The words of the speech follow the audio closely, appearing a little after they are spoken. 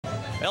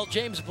Well,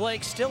 James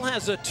Blake still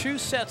has a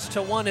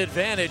 2-1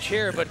 advantage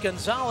here, but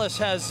González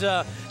has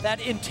that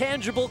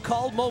intangible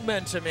called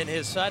momentum in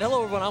his side.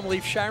 Hello, everyone. I'm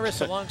Leif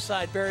Shiras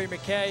alongside Barry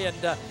McKay,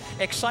 and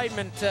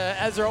excitement,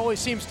 as there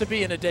always seems to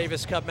be in a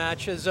Davis Cup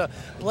match, as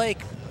Blake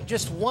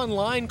just one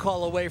line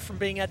call away from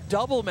being at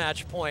double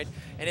match point,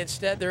 and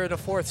instead they're in a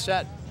 4th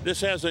set.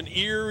 This has an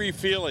eerie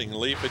feeling,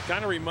 Leif. It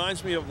kind of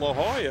reminds me of La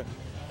Jolla,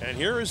 and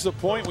here is the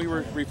point we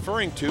were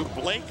referring to.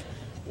 Blake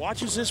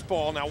watches this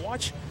ball. Now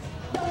watch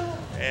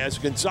as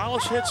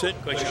González hits it,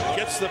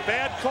 gets the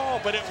bad call,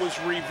 but it was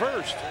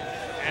reversed.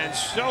 And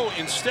so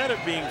instead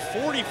of being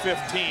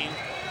 40-15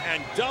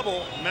 and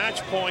double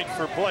match point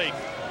for Blake,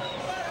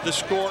 the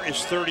score is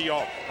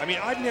 30-all. I mean,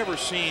 I've never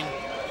seen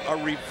a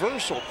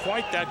reversal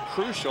quite that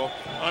crucial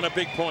on a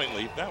big point,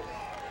 Leaf. That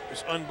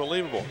was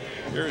unbelievable.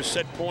 There is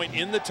set point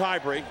in the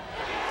tiebreak.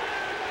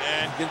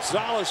 And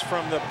González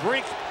from the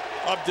brink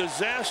of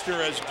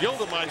disaster as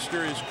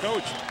Gildemeister, his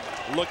coach,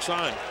 looks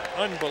on.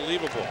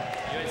 Unbelievable.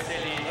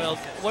 Well,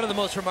 one of the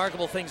most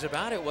remarkable things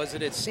about it was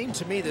that it seemed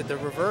to me that the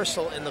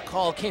reversal in the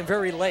call came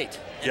very late.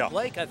 And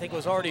Blake, I think,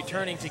 was already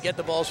turning to get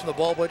the balls from the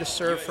ball boy to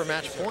serve for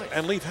match point.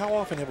 And Leif, how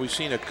often have we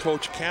seen a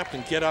coach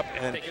captain get up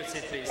and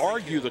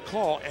argue the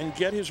call and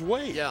get his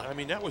way? Yeah. I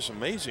mean, that was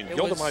amazing.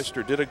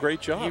 Gildemeister did a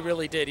great job. He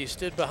really did. He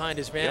stood behind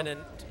his man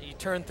and he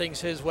turned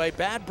things his way.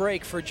 Bad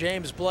break for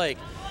James Blake.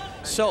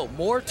 So,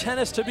 more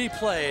tennis to be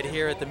played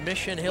here at the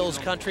Mission Hills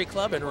Country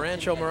Club in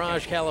Rancho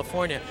Mirage,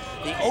 California.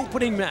 The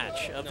opening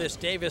match of this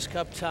Davis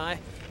Cup tie.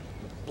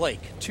 Blake,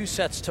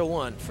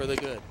 2-1 for the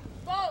good.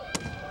 Well,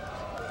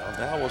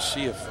 now we'll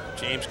see if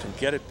James can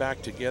get it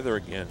back together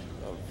again.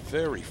 A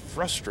very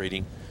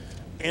frustrating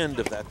end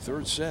of that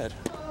 3rd set.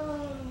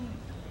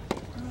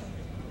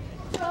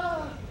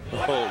 Oh,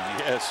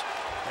 yes.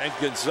 And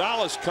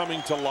González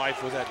coming to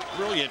life with that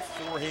brilliant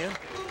forehand.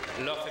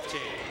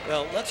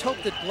 Well, let's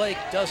hope that Blake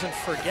doesn't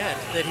forget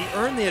that he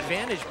earned the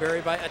advantage, Barry,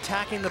 by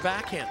attacking the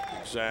backhand.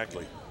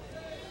 Exactly.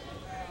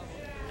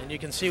 And you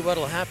can see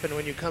what'll happen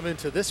when you come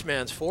into this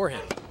man's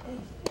forehand.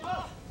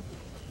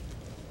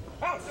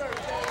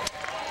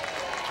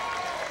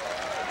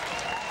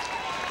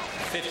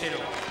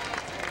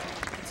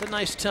 It's a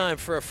nice time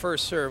for a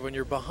first serve. When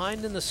you're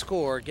behind in the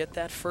score, get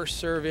that first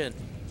serve in.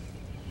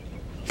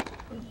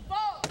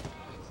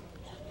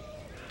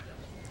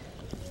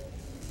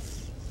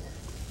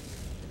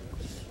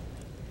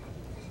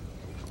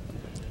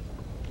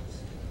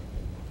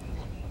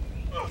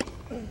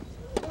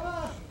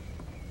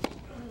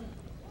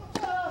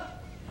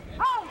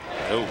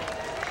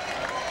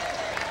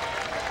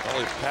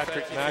 Well, if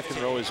Patrick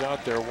McEnroe is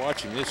out there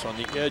watching this on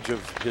the edge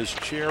of his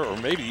chair, or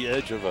maybe the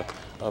edge of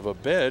a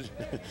bed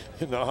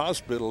in the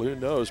hospital, who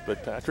knows?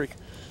 But Patrick,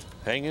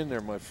 hang in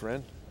there, my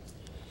friend.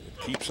 It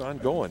keeps on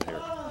going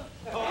here.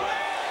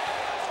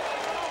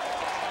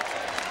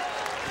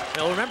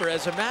 Now remember,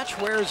 as a match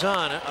wears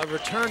on, a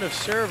return of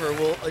server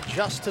will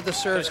adjust to the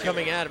serves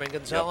coming at him, and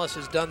González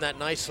has done that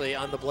nicely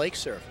on the Blake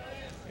serve.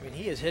 I mean,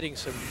 he is hitting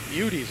some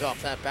beauties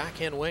off that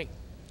backhand wing.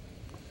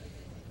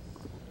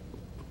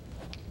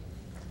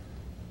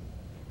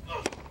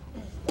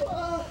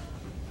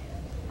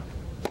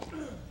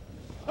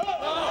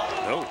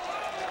 No.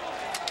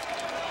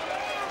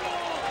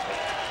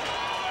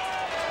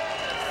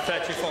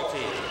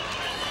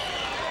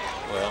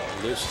 30-14. Well,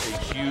 this is a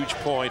huge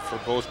point for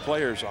both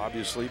players,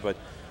 obviously, but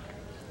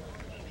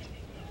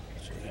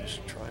James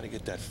trying to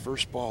get that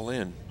first ball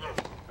in.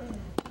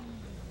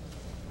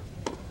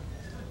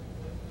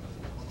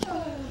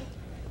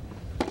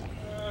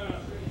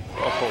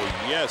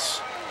 Oh, yes.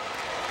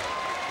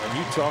 When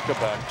you talk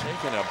about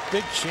taking a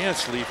big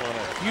chance, Leaf, on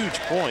a huge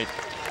point.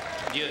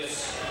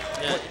 Yes.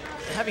 Yeah.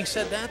 Having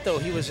said that, though,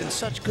 he was in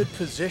such good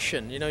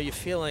position. You know, you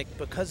feel like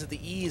because of the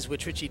ease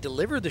with which he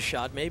delivered the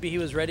shot, maybe he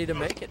was ready to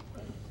make it.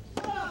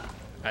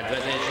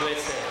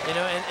 You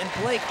know, and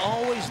Blake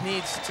always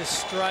needs to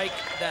strike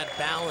that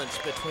balance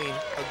between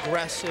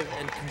aggressive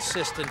and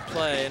consistent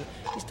play, and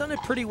he's done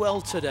it pretty well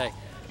today.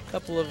 A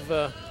couple of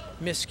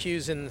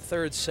miscues in the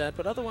 3rd set,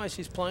 but otherwise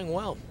he's playing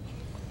well.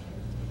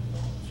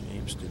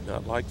 James did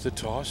not like the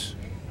toss.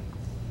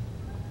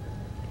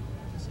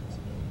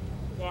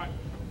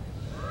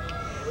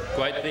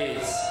 Quite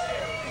please.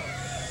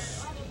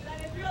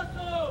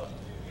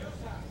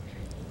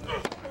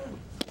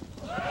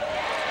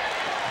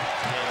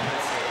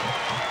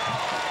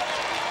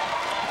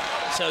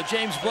 So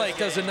James Blake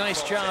does a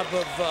nice job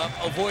of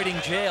avoiding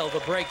jail, the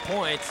break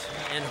point,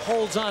 and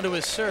holds on to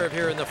his serve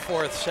here in the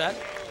 4th set.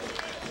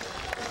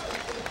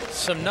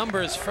 Some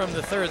numbers from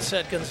the 3rd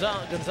set.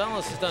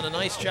 González has done a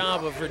nice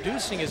job of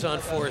reducing his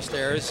unforced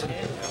errors, and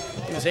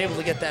he was able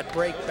to get that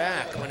break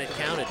back when it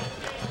counted.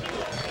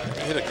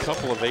 He hit a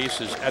couple of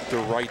aces at the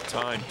right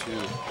time, too.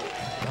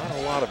 Not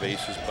a lot of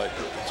aces, but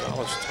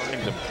González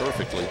timed them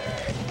perfectly.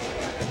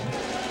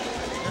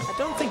 I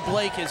don't think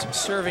Blake is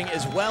serving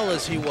as well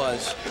as he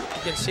was.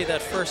 You can see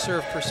that first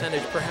serve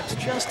percentage perhaps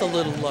just a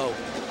little low.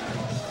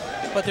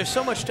 But there's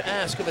so much to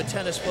ask of a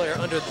tennis player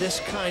under this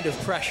kind of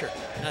pressure.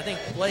 And I think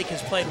Blake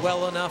has played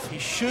well enough. He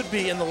should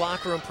be in the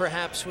locker room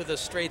perhaps with a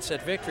straight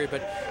set victory,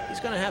 but he's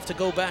going to have to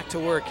go back to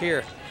work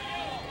here.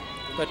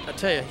 But I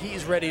tell you,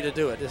 he's ready to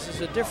do it. This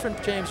is a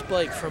different James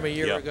Blake from a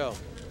year ago.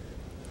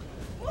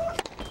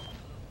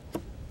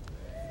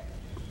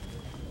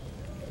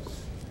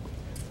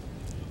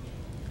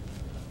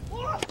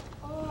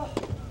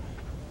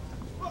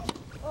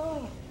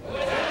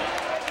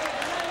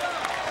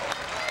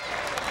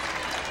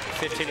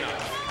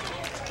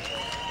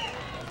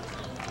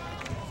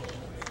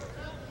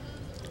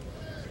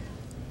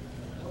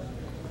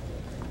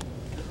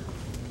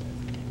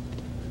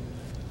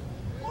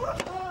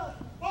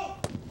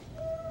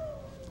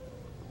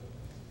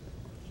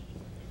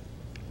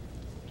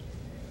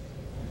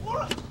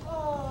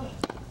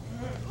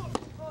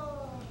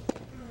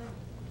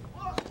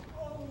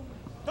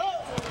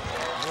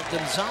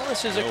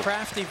 González is a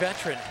crafty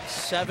veteran,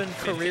 7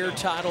 career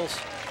titles.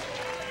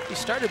 He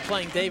started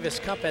playing Davis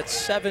Cup at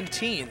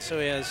 17, so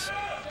he has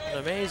an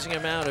amazing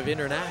amount of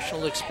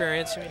international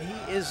experience. I mean,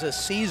 he is a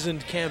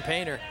seasoned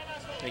campaigner.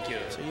 Thank you.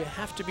 So you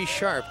have to be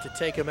sharp to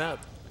take him out.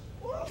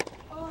 Well,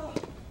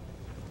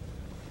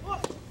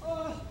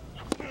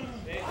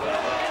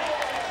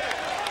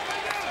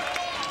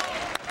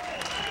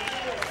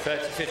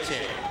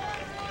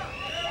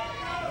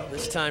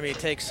 this time he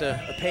takes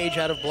a page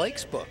out of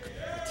Blake's book.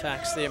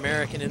 Attacks the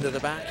American into the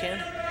backhand.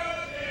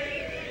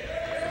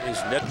 His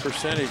net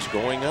percentage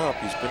going up.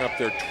 He's been up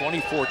there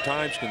 24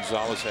 times,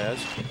 González has,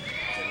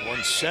 and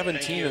won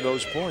 17 of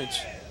those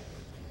points.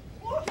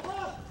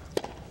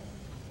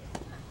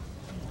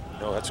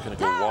 No, that's going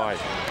to go wide.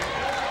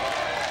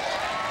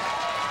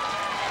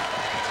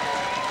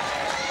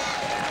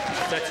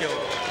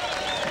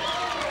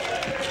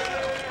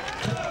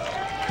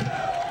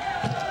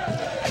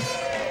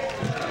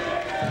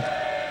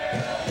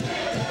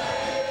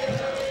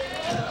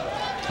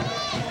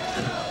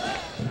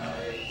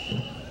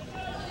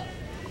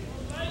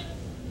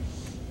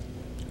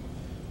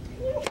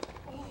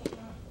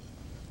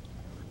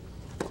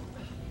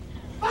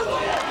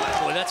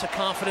 That's a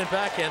confident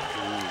backhand.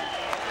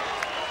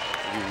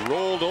 He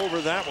rolled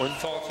over that one.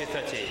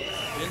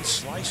 Been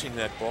slicing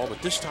that ball,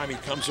 but this time he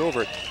comes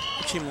over.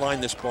 Watch him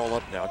line this ball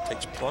up now. It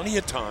takes plenty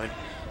of time.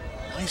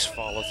 Nice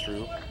follow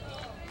through.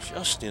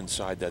 Just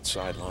inside that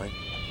sideline.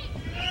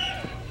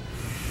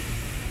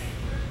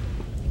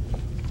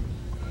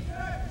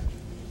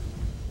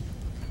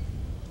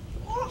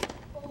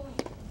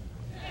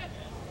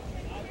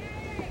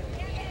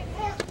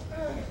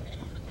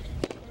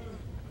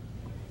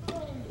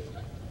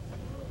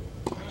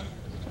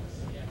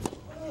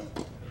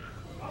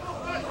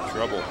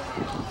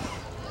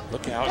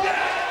 Look out.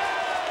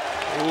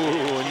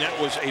 Ooh, and that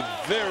was a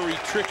very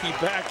tricky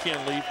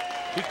backhand lead.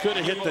 He could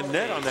have hit the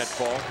net on that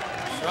ball.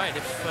 That's right.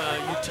 If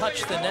you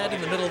touch the net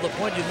in the middle of the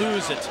point, you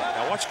lose it.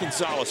 Now watch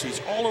González.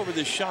 He's all over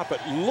this shot,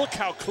 but look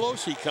how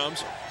close he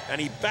comes, and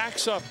he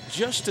backs up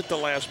just at the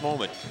last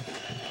moment.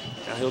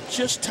 Now he'll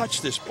just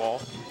touch this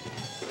ball,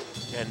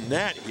 and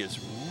that is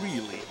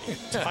really a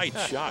tight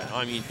shot.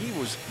 I mean, he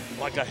was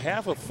like a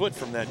half a foot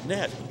from that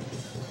net.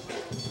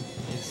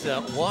 He's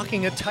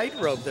walking a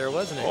tightrope there,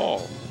 wasn't he?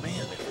 Oh,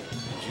 man.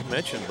 As you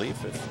mentioned,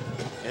 Leif,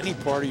 if any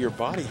part of your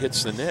body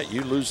hits the net,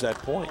 you lose that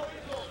point.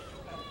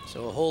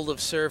 So a hold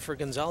of serve for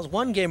González.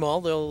 1 game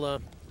all.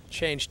 They'll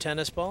change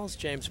tennis balls.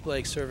 James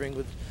Blake serving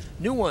with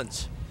new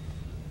ones.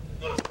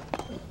 New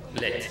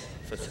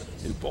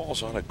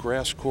balls on a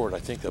grass court, I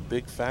think a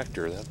big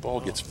factor. That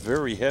ball gets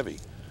very heavy.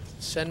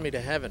 Send me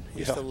to heaven.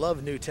 Used to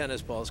love new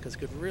tennis balls because it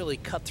could really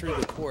cut through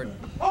the court.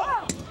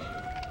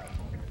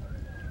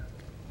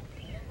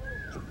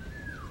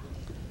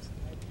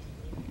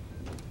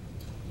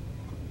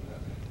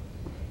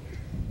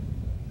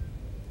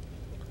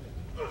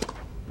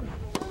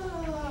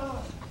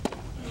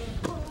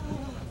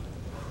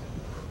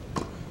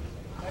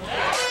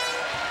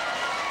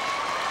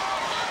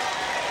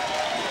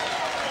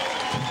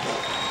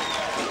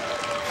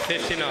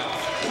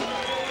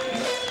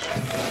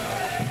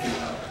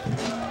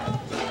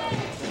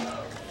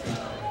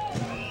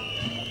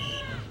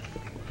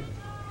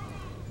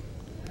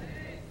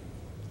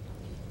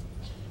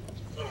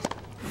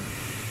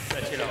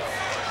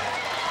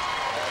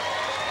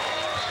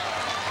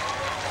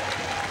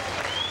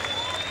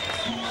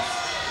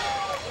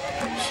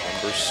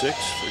 Number 6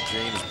 for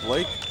James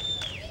Blake.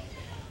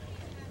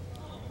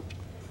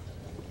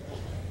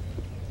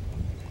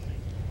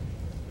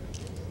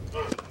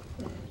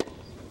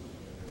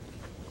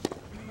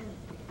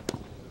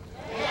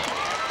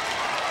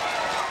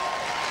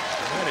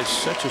 That is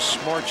such a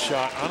smart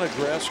shot on a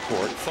grass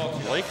court.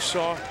 Blake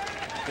saw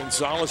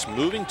González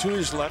moving to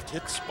his left,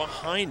 hits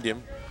behind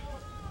him.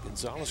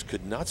 González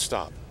could not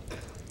stop.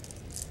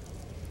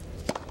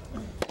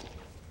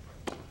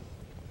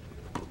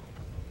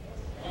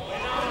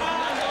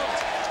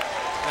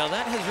 Now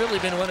that has really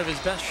been one of his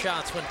best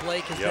shots when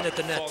Blake has been at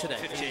the net today.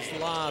 He's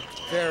lobbed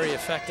very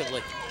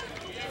effectively.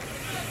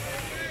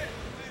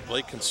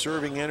 Blake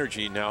conserving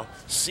energy now,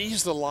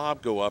 sees the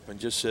lob go up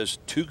and just says,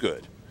 too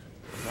good.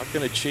 Not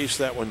going to chase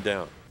that one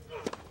down.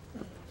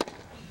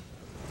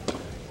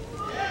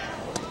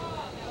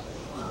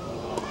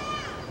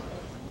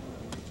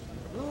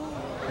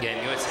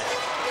 Game USA.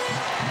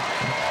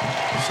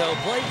 So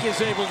Blake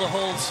is able to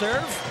hold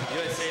serve.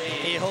 USA.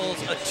 He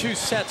holds a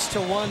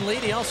 2-1 lead.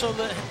 He also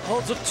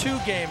holds a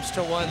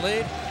 2-1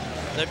 lead.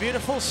 The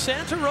beautiful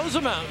Santa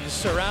Rosa Mountains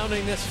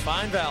surrounding this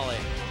fine valley.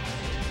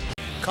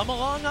 Come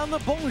along on the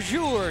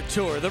Bonjour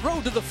Tour, the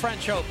road to the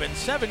French Open.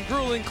 7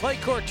 grueling clay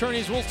court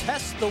tourneys will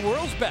test the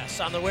world's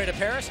best on the way to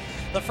Paris.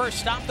 The first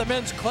stop, the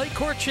men's clay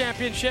court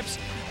championships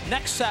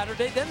next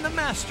Saturday, then the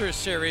Masters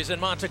Series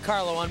in Monte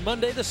Carlo on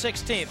Monday the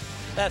 16th.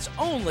 That's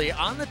only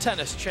on the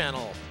Tennis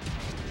Channel.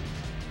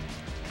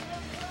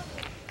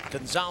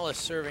 González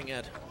serving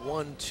at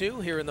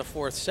 1-2 here in the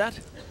 4th set.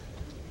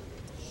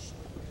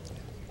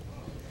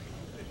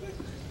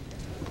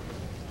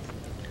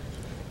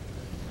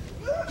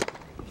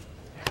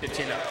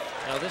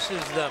 Now this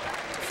is the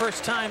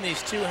first time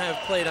these two have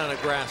played on a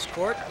grass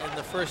court, and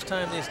the first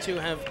time these two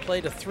have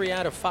played a 3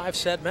 out of 5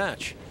 set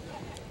match.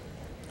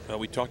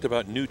 We talked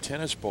about new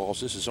tennis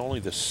balls. This is only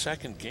the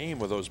 2nd game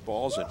with those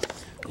balls, and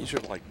these are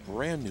like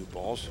brand new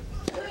balls.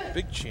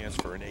 Big chance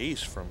for an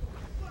ace from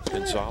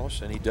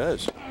González, and he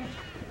does.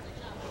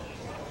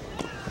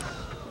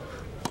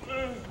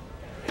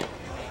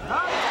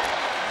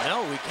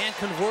 No, we can't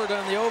convert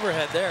on the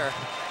overhead there.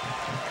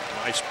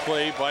 Nice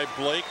play by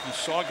Blake. He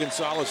saw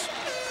González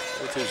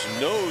with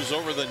his nose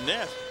over the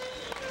net.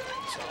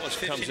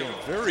 González comes in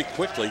very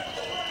quickly.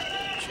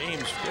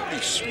 James very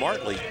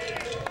smartly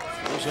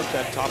throws up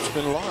that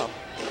topspin lob.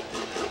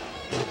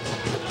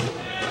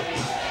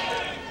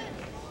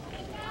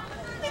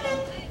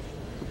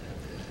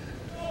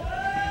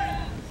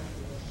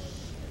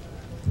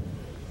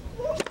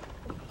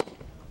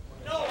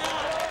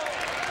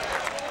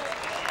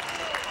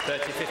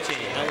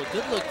 Now a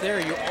good look there.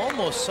 You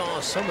almost saw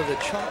some of the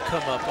chalk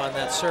come up on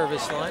that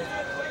service line.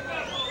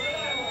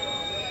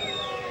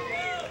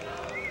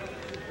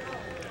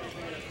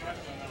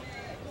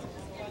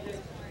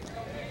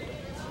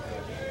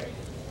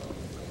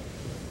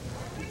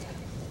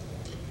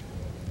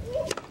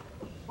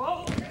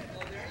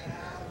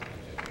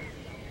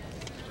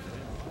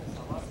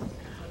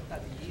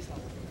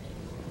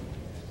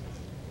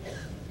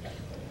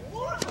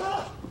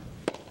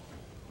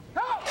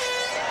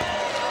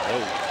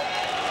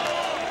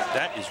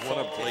 That is one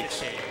of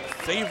Blake's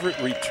favorite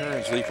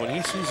returns, Leaf. When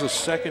he sees a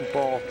second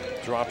ball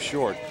drop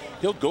short,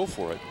 he'll go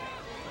for it.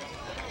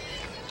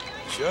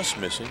 Just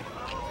missing.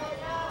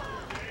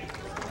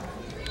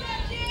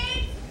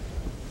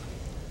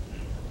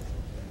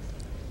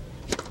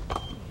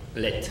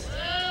 Late.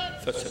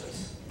 First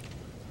service.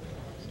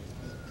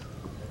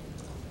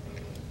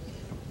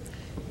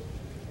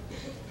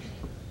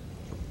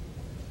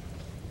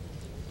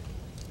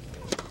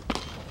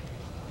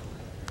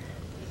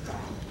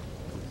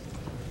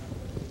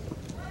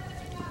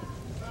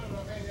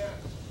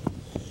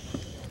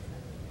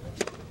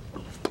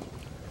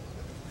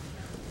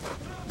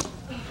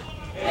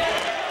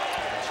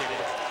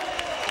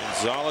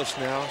 González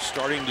now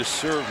starting to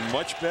serve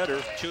much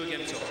better,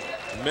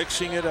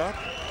 mixing it up.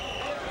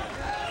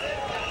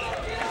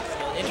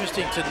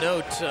 Interesting to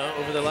note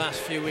over the last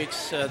few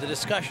weeks the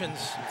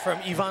discussions from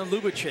Ivan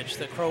Lubicic,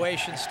 the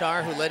Croatian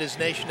star who led his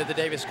nation to the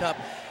Davis Cup.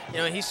 You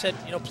know, he said,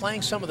 you know,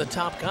 playing some of the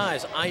top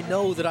guys, I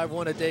know that I've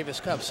won a Davis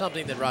Cup,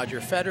 something that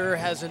Roger Federer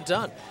hasn't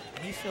done.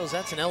 And he feels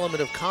that's an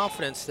element of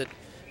confidence that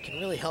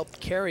can really help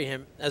carry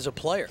him as a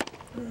player.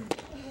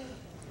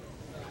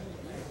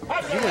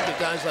 You look at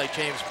guys like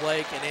James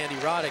Blake and Andy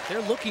Roddick,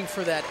 they're looking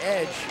for that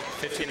edge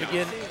to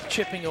begin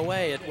chipping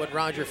away at what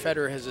Roger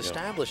Federer has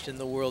established in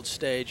the world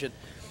stage. And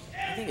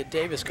I think a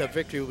Davis Cup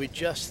victory will be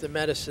just the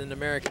medicine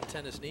American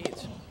tennis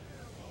needs.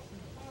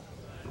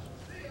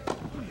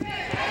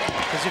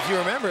 Because if you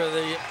remember,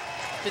 there's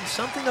been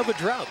something of a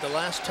drought. The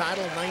last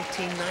title,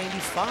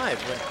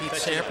 1995, when Pete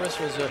Sampras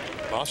was a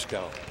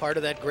part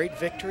of that great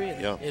victory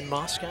in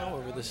Moscow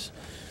over this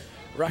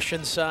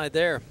Russian side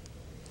there.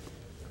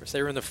 Of course,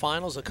 they were in the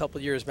finals a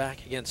couple years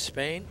back against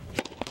Spain.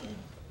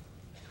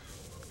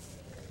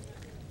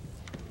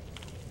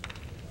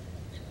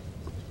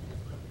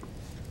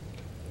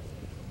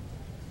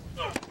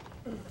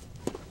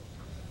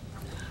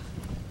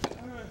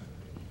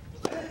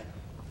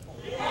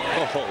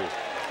 Oh,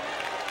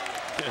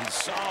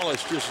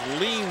 González just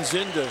leans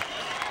into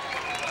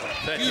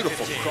a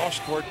beautiful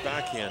cross-court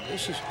backhand.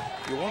 This is,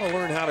 if you want to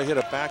learn how to hit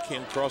a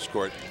backhand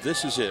cross-court,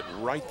 this is it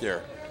right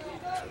there.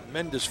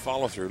 Tremendous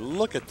follow-through.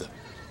 Look at the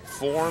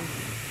form,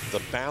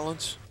 the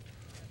balance.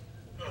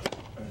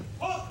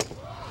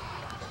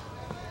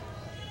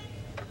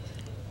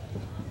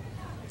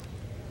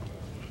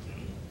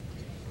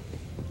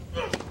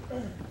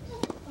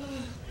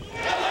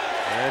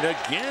 And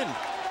again.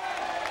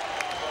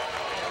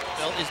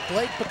 Well, is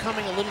Blake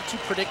becoming a little too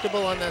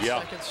predictable on that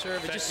second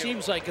serve? It just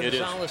seems like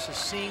González is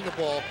seeing the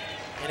ball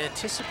and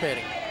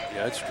anticipating.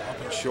 Yeah, it's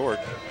dropping short.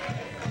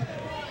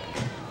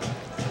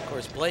 Of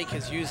course, Blake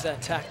has used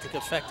that tactic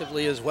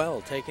effectively as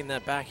well, taking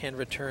that backhand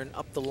return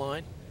up the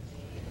line.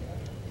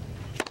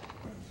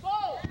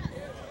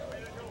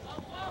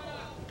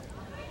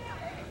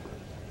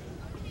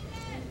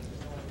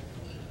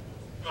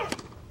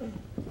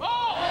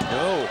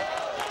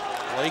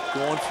 Blake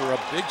going for a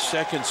big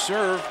second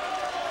serve.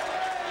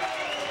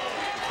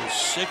 His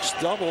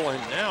 6th double,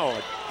 and now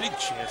a big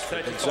chance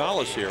for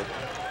González here.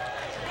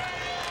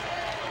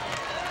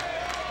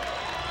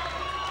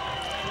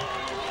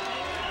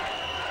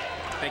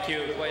 Thank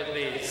you. Quiet,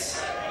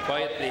 please.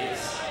 Quiet,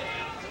 please.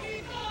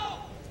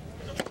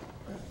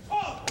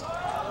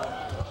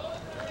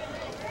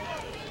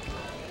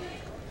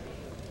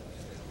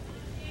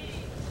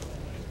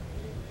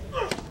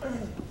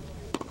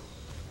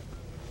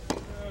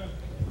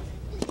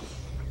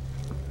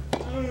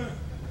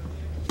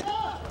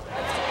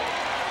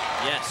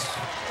 Yes.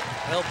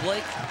 Well,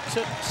 Blake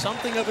took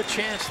something of a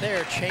chance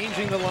there,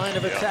 changing the line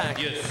of attack.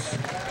 Yes.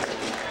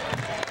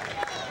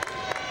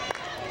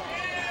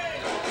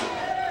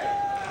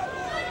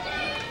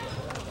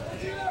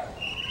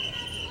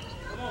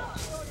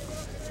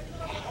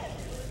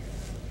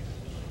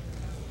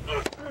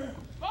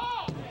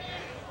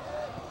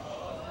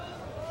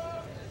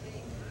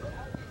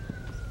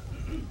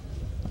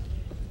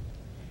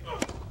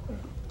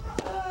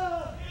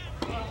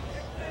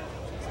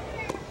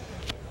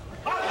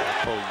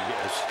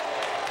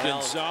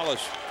 González,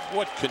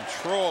 what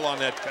control on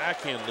that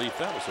backhand, Leaf.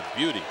 That was a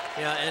beauty.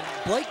 Yeah, and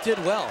Blake did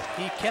well.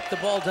 He kept the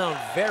ball down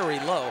very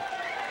low.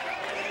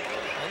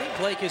 I think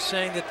Blake is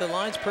saying that the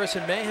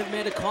linesperson may have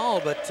made a call,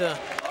 but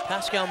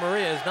Pascal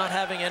Maria is not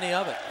having any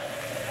of it.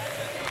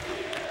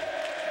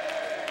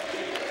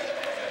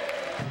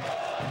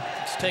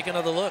 Let's take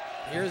another look.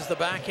 Here's the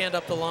backhand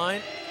up the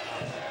line.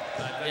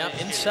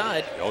 Yep,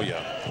 inside. Oh,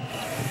 yeah.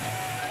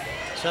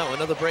 So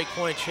another break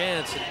point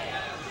chance. And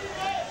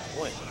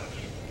boy,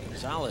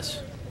 González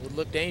would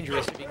look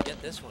dangerous if he can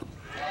get this one.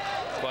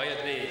 Quiet,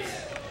 please.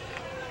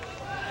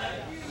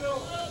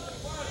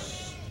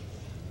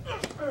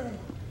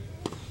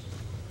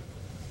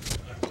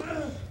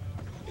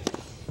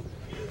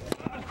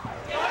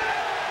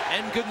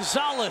 And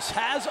González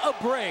has a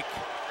break.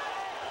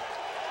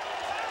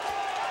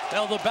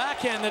 Well, the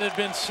backhand that had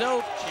been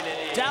so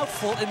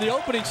doubtful in the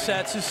opening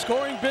sets is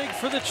scoring big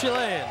for the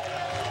Chilean.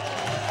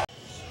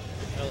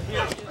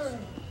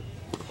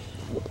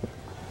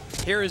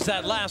 Here is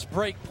that last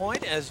break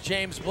point as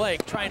James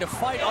Blake trying to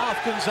fight off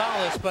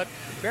González, but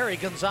Barry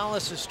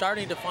González is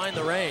starting to find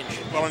the range.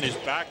 Well, and his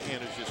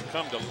backhand has just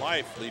come to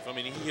life, Leaf. I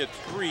mean, he had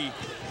 3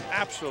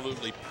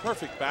 absolutely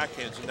perfect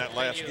backhands in that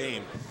last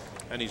game,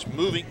 and he's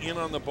moving in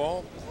on the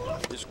ball.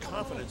 His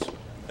confidence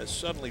has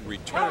suddenly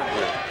returned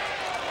here.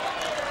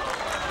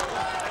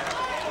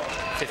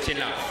 15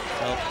 now.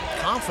 Well,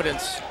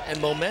 confidence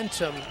and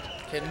momentum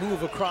can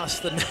move across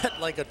the net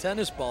like a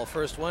tennis ball.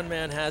 First one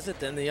man has it,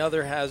 then the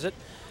other has it.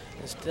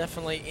 It's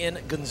definitely in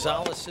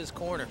González's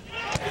corner.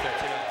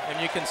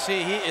 And you can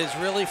see he is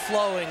really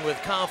flowing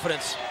with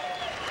confidence,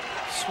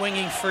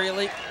 swinging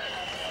freely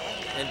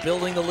and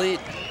building the lead.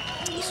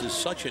 This is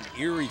such an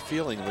eerie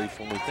feeling, Leaf,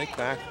 when we think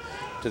back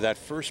to that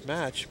first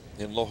match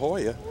in La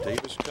Jolla,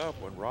 Davis Cup,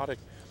 when Roddick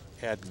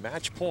had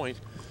match point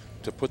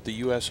to put the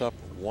U.S. up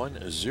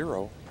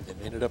 1-0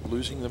 and ended up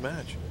losing the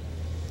match.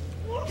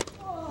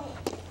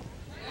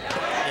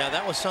 Yeah,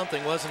 that was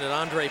something, wasn't it?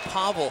 Andre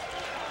Pavel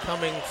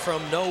coming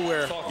from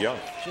nowhere. Yeah.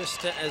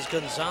 Just as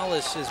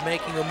González is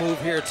making a move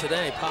here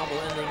today, Pavel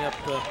ending up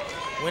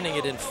winning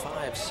it in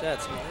 5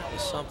 sets. I mean, that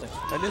was something.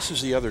 And this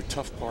is the other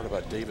tough part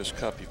about Davis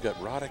Cup. You've got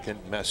Roddick and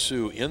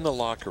Massou in the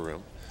locker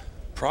room,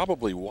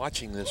 probably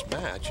watching this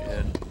match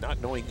and not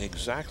knowing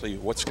exactly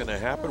what's going to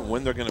happen,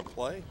 when they're going to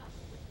play.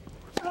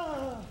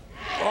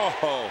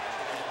 Oh,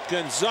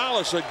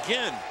 González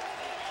again.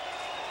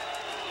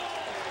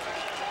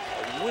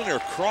 A winner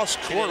cross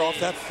court off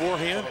that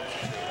forehand.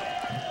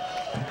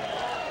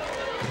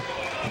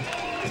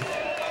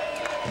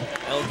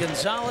 Well,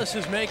 González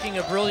is making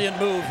a brilliant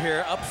move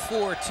here, up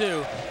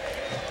 4-2.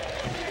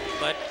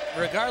 But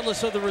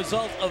regardless of the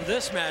result of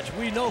this match,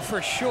 we know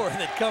for sure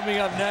that coming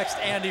up next,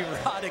 Andy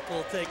Roddick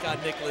will take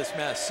on Nicolas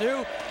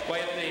Massou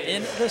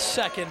in the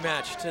second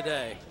match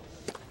today.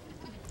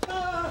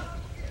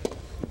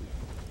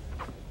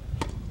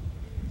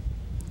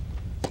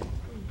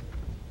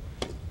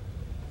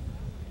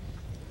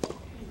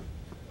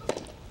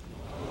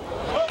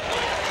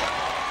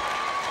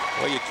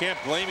 Well, you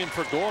can't blame him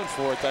for going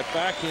for it. That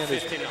backhand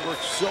has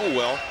worked so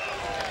well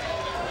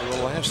over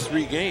the last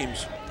 3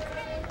 games.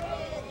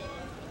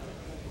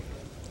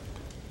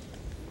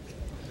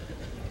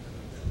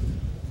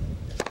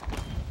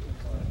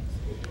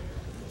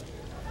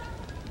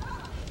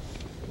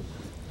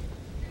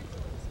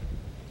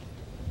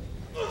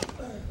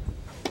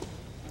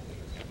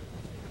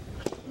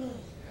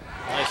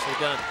 Nicely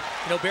done.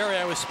 You know, Barry,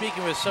 I was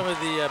speaking with some of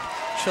the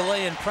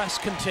Chilean press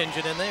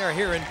contingent, and they are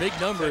here in big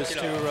numbers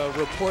to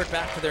report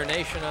back to their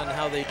nation on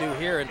how they do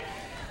here. And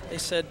they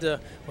said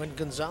when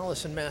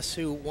González and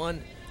Massou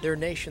won their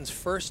nation's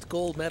first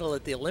gold medal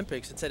at the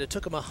Olympics, it said it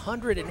took them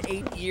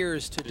 108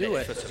 years to do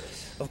it.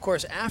 Of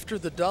course, after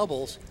the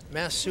doubles,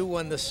 Massou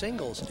won the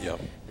singles. Yep.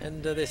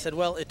 And they said,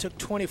 well, it took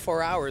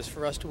 24 hours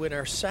for us to win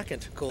our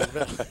second gold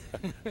medal.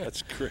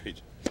 That's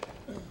great.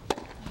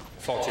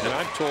 And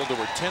I'm told there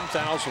were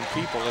 10,000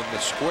 people in the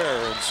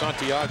square in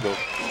Santiago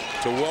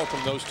to welcome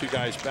those two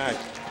guys back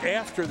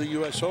after the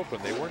U.S. Open.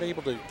 They weren't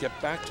able to get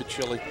back to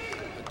Chile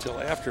until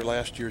after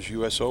last year's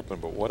U.S. Open,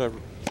 but what a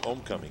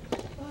homecoming.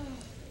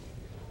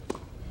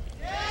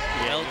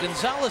 Well,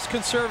 González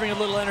conserving a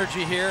little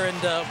energy here,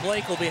 and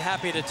Blake will be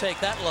happy to take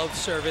that love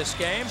service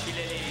game.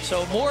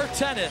 So more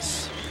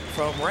tennis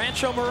from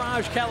Rancho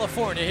Mirage,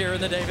 California, here in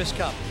the Davis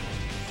Cup.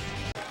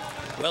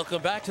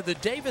 Welcome back to the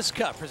Davis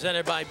Cup,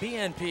 presented by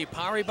BNP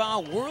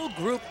Paribas World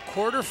Group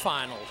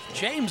quarterfinals.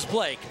 James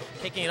Blake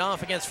kicking it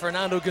off against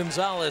Fernando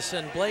González,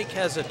 and Blake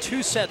has a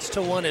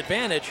 2-1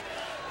 advantage,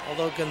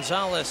 although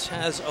González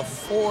has a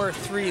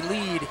 4-3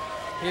 lead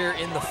here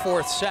in the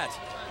 4th set.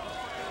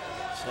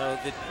 So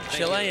the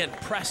Chilean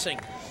pressing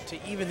to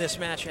even this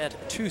match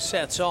at 2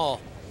 sets all.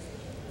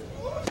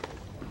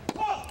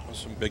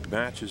 Some big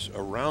matches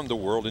around the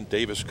world in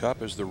Davis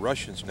Cup as the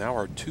Russians now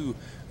are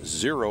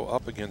 2-0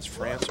 up against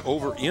France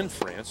over in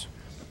France.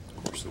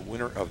 Of course, the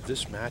winner of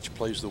this match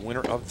plays the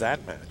winner of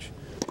that match.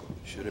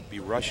 Should it be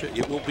Russia?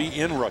 It will be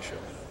in Russia.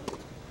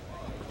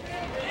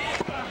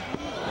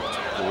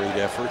 Great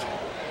effort.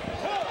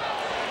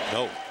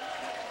 No.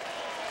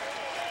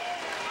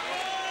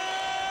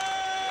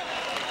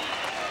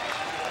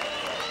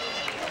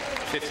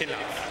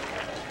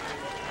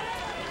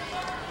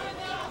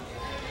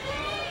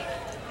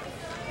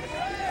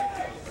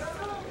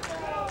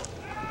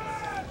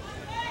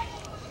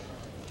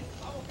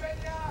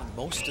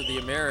 Most of the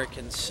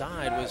American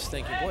side was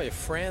thinking, boy, if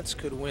France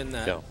could win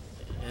that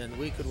and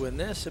we could win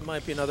this, it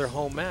might be another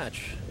home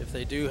match. If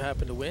they do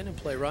happen to win and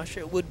play Russia,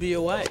 it would be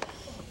away.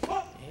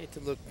 I hate to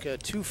look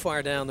too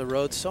far down the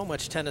road. So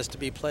much tennis to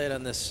be played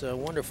on this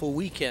wonderful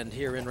weekend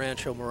here in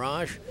Rancho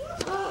Mirage.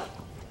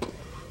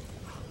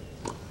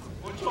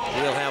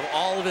 We'll have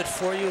all of it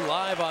for you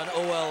live on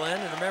OLN.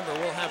 And remember,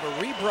 we'll have a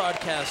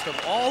rebroadcast of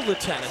all the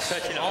tennis,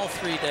 all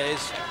 3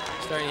 days,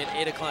 starting at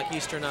 8 o'clock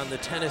Eastern on the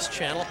Tennis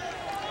Channel.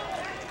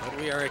 But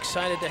we are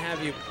excited to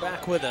have you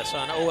back with us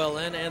on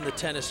OLN and the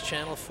Tennis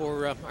Channel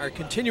for our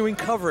continuing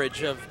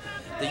coverage of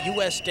the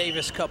U.S.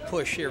 Davis Cup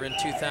push here in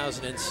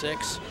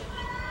 2006.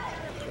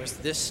 Of course,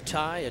 this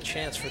tie, a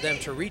chance for them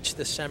to reach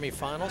the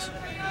semifinals.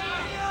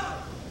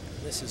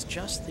 This is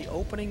just the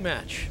opening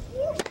match.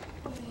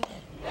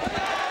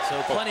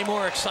 So plenty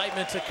more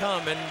excitement to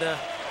come, and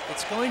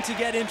it's going to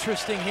get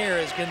interesting here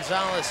as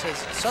González has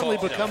suddenly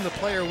become the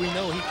player we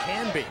know he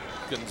can be.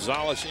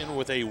 González in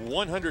with a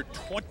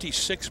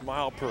 126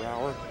 mile per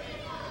hour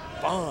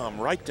bomb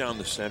right down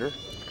the center.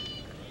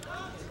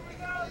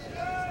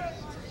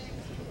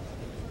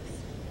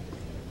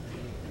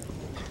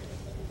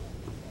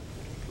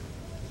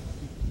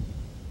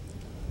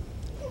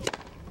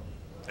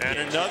 And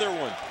another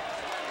one.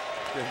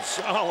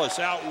 González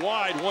out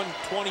wide,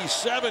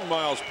 127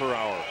 miles per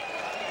hour.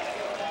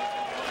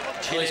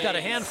 Well, he's got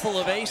a handful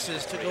of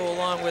aces to go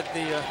along with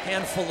the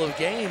handful of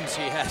games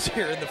he has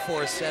here in the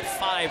 4th set,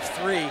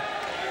 5-3.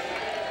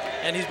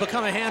 And he's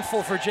become a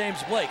handful for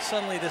James Blake.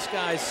 Suddenly this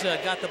guy's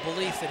got the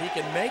belief that he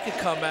can make a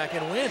comeback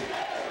and win.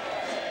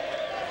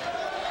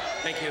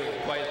 Thank you.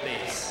 Quiet,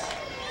 please.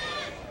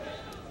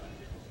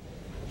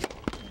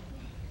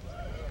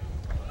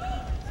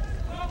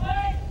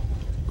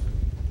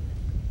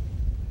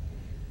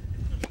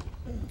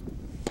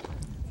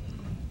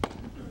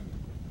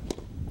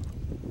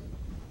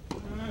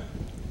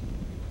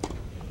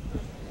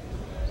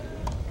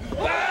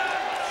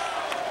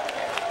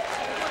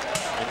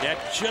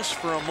 Just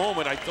for a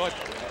moment, I thought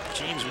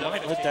James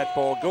might let that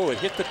ball go. It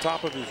hit the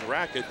top of his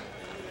racket.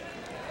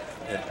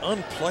 An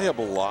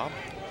unplayable lob.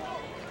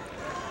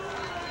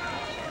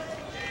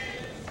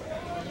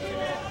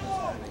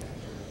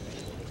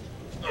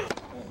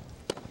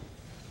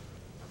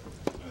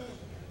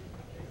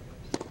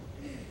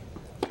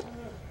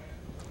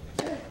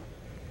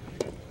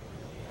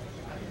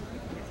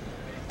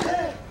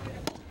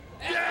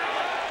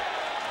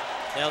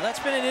 Now, that's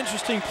been an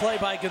interesting play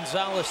by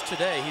González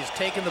today. He's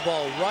taken the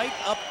ball right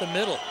up the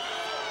middle,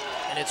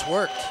 and it's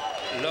worked.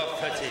 Love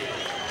fatigue.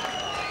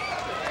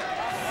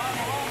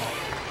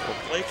 Well,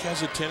 Blake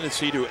has a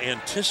tendency to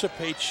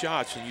anticipate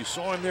shots, and you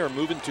saw him there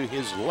moving to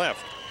his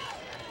left,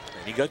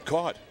 and he got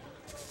caught.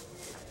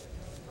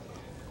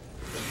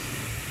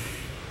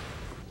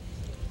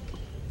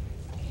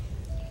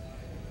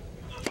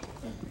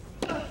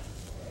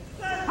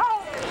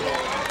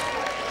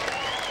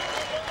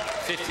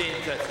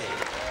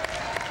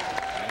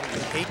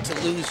 Hate to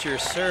lose your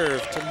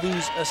serve, to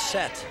lose a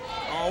set.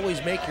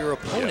 Always make your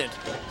opponent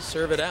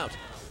serve it out.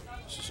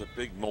 This is a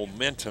big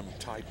momentum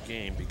type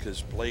game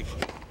because Blake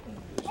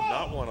does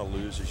not want to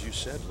lose, as you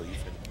said,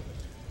 Leaf, and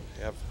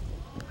have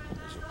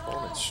his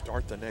opponent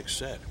start the next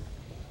set.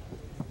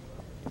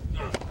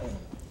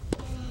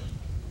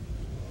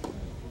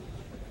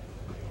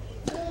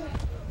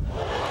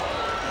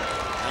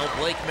 Well,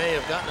 Blake may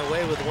have gotten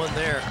away with one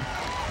there.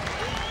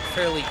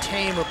 Fairly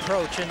tame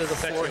approach into the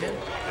forehand.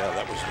 Yeah,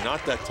 that was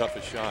not that tough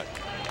a shot,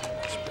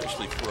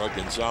 especially for a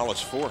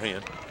González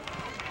forehand.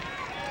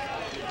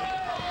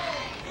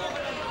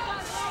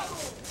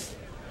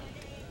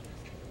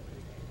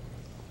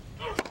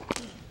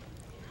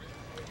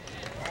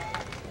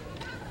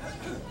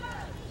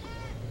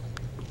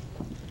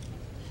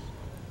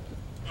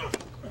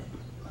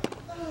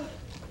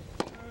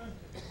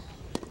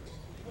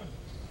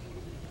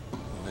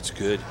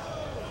 good.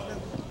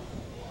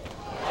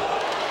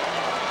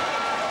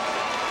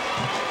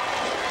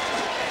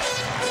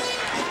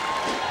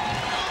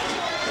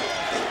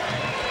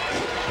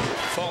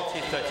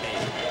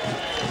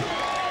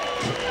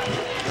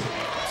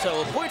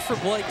 So a point for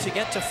Blake to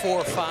get to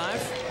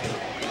 4-5.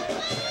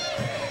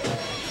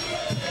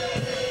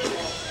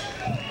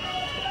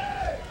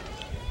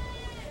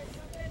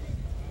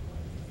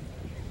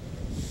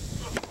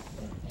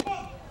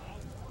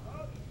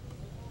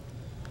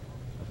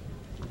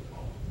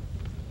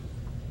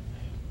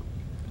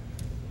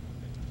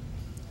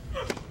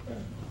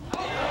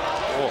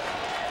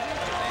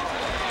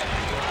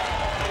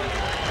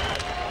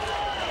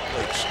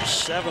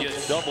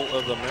 Seventh double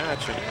of the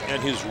match,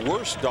 and his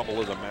worst double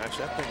of the match.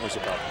 That thing was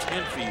about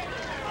 10 feet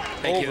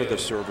over the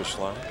service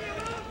line.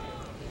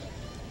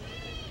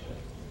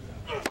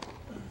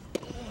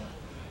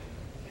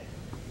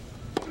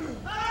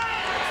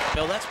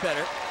 No, that's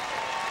better.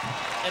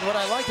 And what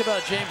I liked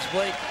about James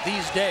Blake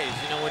these days,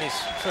 you know, when he's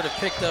sort of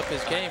picked up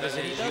his game, is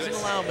that he doesn't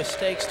allow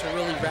mistakes to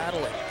really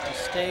rattle him. He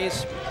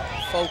stays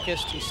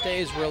focused, he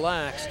stays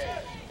relaxed,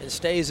 and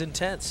stays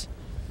intense.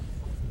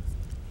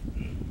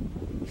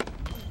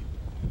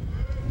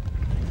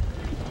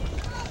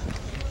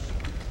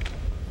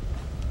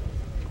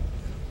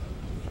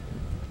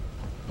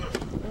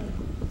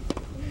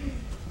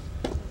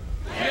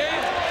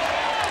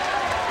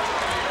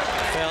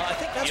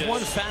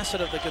 One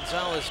facet of the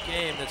González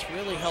game that's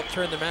really helped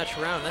turn the match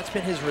around. That's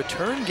been his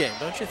return game,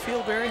 don't you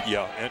feel, Barry?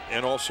 Yeah,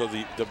 and also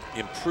the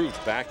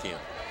improved backhand.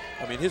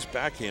 I mean, his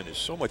backhand is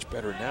so much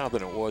better now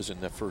than it was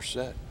in the first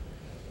set.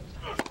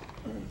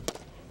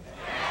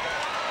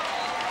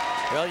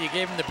 Well, you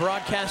gave him the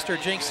broadcaster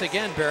jinx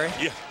again, Barry.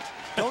 Yeah.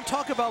 Don't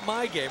talk about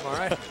my game, all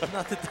right?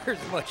 Not that there's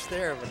much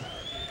there, but.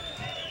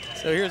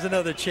 So here's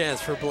another chance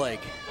for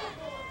Blake.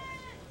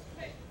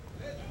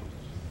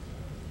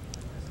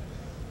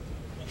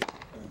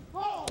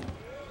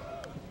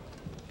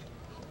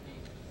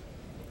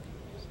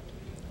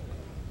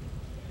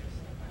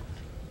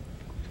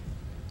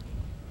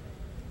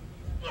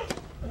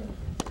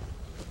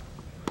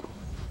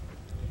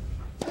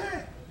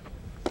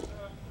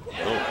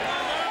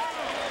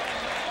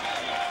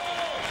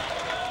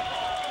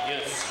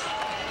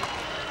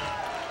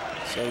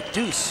 So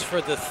deuce for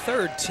the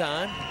third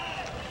time.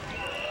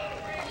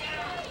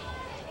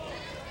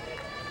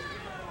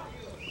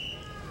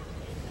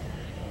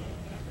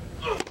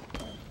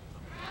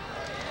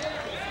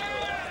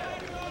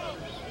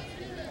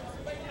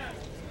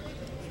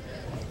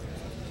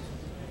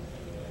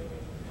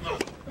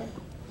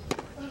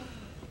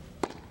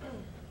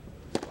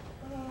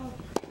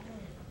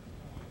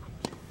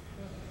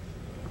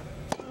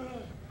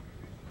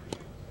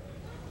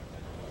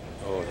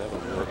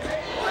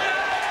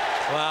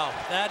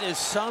 That is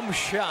some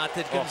shot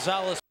that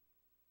González.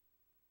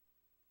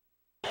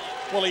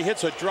 Well, he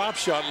hits a drop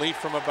shot lead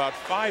from about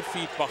 5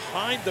 feet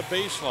behind the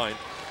baseline,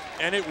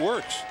 and it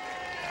works.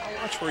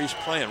 Now watch where he's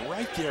playing.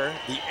 Right there,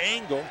 the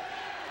angle,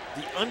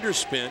 the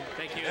underspin.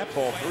 That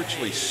ball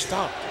virtually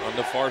stopped on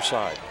the far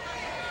side.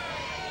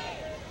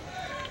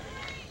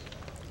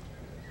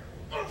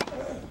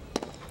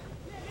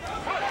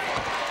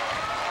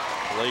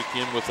 Blake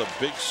in with a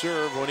big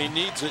serve when he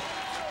needs it.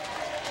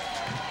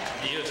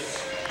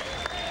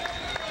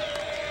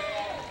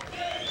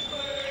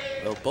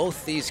 Well,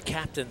 both these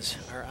captains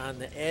are on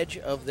the edge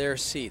of their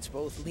seats,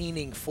 both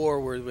leaning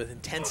forward with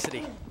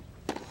intensity.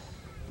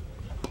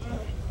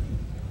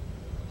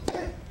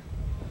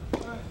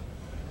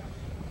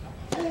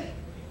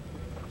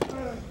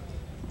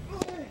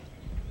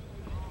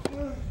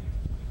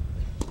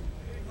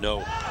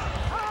 No.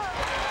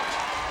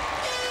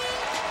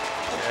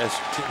 As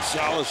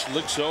González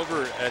looks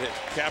over at it,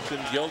 Captain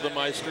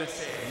Gildemeister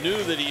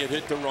knew that he had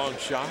hit the wrong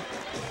shot.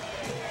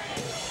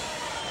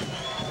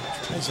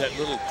 Tries that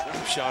little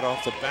drop shot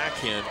off the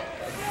backhand.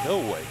 No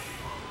way.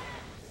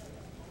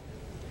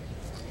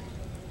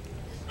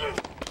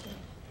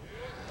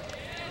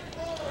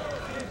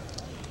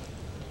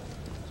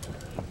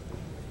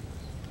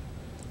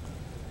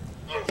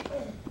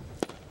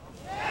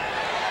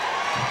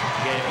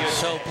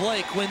 So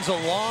Blake wins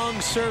a long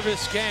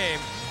service game,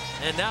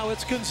 and now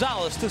it's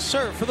González to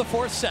serve for the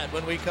fourth set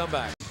when we come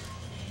back.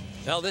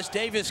 Now this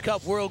Davis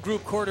Cup World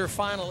Group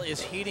quarterfinal is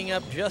heating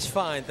up just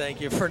fine,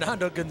 thank you.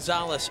 Fernando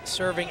González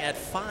serving at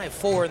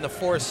 5-4 in the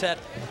fourth set.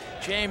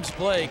 James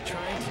Blake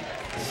trying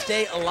to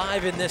stay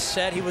alive in this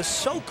set. He was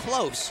so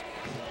close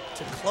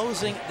to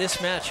closing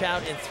this match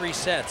out in 3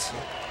 sets.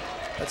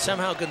 But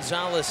somehow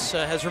González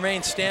has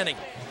remained standing.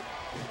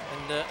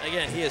 And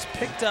again, he has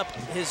picked up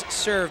his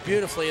serve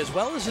beautifully as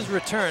well as his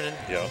return. And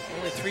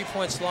only 3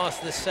 points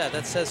lost this set.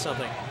 That says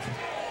something.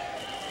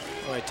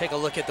 All right, take a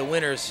look at the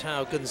winners,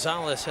 how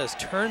González has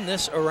turned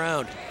this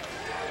around.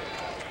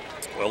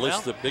 Well,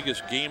 it's the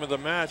biggest game of the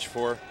match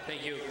for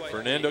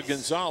Fernando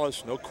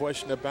González, no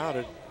question about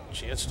it.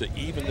 Chance to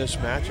even this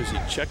match as he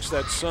checks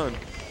that sun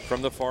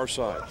from the far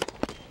side.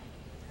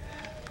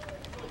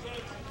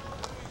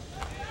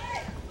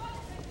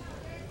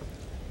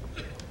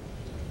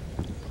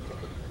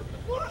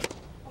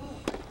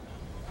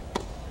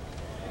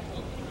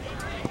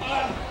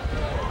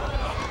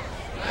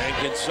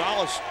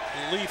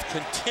 Leaf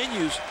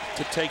continues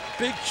to take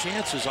big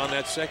chances on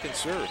that second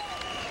serve.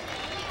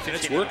 And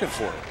it's working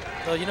for him.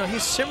 Well, you know,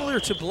 he's similar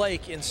to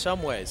Blake in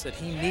some ways, that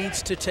he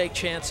needs to take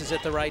chances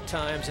at the right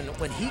times, and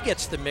when he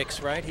gets the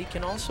mix right, he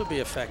can also be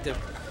effective.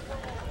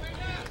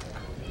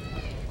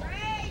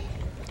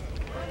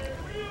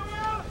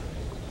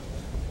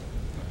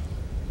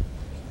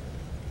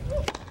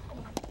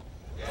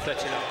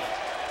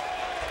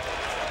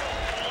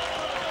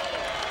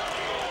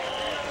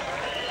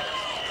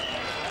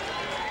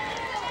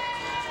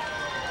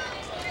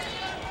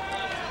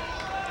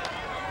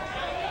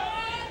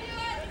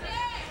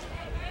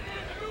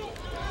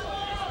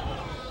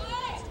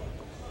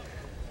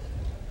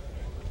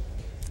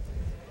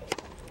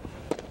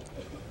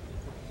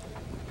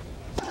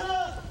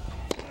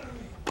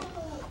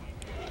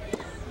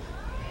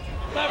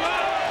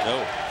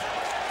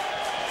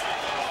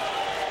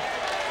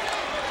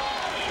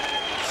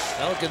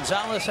 Well,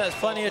 González has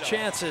plenty of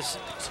chances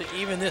to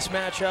even this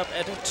match up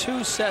at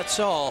 2 sets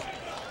all.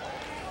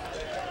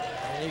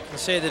 And you can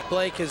say that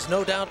Blake is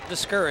no doubt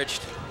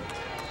discouraged.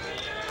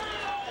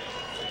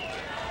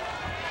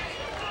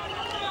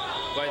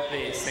 Quiet,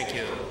 please. Thank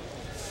you.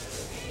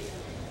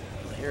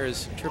 Here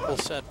is triple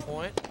set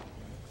point.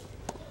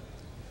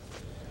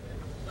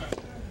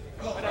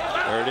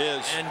 There it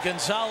is. And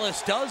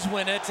González does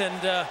win it,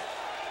 and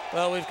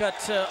well, we've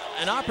got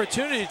an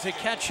opportunity to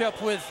catch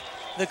up with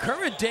the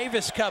current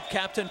Davis Cup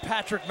captain,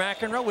 Patrick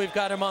McEnroe. We've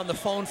got him on the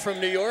phone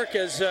from New York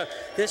as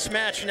this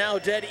match now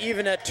dead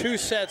even at 2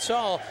 sets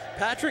all.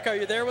 Patrick, are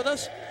you there with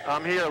us?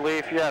 I'm here,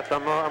 Leaf. Yes,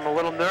 I'm a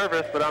little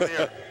nervous, but I'm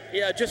here.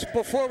 Yeah, just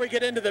before we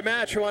get into the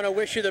match, I want to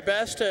wish you the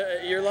best.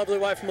 Your lovely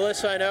wife,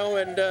 Melissa, I know.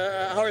 And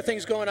how are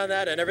things going on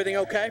that end? Everything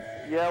okay?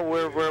 Yeah,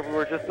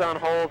 we're just on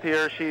hold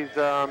here. She's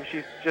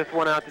just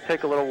went out to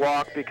take a little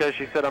walk because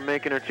she said I'm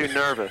making her too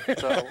nervous.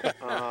 So,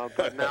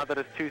 but now that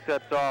it's 2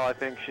 sets all, I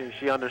think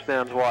she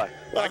understands why.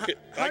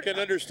 I can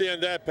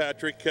understand that,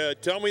 Patrick.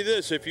 Tell me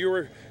this: if you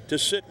were to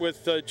sit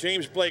with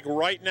James Blake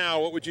right now,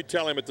 what would you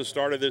tell him at the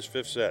start of this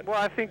 5th set?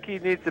 Well, I think he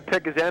needs to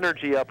pick his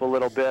energy up a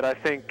little bit. I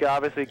think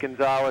obviously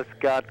González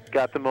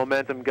got the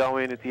momentum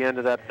going at the end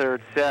of that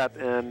 3rd set,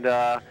 and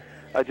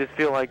I just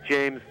feel like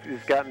James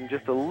has gotten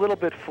just a little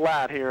bit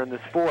flat here in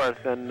this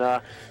 4th. And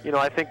you know,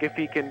 I think if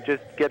he can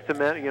just get some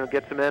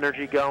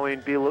energy going,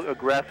 be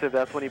aggressive,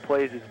 that's when he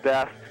plays his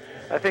best.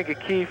 I think a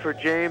key for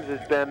James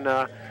has been.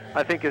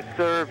 I think his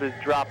serve has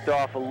dropped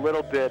off a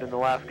little bit in the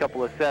last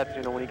couple of sets.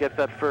 You know, when he gets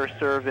that first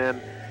serve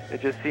in,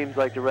 it just seems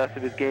like the rest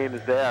of his game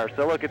is there.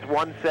 So look, it's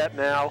 1 set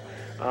now.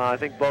 I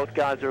think both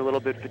guys are a little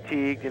bit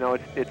fatigued. You know,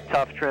 it's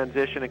tough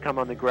transition to come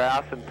on the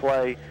grass and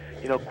play,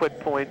 you know, quick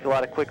points, a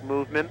lot of quick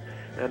movement,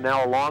 and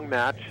now a long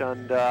match.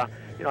 And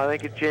you know, I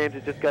think James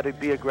has just got to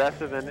be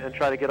aggressive and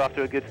try to get off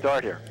to a good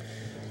start here.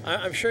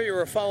 I'm sure you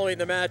were following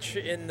the match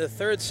in the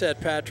 3rd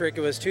set, Patrick.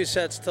 It was 2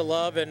 sets to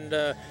love,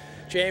 and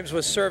James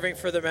was serving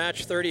for the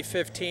match,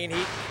 30-15.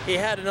 He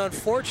had an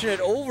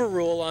unfortunate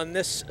overrule on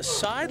this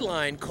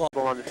sideline call.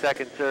 On the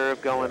second serve,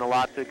 going a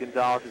lot to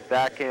González's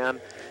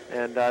backhand,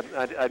 and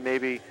I'd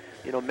maybe,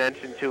 you know,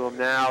 mention to him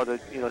now to,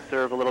 you know,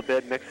 serve a little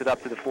bit, mix it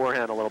up to the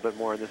forehand a little bit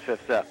more in this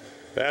 5th set.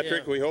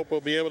 Patrick, we hope we'll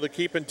be able to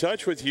keep in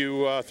touch with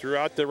you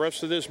throughout the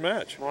rest of this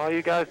match. Well,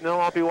 you guys know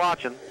I'll be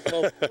watching.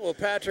 Well,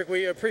 Patrick,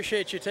 we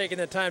appreciate you taking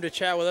the time to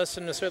chat with us,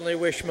 and certainly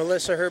wish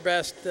Melissa her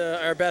best,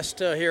 our best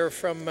here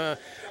from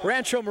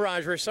Rancho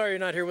Mirage. We're sorry you're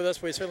not here with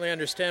us. We certainly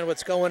understand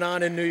what's going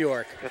on in New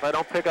York. If I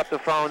don't pick up the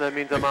phone, that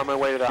means I'm on my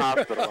way to the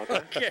hospital.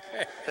 Okay?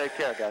 Take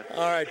care, guys.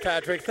 All right,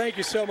 Patrick. Thank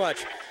you so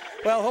much.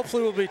 Well,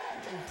 hopefully we'll be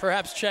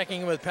perhaps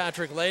checking with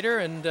Patrick later,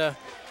 and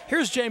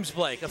here's James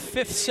Blake, a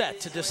 5th set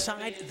to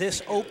decide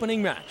this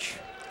opening match.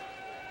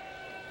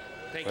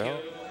 Thank you.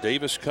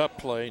 Davis Cup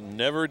play,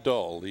 never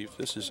dull, Leaf.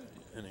 This is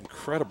an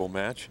incredible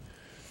match.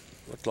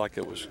 Looked like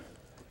it was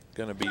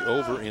going to be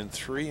over in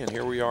 3, and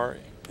here we are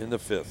in the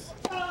 5th.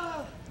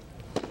 Wow.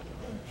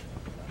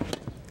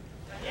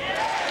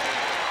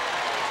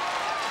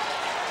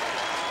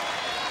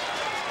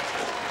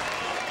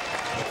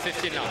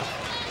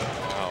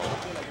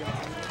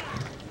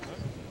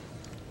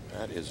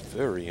 That is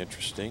very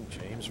interesting.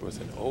 James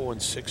with an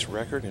 0-6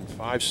 record in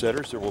 5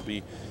 setters. There will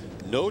be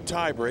no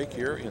tiebreak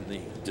here in the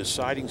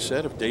deciding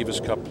set of Davis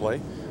Cup play,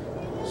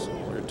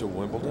 similar to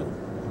Wimbledon.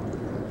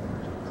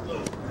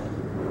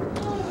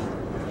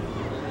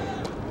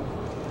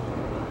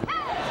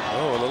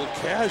 Oh, a little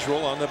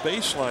casual on the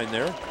baseline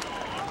there.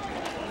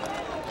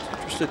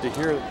 Interested to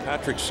hear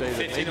Patrick say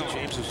that maybe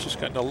James has just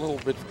gotten a little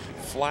bit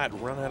flat,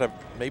 run out of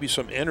maybe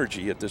some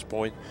energy at this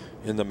point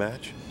in the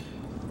match.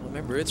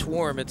 Remember, it's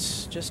warm.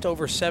 It's just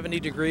over 70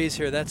 degrees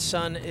here. That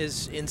sun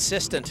is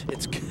insistent.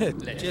 It's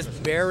good,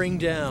 just bearing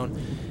down.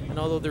 And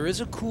although there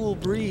is a cool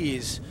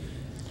breeze,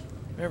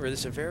 remember, this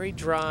is a very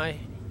dry,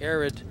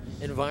 arid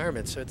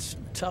environment, so it's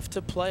tough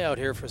to play out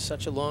here for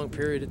such a long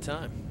period of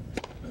time.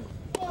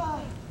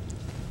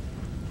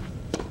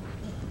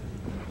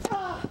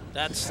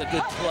 That's the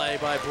good play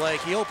by Blake.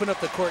 He opened up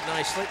the court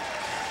nicely.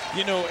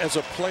 You know, as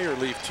a player,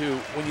 Leaf, too,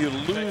 when you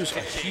lose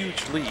a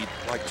huge lead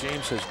like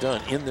James has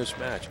done in this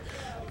match,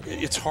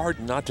 it's hard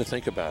not to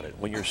think about it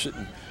when you're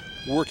sitting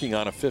working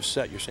on a 5th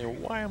set. You're saying,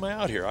 well, why am I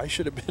out here? I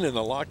should have been in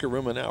the locker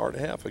room an hour and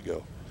a half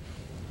ago.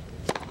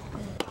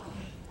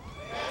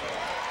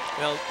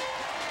 Well,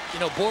 you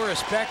know,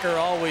 Boris Becker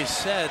always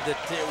said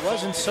that it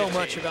wasn't so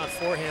much about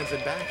forehands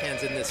and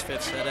backhands in this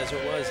 5th set as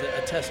it was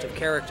a test of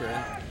character.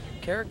 And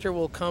character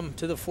will come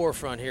to the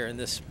forefront here in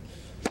this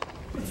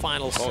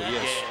final set. Oh,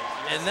 yes.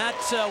 And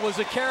that was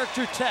a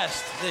character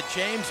test that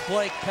James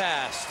Blake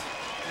passed.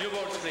 New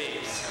balls,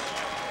 please.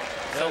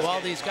 So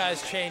while these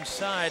guys change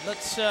side,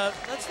 let's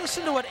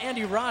listen to what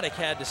Andy Roddick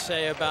had to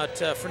say about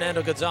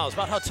Fernando González,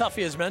 about how tough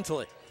he is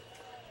mentally.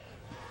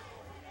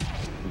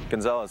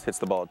 González hits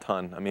the ball a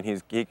ton. I mean,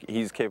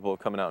 he's capable of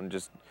coming out and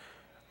just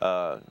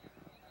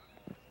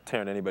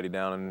tearing anybody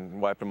down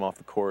and wiping them off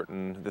the court.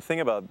 And the thing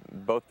about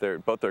both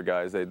their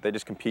guys, they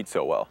just compete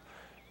so well,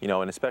 you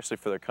know, and especially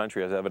for their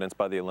country, as evidenced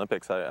by the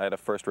Olympics. I had a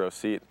first-row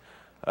seat,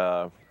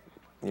 you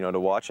know, to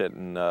watch it,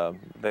 and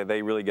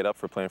they really get up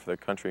for playing for their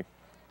country.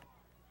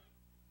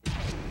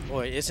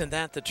 Boy, isn't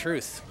that the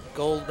truth?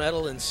 Gold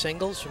medal in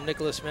singles from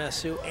Nicolas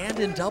Massu and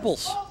in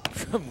doubles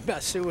from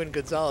Massu and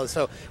González.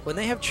 So when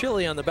they have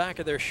Chile on the back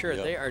of their shirt,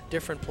 they are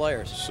different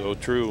players. So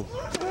true.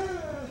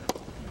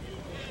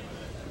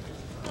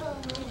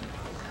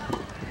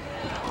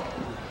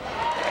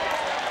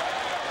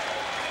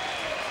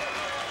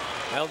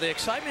 Well, the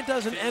excitement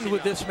doesn't end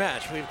with this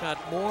match. We've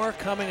got more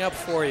coming up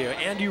for you.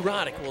 Andy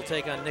Roddick will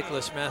take on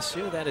Nicolas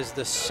Massu. That is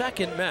the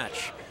second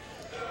match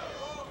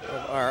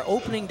of our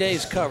opening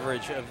day's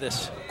coverage of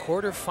this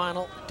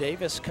quarterfinal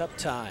Davis Cup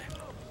tie.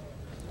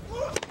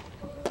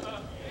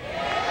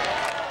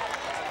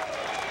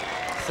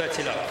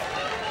 30 love.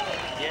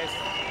 Yes.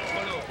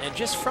 And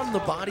just from the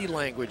body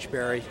language,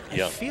 Barry,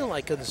 I feel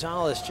like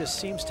González just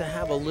seems to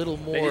have a little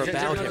more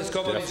about him. The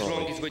scoreboard is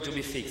wrong. It's going to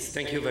be fixed.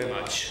 Thank you very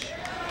much.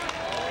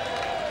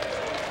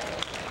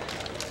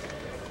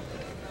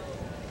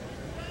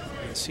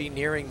 You can see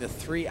nearing the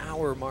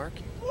 3-hour mark.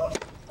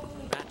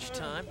 Match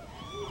time.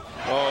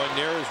 Oh, and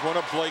there is one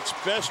of Blake's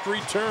best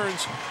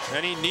returns,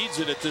 and he needs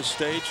it at this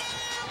stage.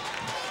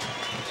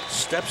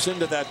 Steps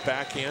into that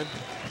backhand.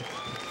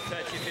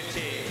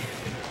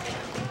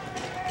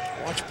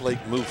 30-15. Watch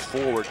Blake move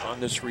forward on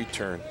this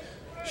return.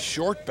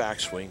 Short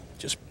backswing,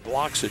 just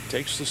blocks it,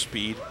 takes the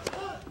speed.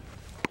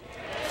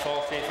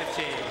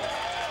 40-15.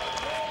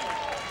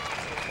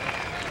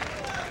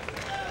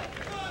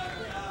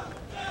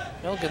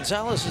 Well,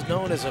 González is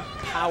known as a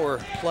power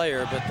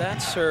player, but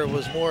that serve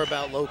was more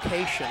about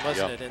location,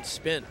 wasn't it, and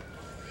spin.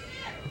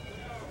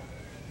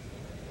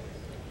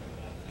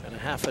 Got a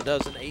half a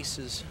dozen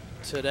aces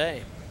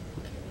today.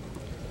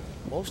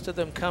 Most of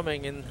them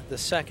coming in the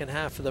second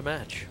half of the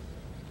match.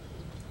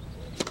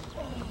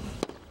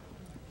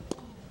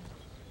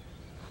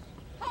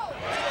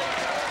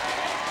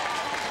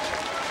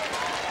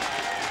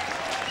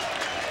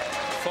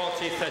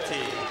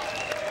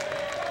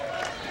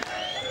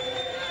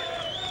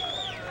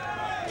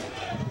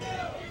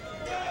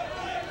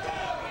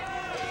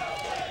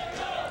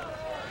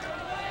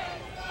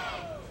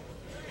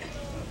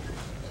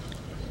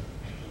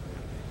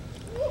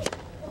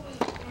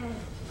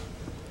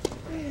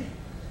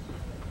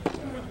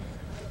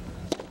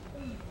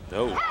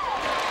 No. And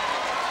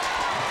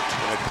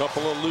a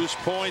couple of loose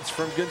points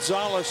from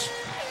González.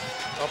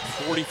 Up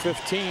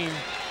 40-15.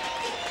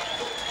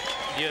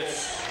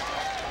 Yes.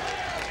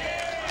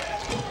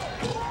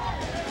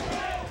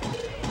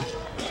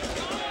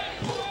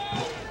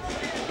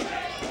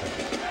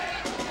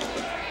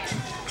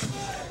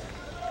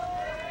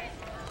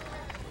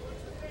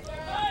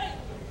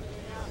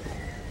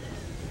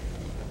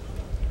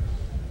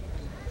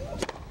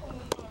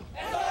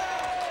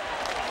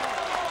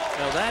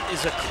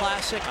 Is a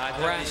classic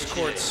grass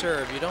court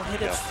serve. You don't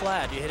hit it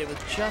flat. You hit it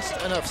with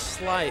just enough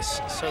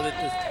slice so that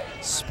the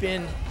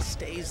spin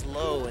stays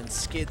low and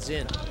skids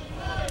in.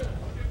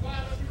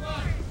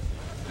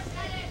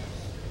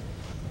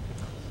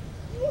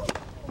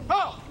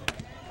 Oh!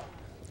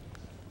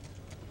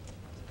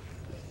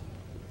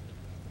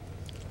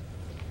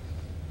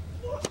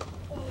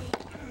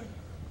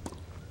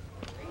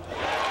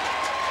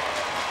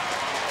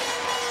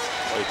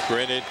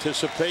 Great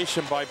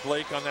anticipation by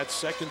Blake on that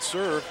second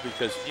serve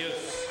because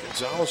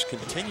González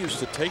continues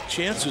to take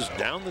chances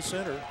down the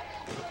center.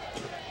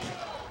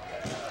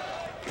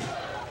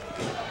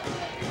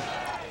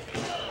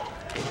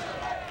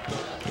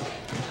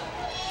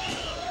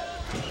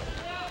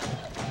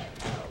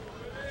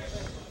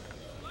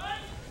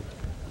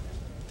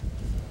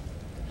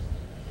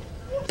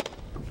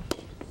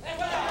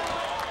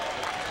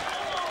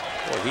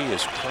 Boy, he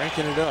is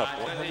cranking it up,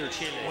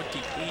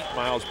 128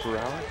 miles per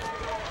hour.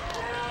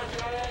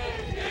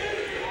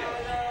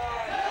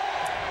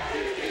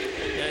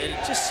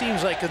 It just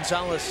seems like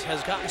González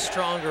has gotten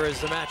stronger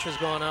as the match has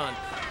gone on.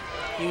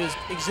 He was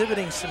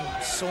exhibiting some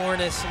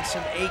soreness and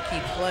some achy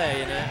play,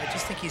 and I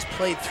just think he's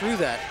played through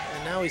that,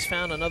 and now he's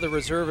found another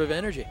reserve of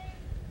energy.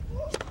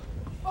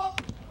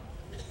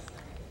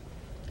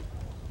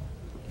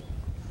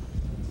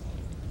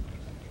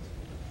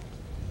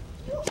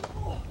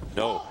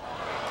 No.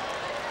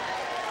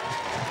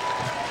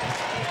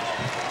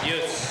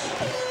 Yes.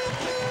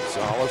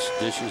 Gonzalez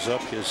dishes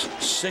up his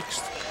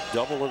 6th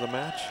double of the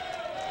match.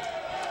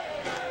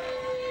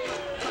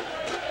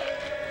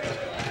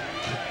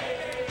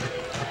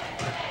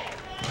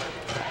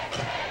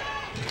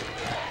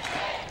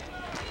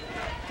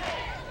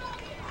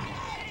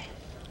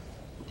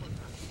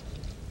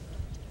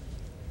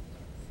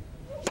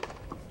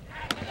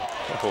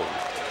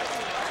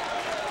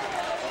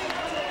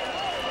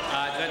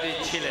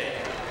 Advantage Chile.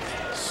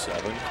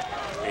 7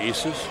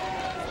 aces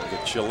for the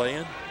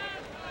Chilean.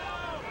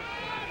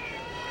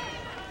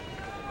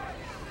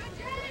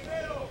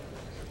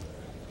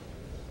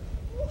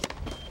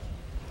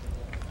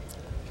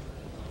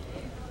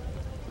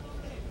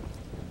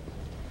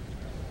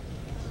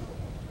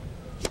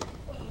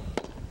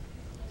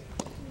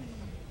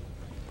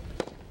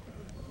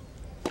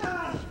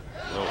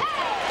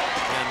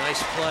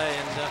 Nice play,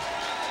 and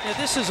yeah,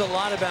 this is a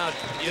lot about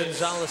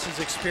Gonzalez's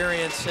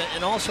experience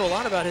and also a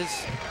lot about his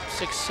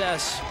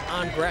success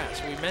on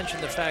grass. We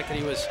mentioned the fact that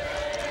he was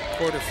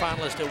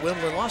quarterfinalist at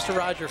Wimbledon, lost to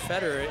Roger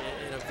Federer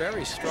in a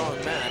very strong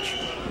match.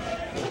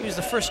 He was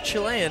the first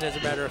Chilean, as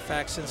a matter of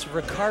fact, since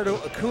Ricardo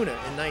Acuna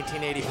in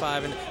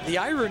 1985. And the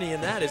irony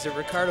in that is that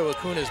Ricardo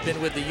Acuna has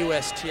been with the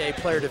USTA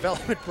Player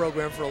Development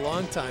Program for a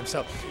long time.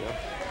 So,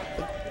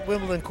 the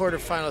Wimbledon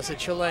quarterfinalist, a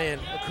Chilean,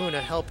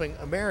 Acuna, helping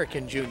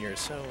American juniors.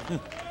 So,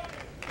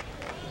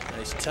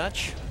 nice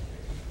touch.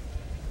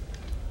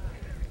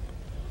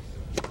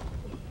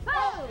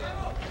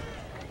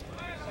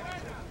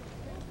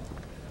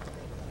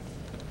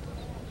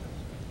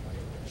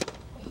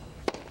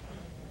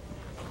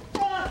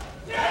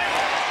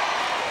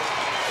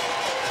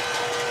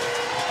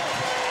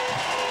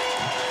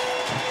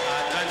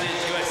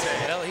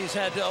 Well, he's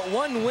had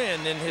one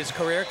win in his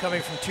career,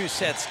 coming from 2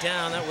 sets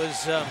down. That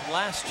was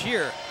last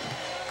year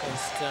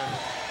against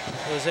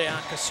Jose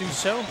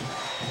Acasuso,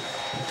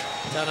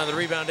 down on the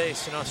rebound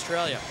ace in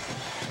Australia.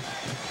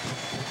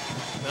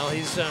 Well,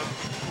 he's a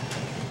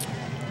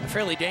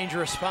fairly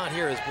dangerous spot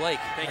here as Blake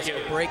has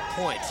a break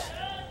point.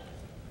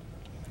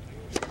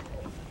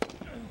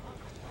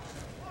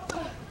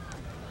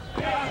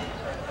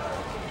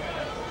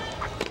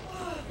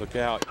 Look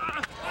out.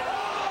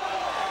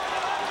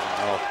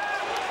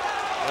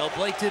 Well,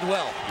 Blake did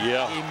well.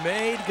 Yeah. He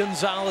made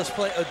Gonzalez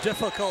play a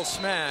difficult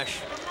smash.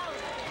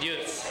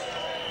 Yes.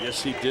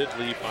 Yes, he did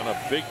leap on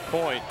a big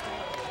point.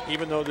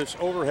 Even though this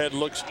overhead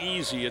looks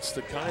easy, it's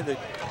the kind that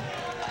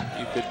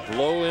you could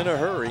blow in a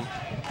hurry.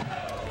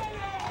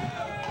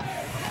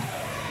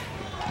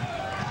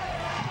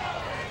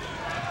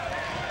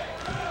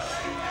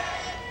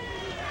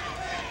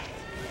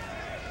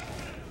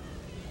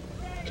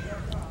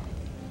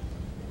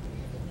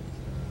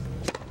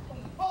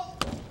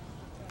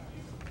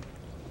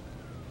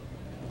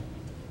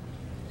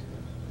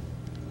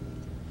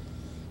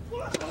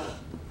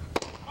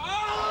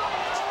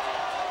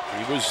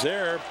 He was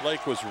there.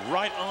 Blake was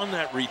right on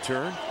that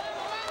return.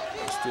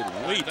 Just did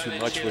way too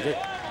much with it.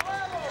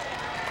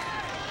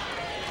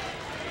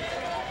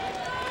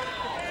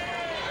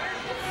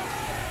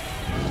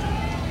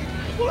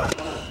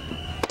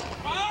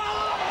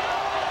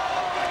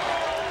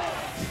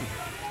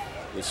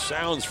 The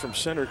sounds from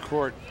center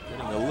court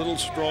getting a little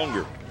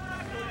stronger.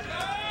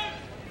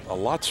 A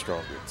lot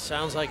stronger.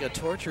 Sounds like a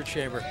torture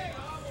chamber.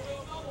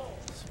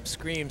 Some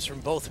screams from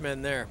both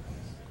men there.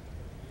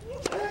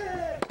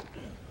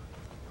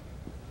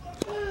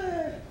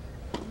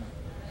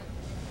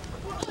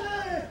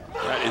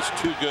 That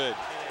is too good.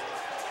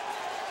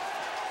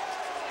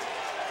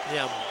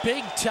 Yeah,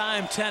 big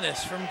time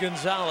tennis from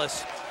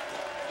Gonzalez.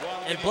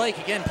 And Blake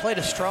again played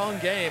a strong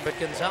game, but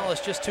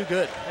Gonzalez just too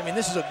good. I mean,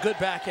 this is a good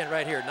backhand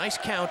right here. Nice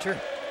counter.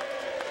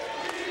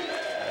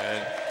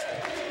 And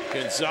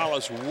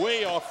Gonzalez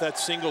way off that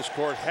singles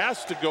court,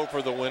 has to go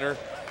for the winner.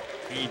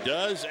 He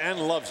does and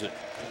loves it.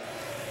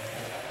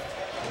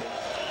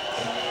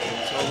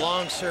 So a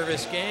long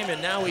service game,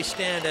 and now we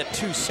stand at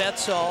 2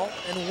 sets all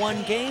and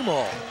 1 game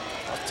all.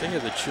 I'll tell you,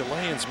 the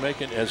Chileans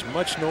making as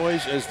much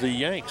noise as the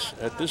Yanks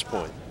at this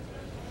point.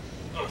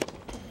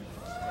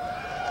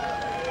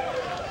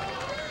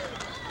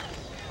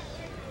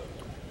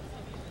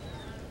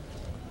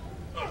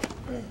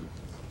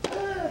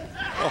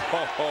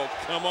 Oh,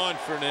 come on,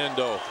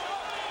 Fernando.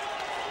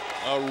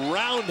 A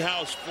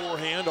roundhouse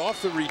forehand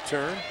off the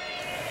return.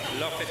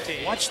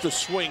 Watch the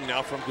swing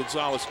now from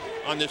Gonzalez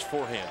on this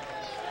forehand.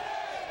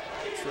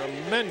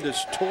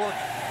 Tremendous torque.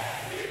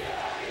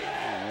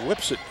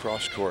 Whips it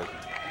cross court.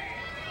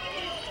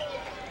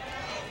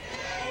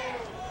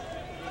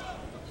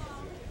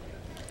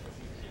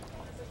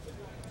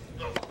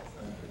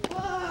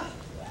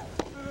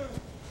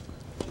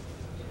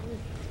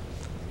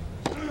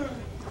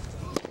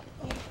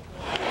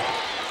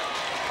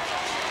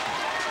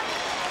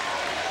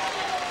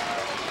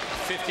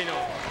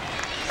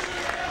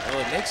 Well,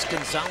 it makes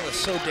Gonzalez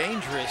so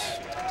dangerous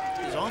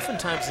because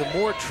oftentimes the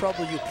more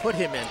trouble you put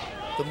him in,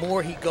 the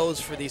more he goes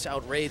for these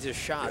outrageous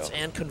shots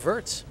and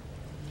converts.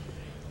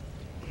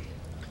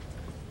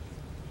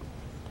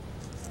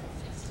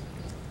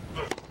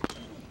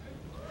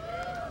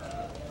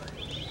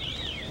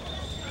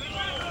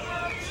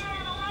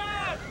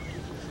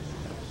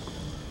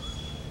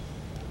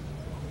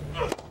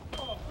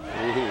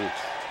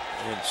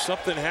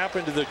 something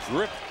happened to the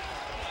grip.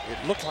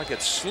 It looked like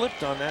it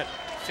slipped on that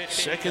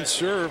second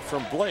serve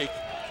from Blake.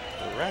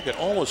 The racket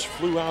almost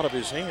flew out of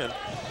his hand.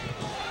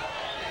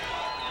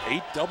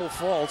 8 double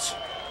faults.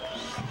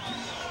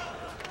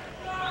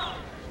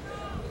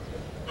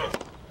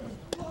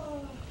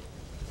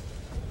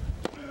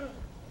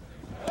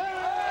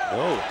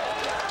 Oh.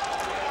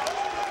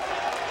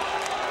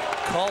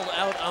 Called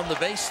out on the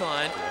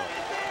baseline.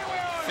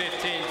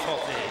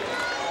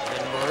 15-14.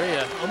 And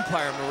Maria,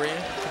 umpire Maria,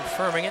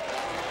 confirming it.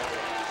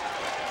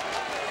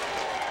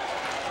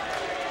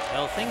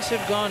 Well, things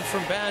have gone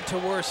from bad to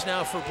worse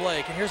now for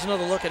Blake. And here's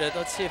another look at it.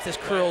 Let's see if this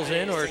curls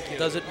in or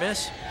does it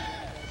miss.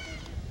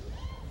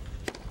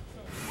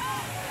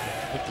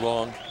 Looked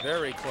long.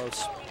 Very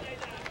close.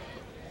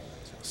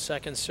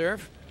 Second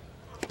serve.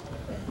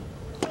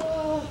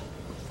 And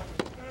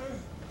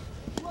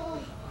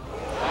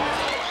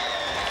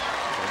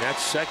that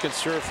second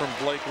serve from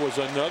Blake was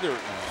another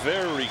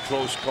very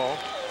close call.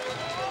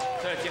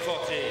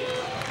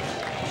 30-14.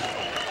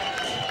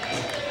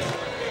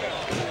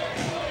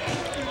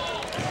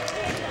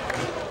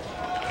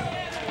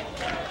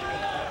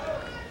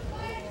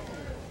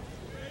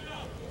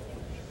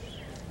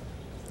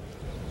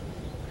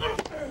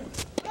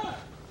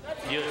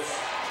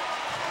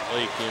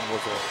 Blake in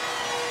with a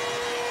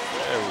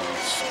very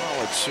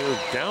solid serve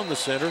down the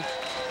center.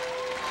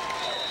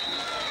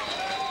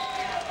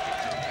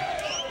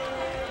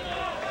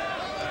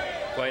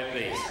 Quiet,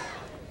 please.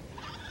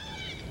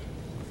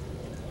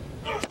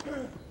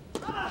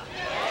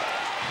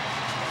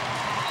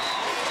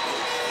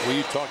 Well,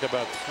 you talk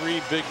about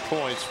 3 big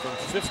points from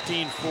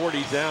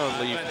 15-40 down,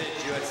 Lee.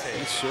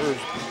 He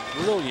serves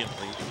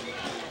brilliantly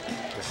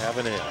to have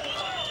an edge.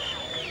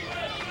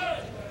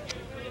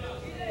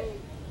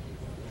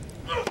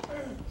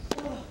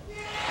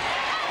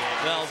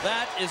 Well,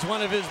 that is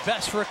one of his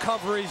best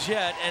recoveries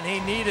yet, and he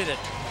needed it.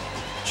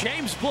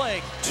 James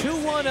Blake,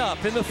 2-1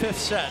 up in the 5th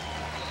set.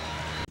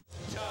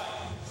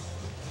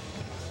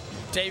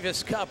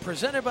 Davis Cup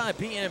presented by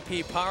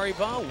BNP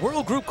Paribas,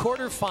 World Group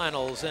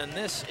quarterfinals, and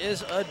this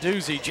is a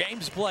doozy.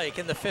 James Blake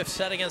in the 5th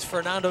set against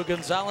Fernando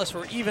González.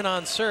 We're even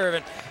on serve,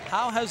 and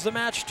how has the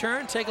match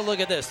turned? Take a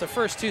look at this. The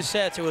first 2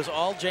 sets, it was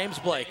all James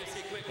Blake,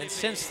 and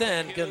since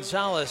then,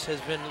 González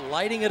has been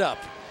lighting it up.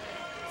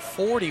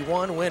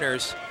 41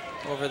 winners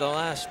over the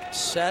last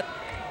set,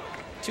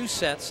 2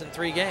 sets in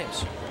 3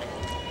 games.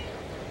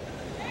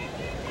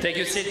 Take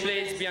your seat,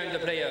 please, behind the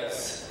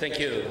players. Thank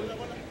you.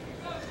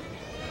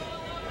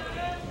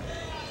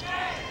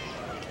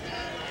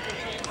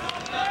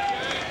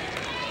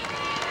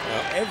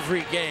 Well,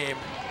 every game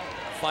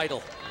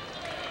vital.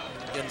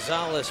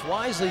 González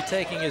wisely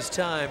taking his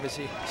time as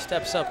he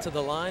steps up to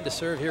the line to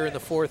serve here in the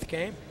 4th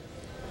game.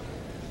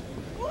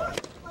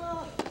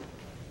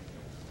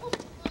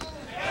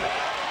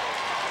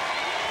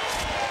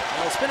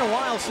 It's been a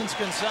while since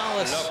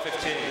González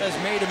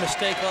has made a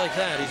mistake like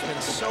that. He's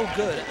been so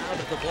good out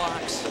of the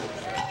blocks.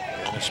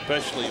 And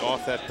especially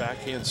off that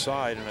backhand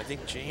side. And I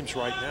think James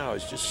right now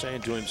is just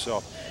saying to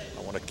himself,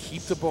 I want to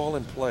keep the ball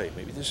in play.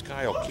 Maybe this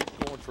guy will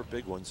keep going for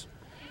big ones.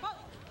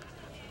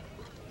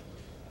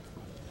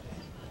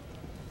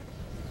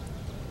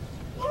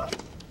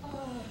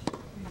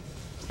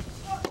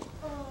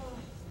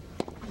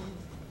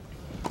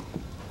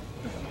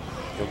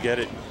 He'll get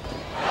it.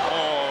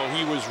 Oh,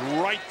 he was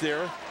right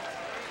there.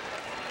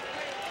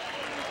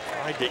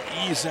 Tried to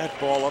ease that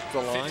ball up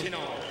the line.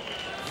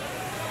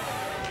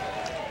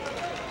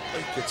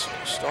 Gets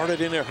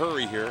started in a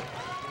hurry here.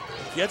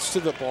 Gets to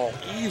the ball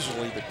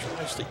easily, but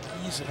tries to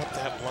ease it up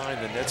that line.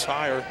 The net's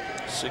higher,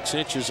 6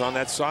 inches on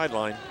that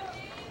sideline.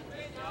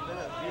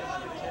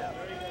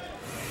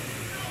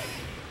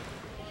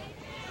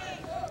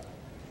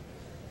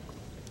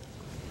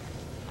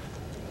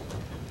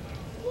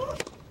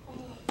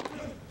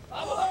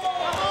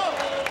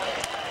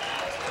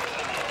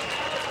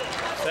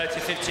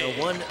 So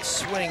 1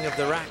 swing of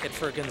the racket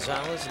for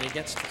González, and he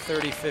gets to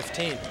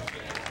 30-15.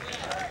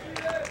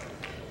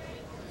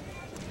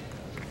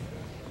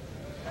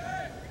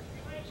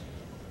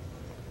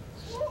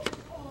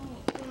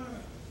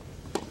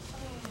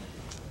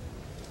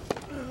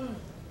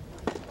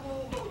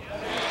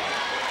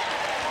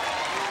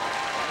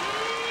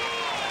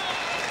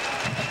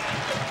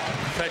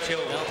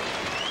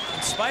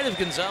 In spite of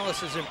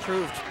González's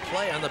improved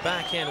play on the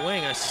backhand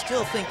wing, I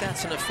still think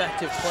that's an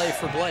effective play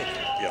for Blake.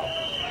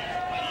 Yeah.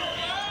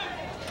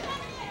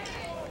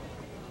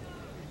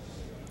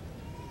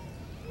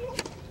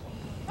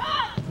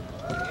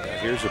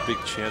 Here's a big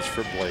chance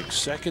for Blake.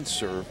 Second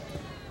serve,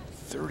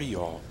 30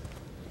 all.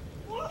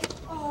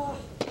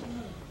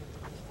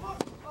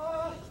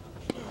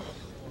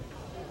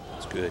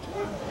 That's good.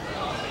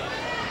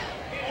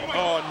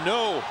 Oh,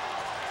 no.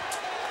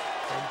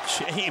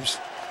 And James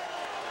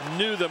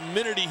knew the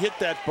minute he hit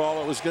that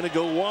ball it was going to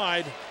go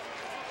wide.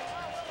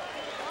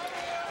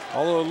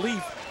 Although Lee,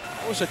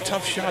 that was a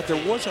tough shot.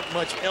 There wasn't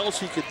much else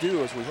he could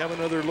do as we have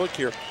another look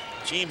here.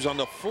 James on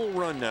the full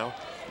run now.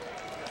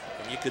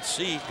 And you could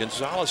see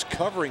González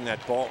covering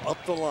that ball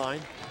up the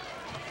line.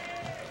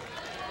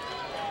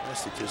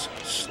 Has to just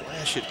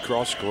slash it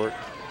cross court.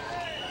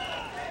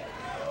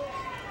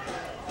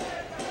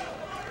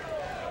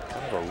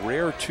 Kind of a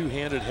rare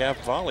two-handed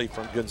half volley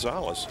from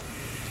González.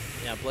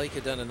 Yeah, Blake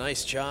had done a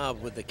nice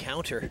job with the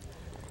counter.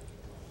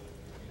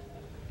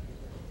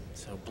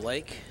 So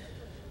Blake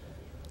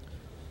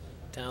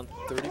down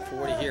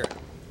 30-40 here.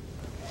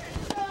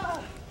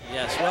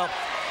 Yes, well,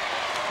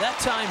 that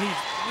time he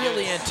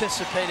really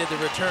anticipated the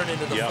return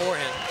into the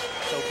forehand.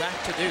 So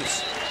back to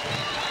deuce.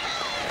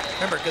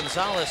 Remember,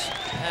 González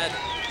had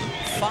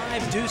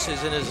 5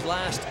 deuces in his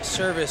last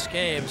service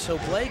game, so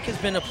Blake has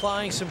been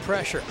applying some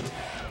pressure.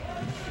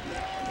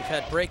 We've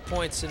had break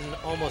points in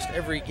almost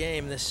every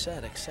game this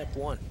set except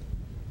one.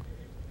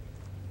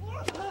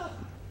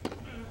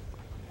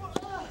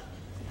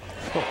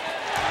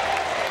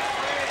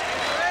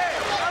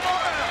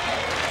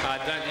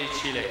 Advantage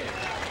Chile.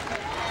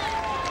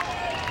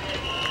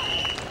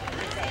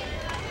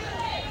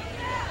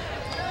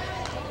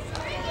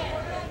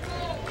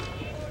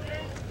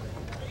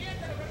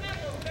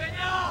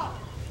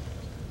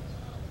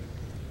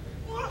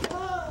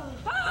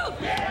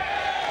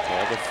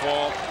 The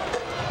fall,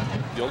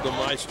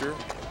 Gildemeister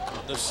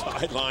on the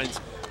sidelines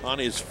on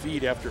his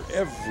feet after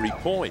every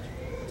point.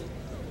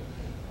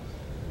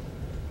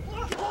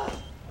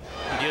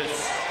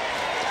 Yes.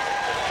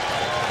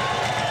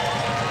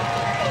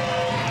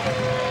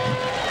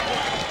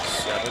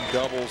 Seven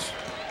doubles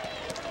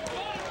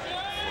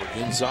for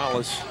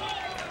González.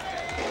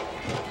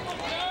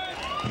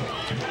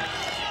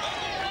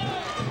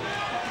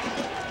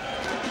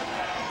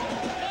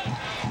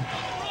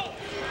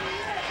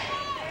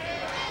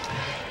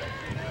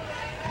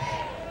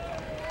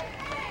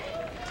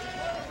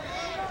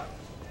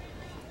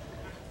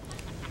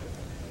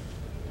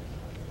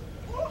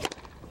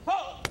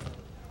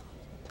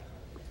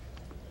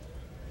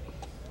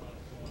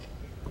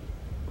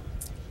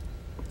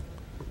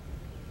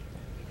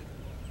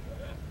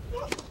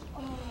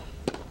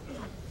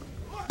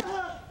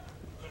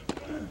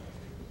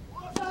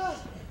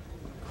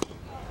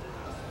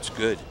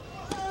 Good.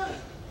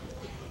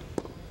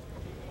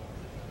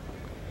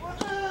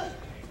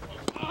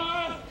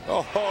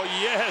 Oh,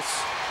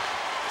 yes.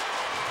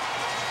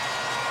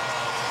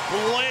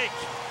 Blake.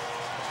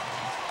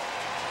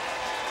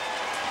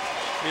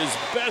 His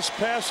best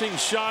passing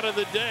shot of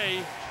the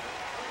day.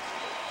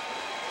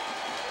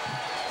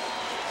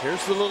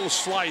 Here's the little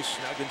slice.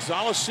 Now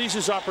González sees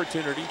his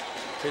opportunity.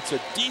 It's a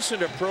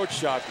decent approach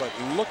shot, but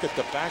look at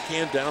the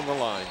backhand down the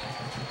line.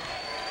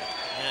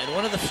 And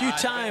one of the few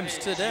times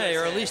today,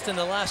 or at least in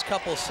the last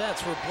couple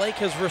sets, where Blake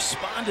has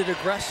responded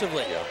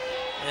aggressively. Yeah.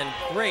 And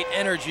great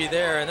energy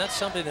there, and that's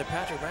something that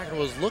Patrick Backer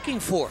was looking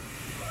for.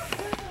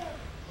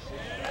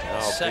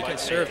 Second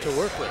serve to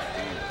work with.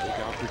 Big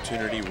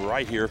opportunity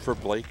right here for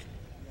Blake.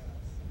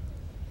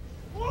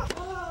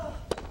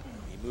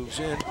 He moves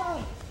in.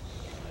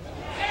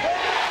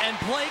 And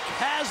Blake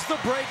has the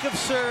break of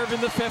serve in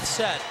the 5th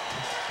set.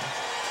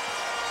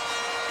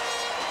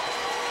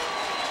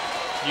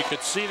 You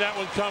could see that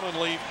one coming,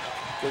 Lee.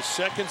 The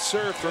second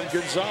serve from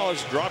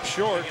González dropped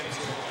short.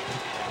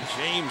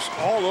 James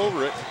all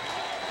over it.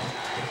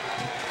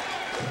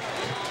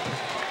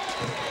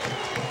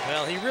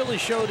 Well, he really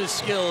showed his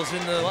skills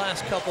in the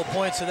last couple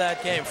points of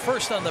that game.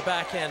 First on the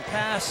backhand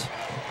pass,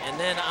 and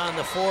then on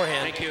the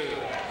forehand. Thank you.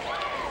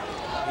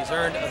 He's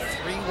earned a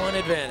 3-1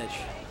 advantage.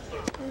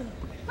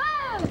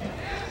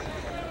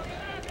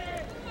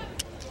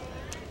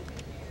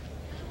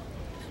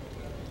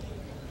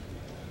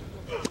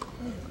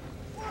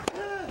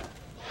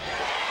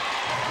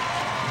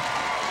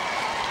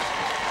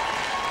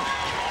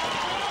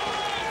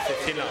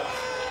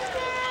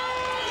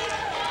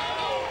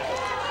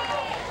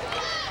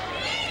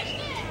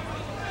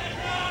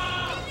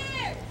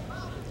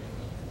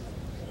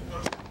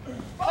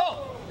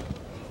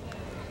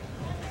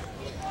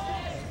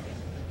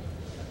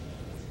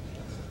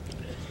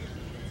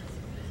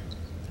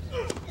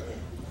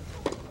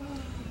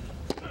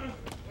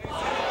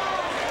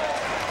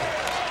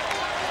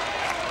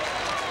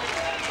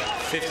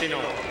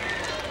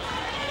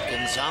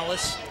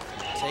 González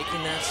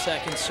taking that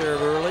second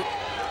serve early.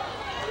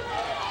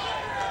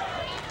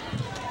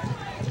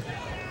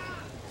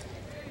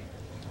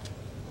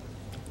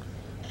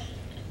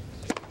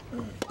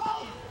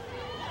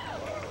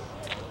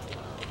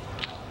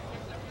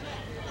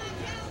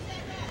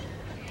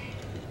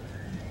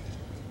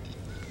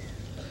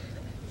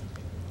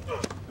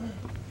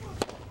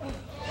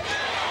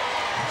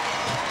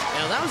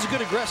 Now that was a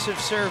good aggressive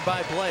serve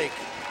by Blake.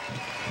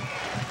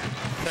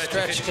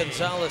 Stretched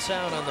González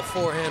out on the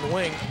forehand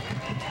wing.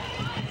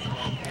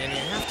 And you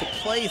have to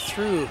play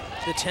through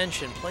the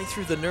tension, play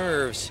through the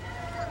nerves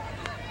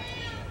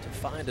to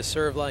find a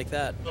serve like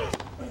that. And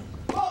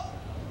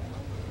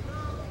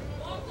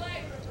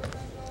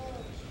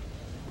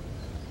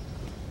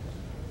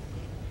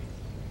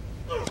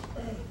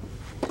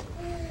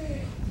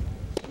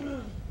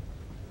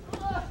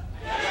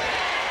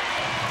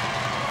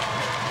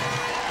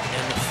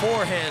the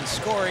forehand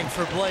scoring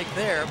for Blake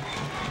there.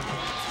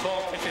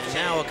 And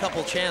now a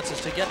couple chances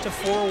to get to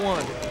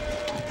 4-1.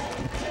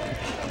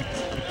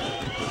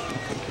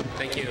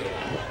 Thank you.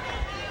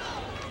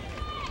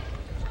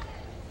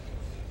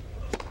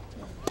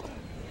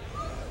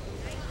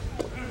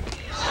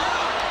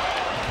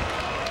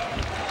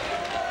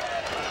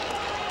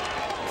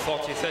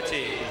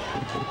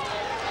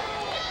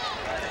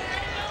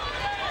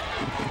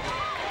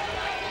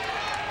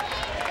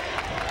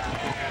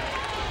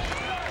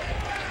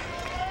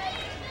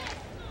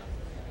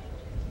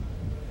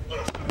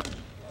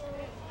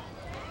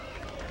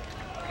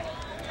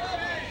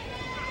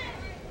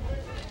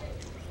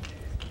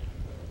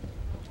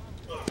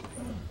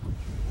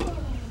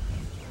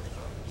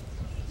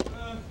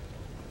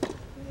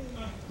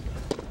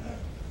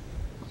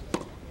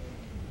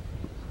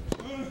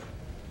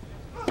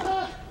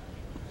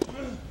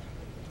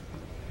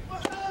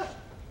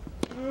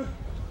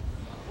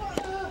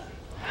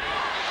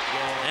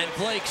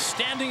 Blake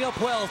standing up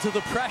well to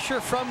the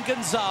pressure from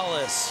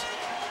González.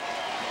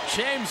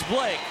 James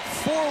Blake,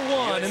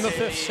 4-1 in the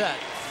 5th set.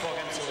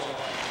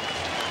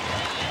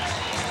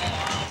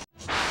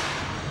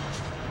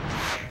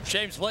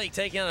 James Blake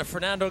taking on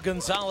Fernando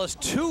González,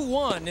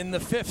 2-1 in the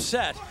 5th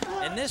set.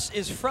 And this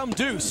is from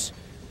deuce.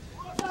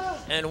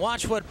 And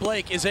watch what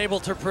Blake is able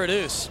to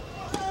produce.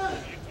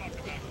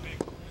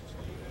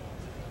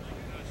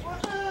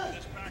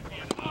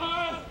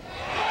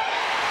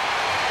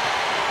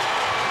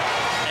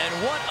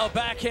 A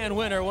backhand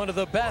winner, one of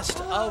the best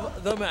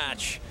of the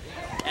match.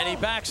 And he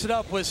backs it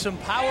up with some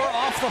power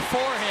off the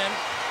forehand.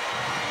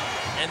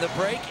 And the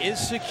break is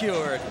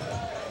secured.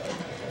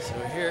 So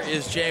here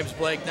is James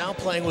Blake now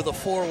playing with a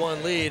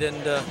 4-1 lead.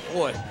 And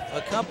boy,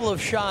 a couple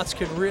of shots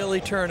can really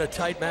turn a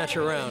tight match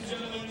around.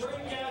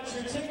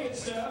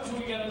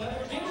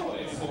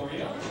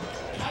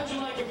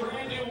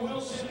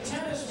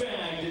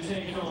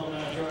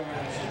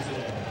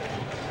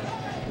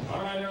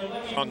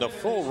 On the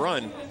full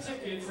run,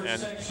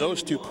 and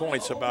those 2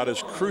 points about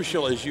as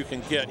crucial as you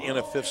can get in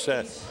a 5th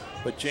set,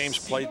 but James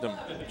played them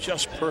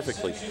just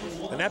perfectly.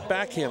 And that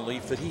backhand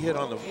leaf that he hit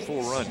on the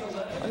full run,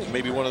 I think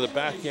maybe one of the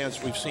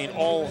backhands we've seen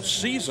all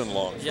season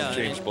long from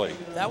James Blake.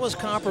 That was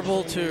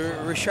comparable to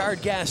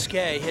Richard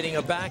Gasquet hitting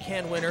a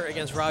backhand winner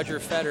against Roger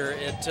Federer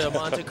at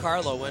Monte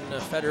Carlo when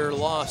Federer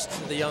lost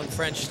to the young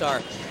French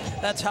star.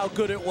 That's how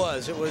good it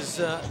was. It was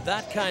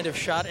that kind of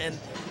shot. And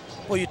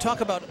well, you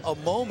talk about a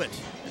moment.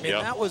 I mean,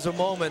 that was a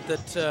moment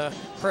that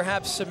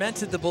perhaps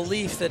cemented the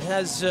belief that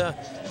has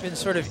been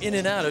sort of in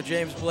and out of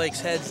James Blake's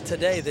head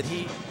today that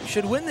he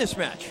should win this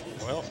match.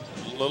 Well,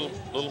 a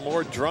little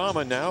more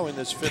drama now in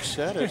this 5th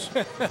set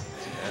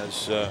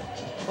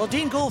well,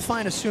 Dean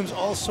Goldfine assumes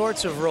all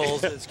sorts of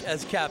roles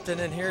as captain,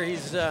 and here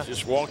he's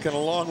just walking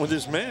along with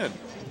his man.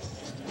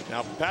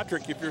 Now,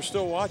 Patrick, if you're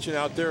still watching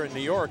out there in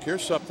New York,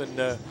 here's something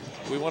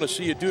we want to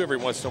see you do every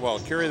once in a while.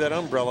 Carry that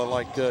umbrella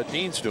like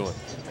Dean's doing.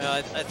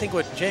 I think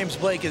what James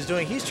Blake is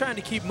doing, he's trying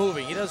to keep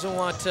moving. He doesn't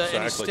want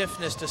any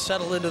stiffness to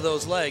settle into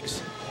those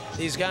legs.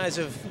 These guys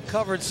have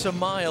covered some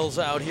miles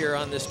out here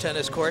on this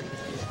tennis court.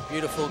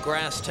 Beautiful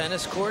grass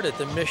tennis court at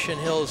the Mission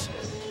Hills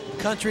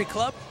Country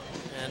Club.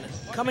 And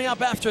coming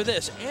up after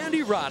this,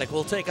 Andy Roddick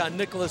will take on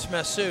Nicolas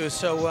Messoud.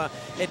 So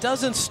it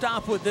doesn't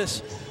stop with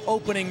this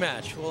opening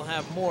match. We'll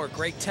have more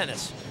great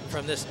tennis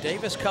from this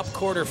Davis Cup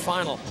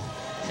quarterfinal.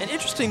 And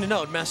interesting to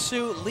note,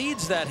 Messoud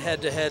leads that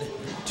head-to-head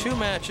 2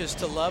 matches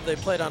to love. They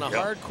played on a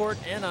hard court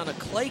and on a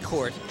clay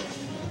court.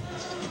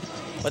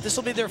 But this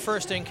will be their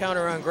first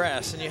encounter on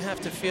grass, and you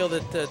have to feel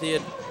that the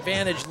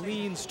advantage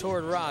leans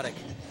toward Roddick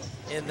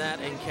in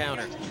that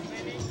encounter.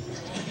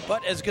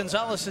 But as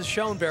González has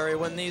shown, Barry,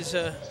 when these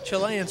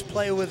Chileans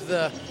play with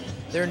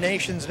their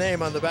nation's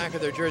name on the back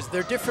of their jerseys,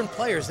 they're different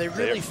players. They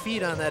really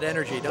feed on that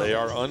energy, don't they? They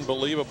are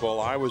unbelievable.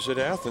 I was at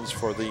Athens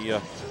for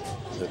the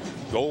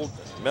gold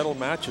medal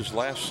matches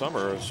last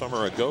summer, a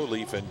summer ago,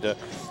 Leaf, and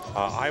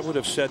I would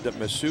have said that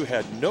Messoud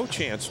had no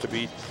chance to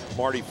beat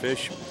Marty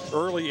Fish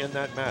early in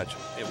that match.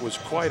 It was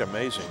quite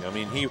amazing. I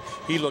mean,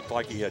 he looked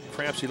like he had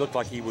cramps. He looked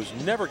like he was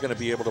never going to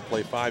be able to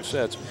play 5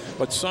 sets,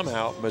 but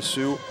somehow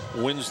Messoud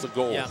wins the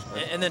gold. Yeah,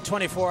 and then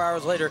 24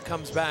 hours later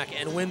comes back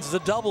and wins the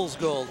doubles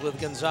gold with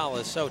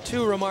González. So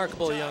 2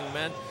 remarkable young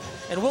men.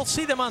 And we'll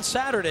see them on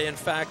Saturday, in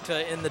fact,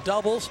 in the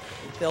doubles.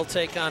 They'll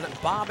take on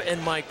Bob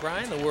and Mike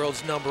Bryan, the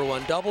world's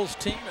 #1 doubles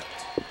team.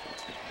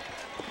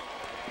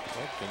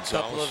 A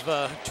couple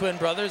of twin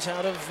brothers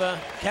out of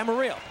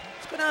Camarillo.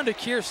 Let's go down to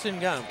Kirsten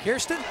Gum.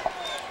 Kirsten?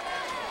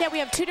 Yeah, we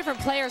have 2 different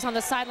players on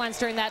the sidelines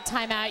during that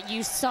timeout.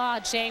 You saw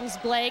James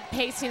Blake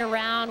pacing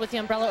around with the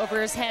umbrella over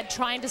his head,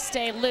 trying to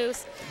stay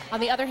loose. On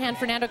the other hand,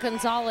 Fernando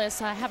González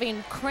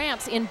having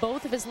cramps in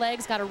both of his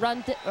legs, got a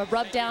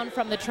rub down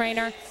from the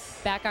trainer.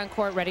 Back on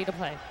court, ready to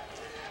play.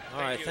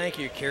 All right, thank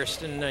you,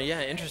 Kirsten.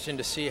 Yeah, interesting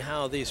to see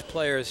how these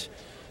players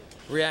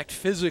react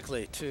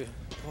physically to,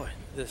 boy,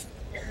 this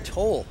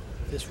toll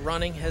this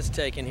running has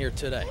taken here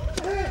today.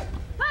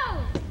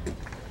 Well,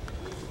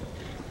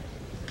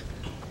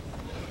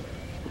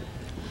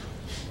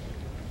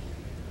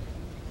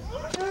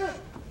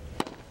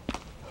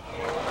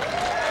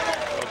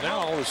 now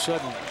all of a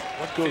sudden,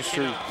 what goes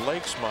through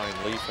Blake's mind,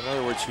 Leaf? In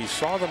other words, he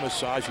saw the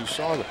massage, he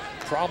saw the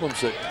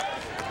problems that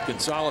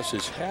González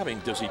is having.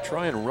 Does he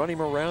try and run him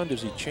around?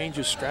 Does he change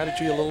his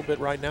strategy a little bit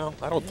right now?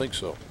 I don't think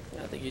so.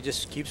 I think he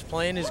just keeps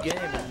playing his game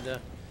and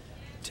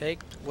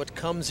take what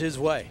comes his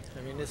way.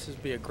 I mean, this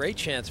would be a great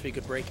chance if he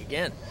could break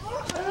again.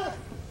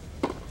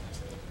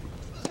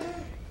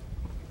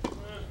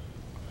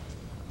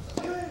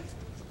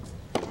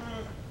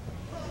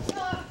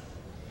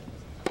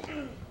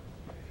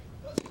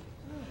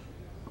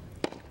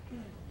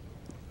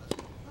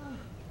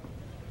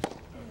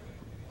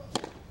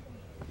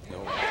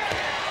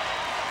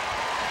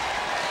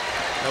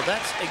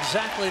 That's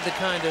exactly the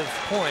kind of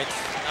point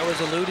I was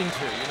alluding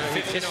to. You know,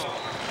 he just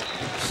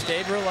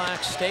stayed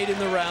relaxed, stayed in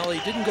the rally,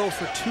 didn't go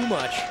for too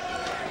much,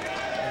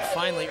 and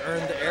finally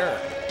earned the error.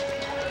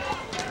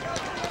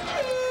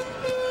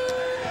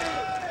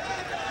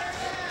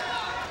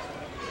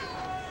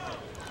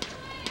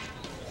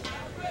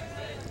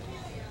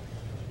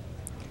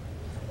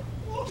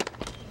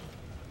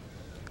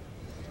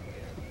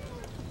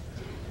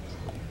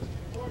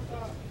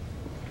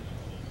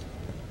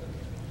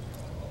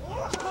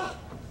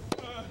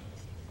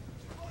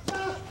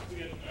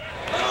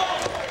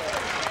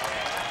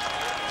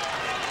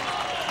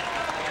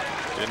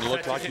 Didn't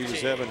look like he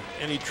was having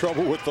any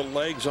trouble with the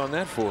legs on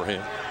that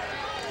forehand.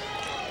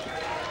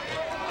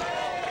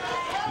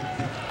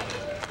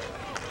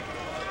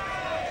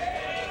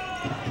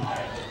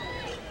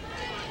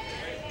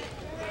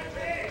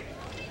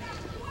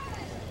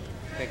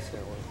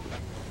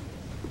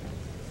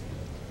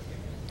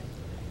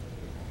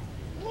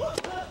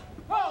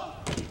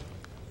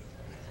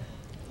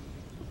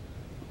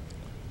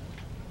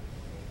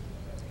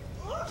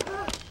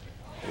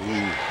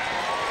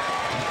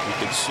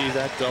 See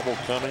that double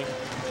coming.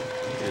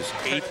 His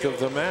 8th of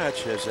the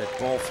match as that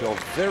ball fell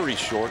very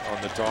short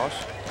on the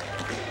toss.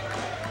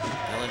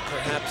 Well, and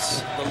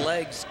perhaps the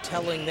legs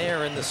telling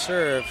there in the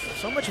serve.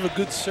 So much of a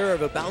good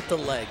serve about the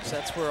legs.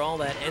 That's where all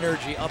that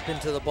energy up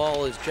into the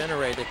ball is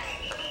generated.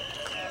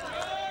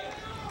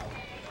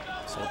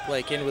 So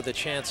Blake in with a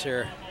chance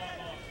here.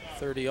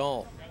 30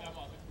 all.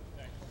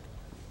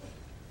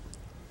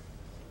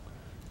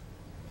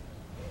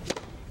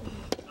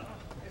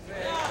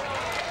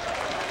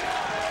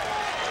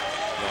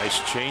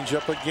 Nice change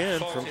up again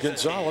from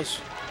González.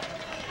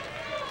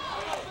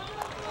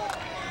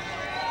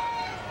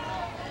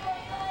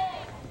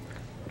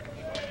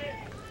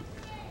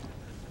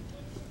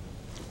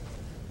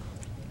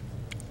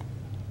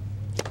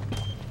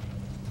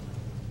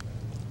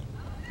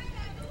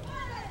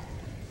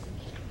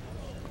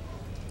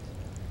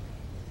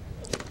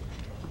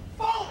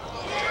 Oh,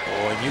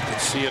 and you can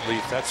see it,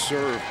 Leaf. That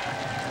serve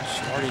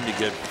starting to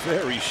get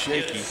very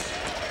shaky.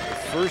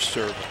 The first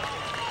serve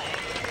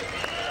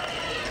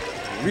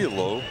real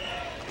low.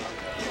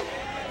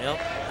 Well,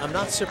 I'm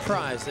not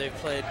surprised. They've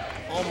played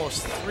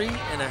almost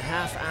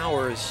 3.5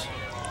 hours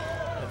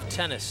of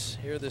tennis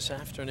here this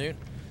afternoon.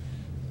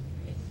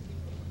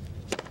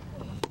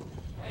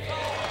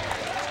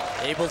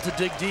 Able to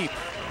dig deep.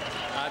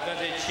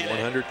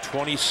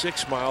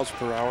 126 miles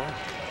per hour.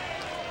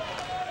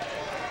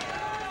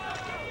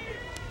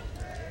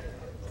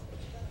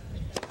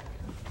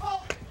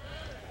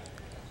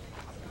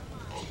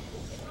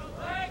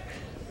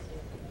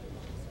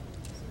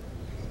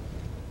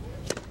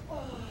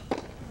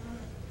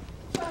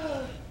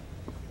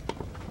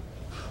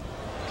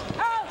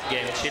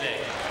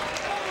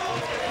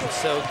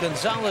 So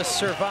González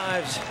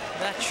survives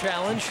that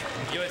challenge.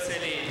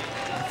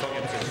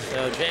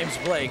 So James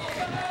Blake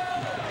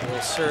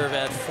will serve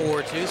at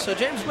 4-2. So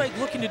James Blake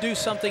looking to do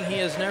something he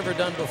has never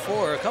done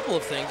before. A couple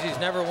of things. He's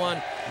never won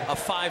a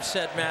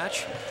 5-set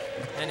match,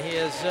 and he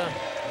has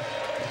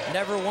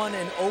never won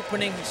an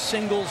opening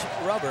singles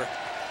rubber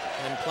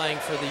when playing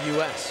for the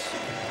U.S.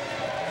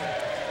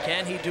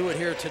 Can he do it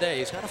here today?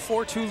 He's got a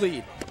 4-2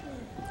 lead.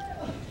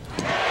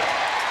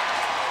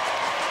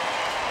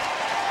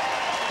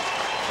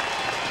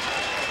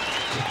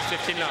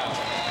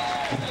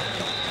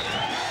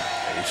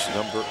 Ace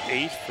number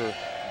 8 for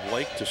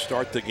Blake to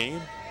start the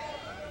game.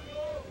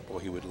 Boy,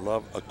 he would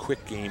love a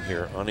quick game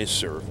here on his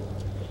serve.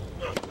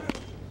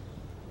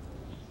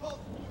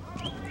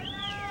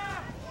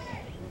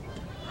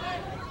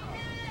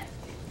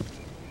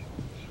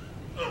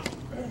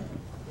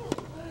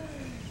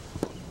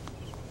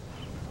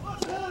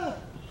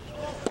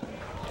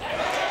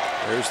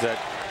 There's that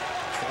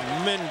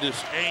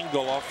tremendous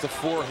angle off the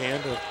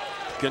forehand of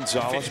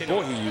González.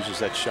 Boy, he uses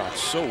that shot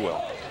so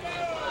well.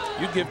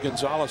 You give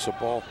González a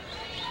ball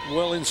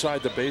well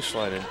inside the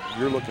baseline and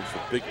you're looking for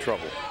big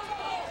trouble.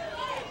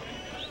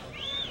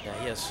 Yeah,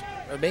 he has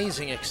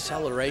amazing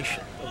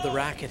acceleration of the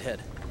racket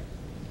head.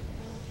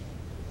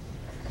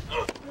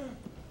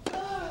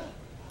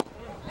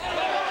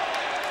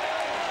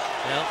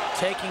 Well,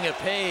 taking a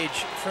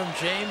page from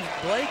James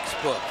Blake's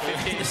book.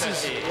 This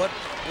is what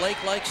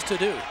Blake likes to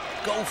do.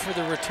 Go for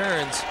the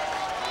returns.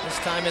 This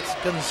time it's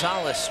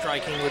González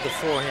striking with the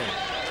forehand.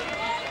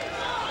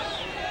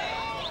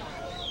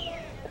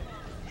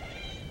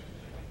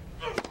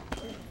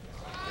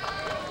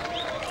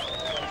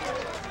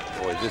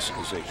 Boy, this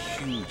is a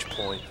huge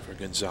point for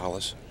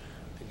González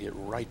to get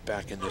right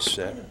back in this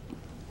set.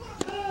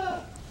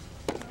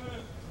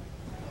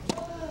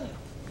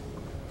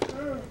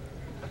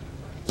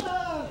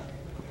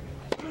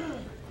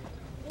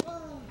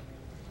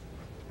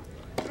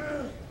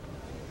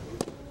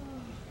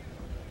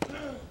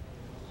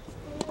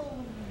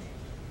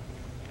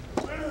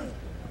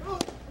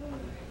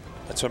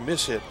 That's a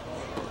miss hit.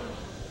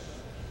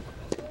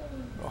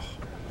 Oh.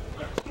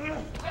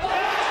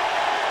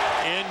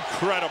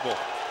 Incredible.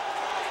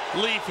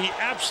 Leaf, he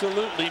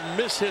absolutely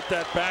mishit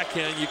that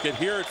backhand. You could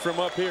hear it from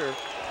up here,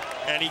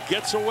 and he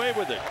gets away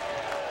with it.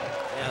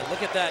 Yeah,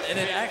 look at that. And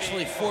it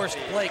actually forced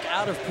Blake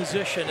out of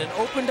position and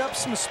opened up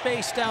some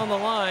space down the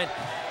line.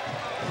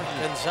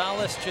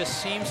 González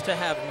just seems to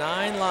have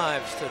 9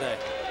 lives today.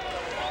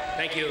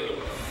 Thank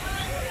you.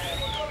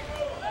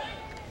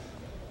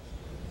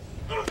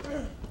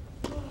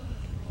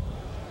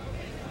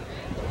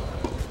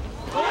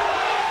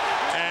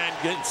 And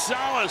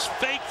González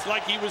faked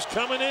like he was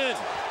coming in.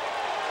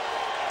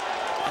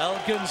 El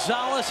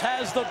González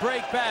has the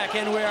break back,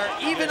 and we are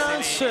even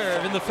on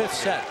serve in the 5th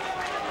set.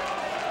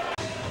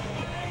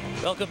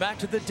 Welcome back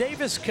to the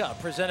Davis Cup,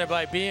 presented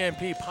by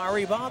BNP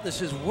Paribas.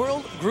 This is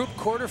World Group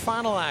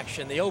quarterfinal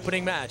action, the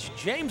opening match.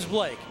 James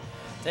Blake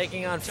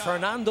taking on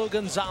Fernando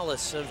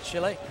González of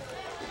Chile.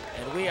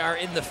 And we are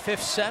in the 5th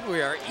set.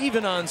 We are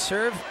even on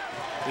serve.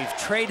 We've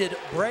traded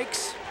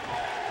breaks,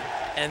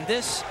 and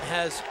this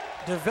has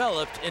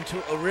developed into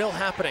a real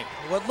happening.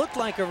 What looked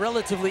like a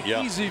relatively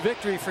easy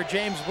victory for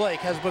James Blake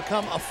has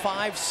become a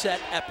 5-set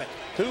epic.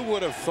 Who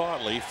would have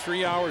thought, Lee,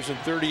 3 hours and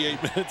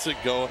 38 minutes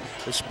ago,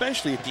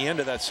 especially at the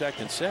end of that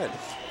 2nd set,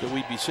 that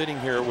we'd be sitting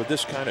here with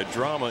this kind of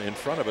drama in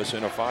front of us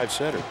in a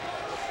 5-setter.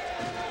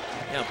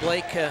 Now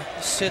Blake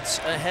sits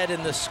ahead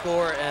in the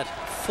score at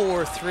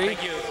 4-3.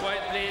 Thank you.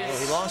 Quiet, please. Well,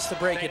 he lost the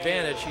break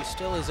advantage. He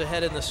still is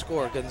ahead in the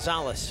score.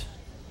 González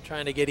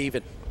trying to get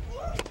even.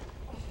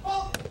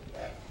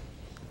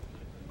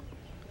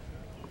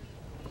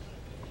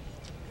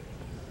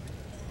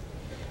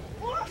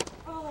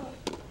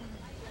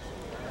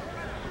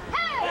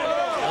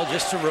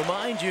 Just to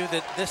remind you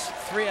that this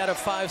 3 out of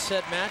 5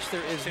 set match,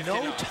 there is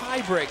no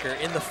tiebreaker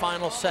in the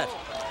final set.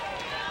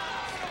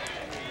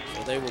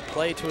 So they will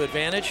play to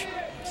advantage.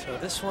 So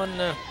this one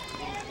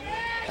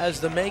has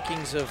the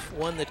makings of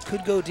one that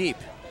could go deep.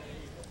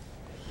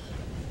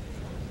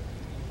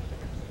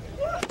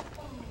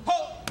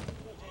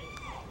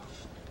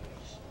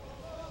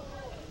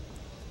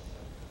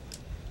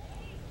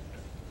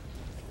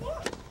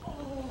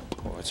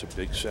 Oh, that's a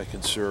big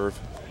second serve.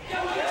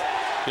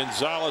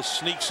 González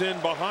sneaks in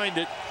behind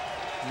it,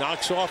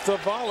 knocks off the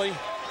volley.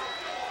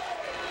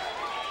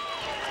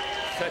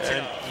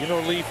 And you know,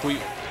 Leaf,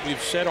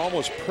 we've said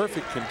almost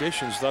perfect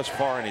conditions thus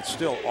far, and it's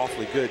still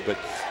awfully good, but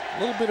a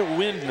little bit of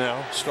wind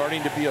now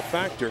starting to be a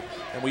factor,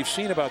 and we've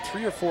seen about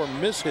 3 or 4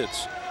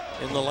 mishits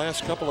in the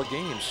last couple of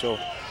games. So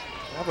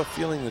I have a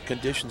feeling the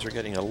conditions are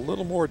getting a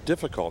little more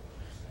difficult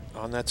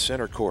on that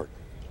center court.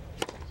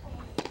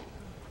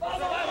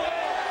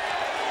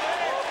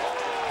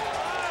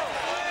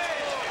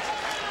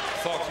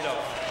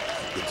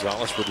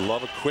 González would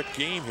love a quick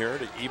game here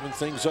to even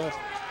things up.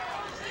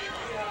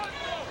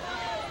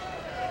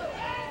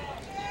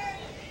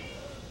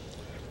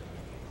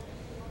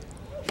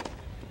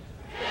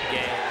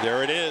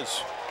 There it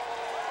is.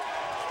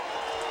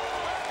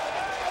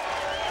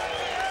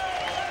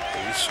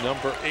 Ace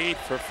number 8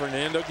 for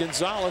Fernando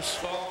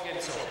González.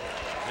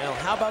 Well,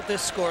 how about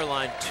this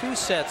scoreline? 2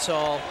 sets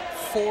all,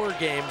 4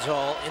 games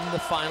all in the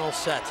final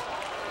set.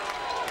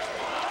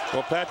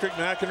 Well, Patrick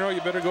McEnroe,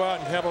 you better go out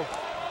and have a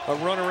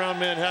run around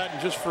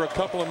Manhattan just for a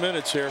couple of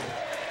minutes here.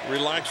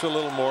 Relax a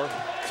little more.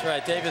 That's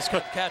right. Davis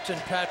Cup captain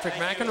Patrick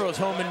McEnroe is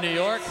home in New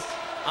York.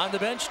 On the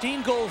bench,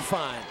 Dean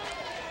Goldfine,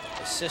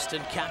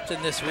 assistant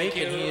captain this week,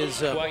 and he is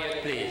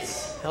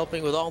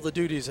helping with all the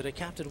duties that a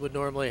captain would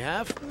normally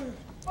have.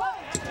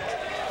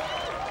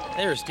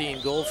 There's Dean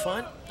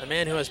Goldfine, a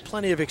man who has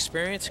plenty of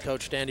experience.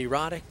 Coached Andy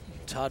Roddick,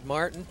 Todd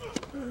Martin.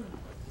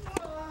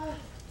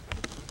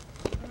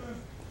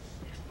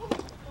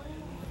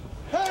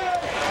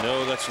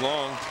 No, that's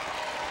long.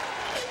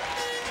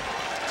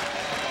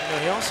 You know,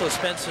 he also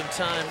spent some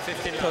time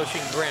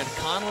coaching Grant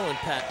Connell and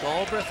Pat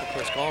Galbraith. Of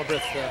course,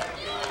 Galbraith,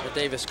 the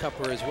Davis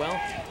Cupper as well.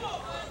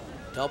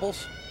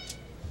 Doubles.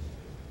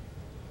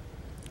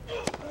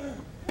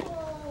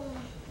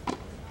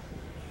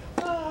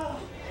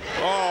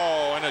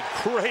 Oh, and a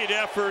great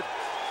effort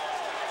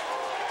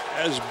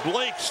as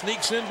Blake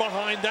sneaks in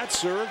behind that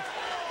serve.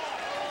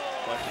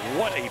 But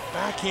what a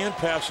backhand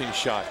passing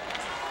shot.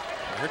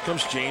 Here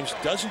comes James.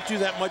 Doesn't do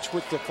that much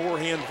with the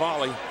forehand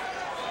volley.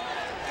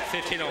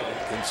 15 over.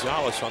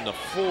 González on the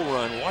full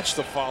run. Watch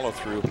the follow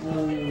through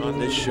on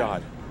this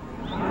shot.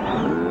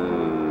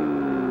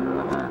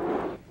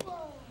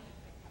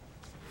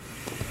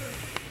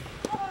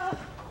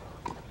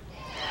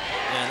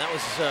 And that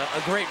was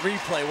a great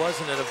replay,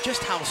 wasn't it, of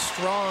just how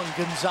strong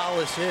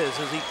González is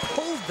as he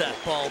pulled that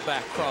ball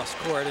back cross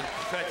court. And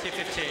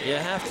 20-15. you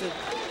have to,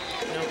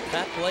 you know,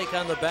 pat Blake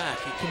on the back.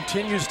 He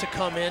continues to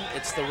come in.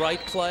 It's the right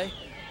play.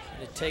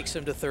 It takes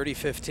him to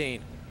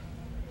 30-15.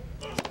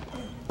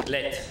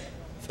 late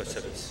for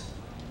service.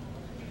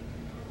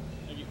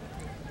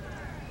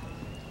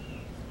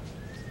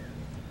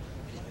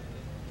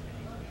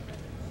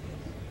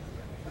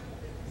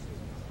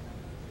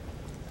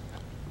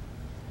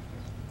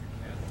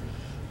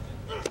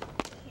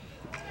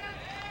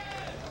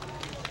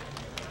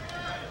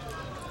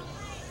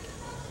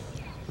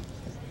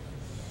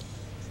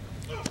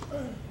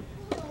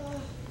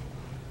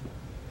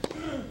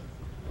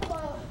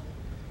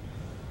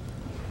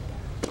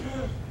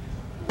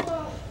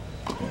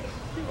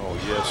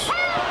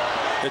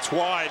 It's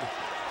wide,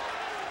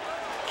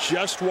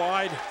 just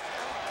wide.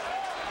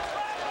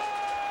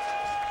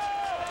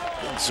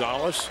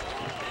 González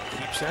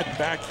keeps that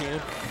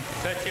backhand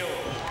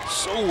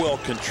so well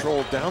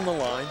controlled down the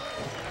line.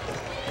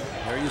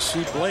 There you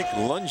see Blake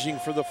lunging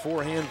for the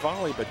forehand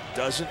volley, but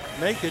doesn't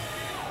make it.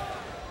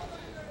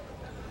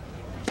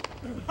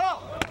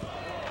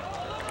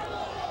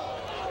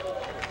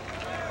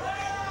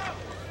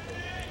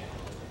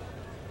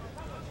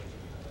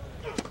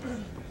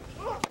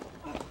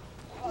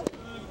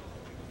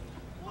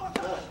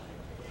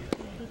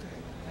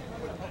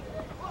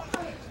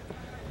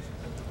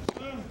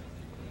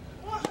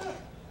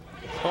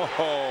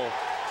 Oh,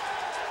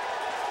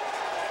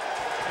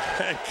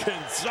 and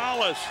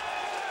González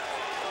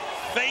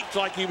faked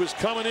like he was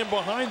coming in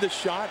behind the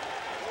shot,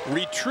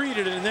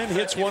 retreated, and then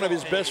hits one of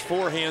his best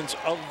forehands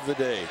of the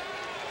day.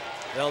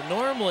 Well,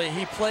 normally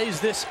he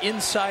plays this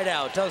inside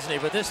out, doesn't he?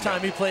 But this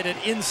time he played it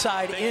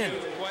inside in.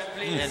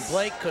 And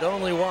Blake could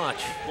only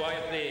watch.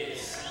 Quiet,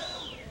 please.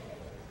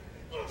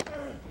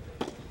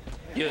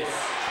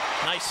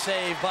 Nice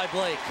save by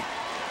Blake.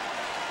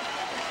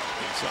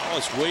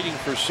 González waiting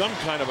for some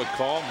kind of a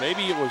call.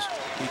 Maybe it was,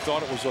 he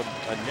thought it was a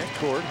net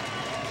cord.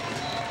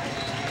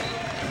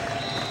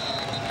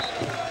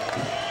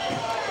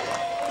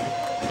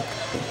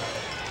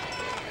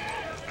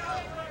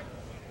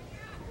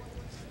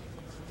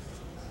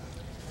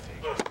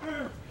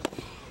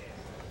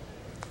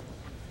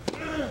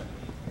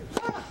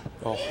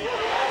 Oh,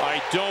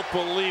 I don't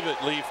believe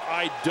it, Leaf.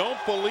 I don't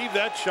believe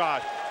that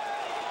shot.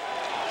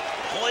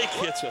 Blake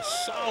hits a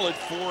solid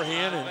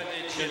forehand, and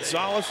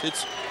González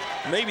hits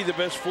maybe the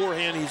best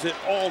forehand he's hit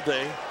all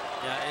day.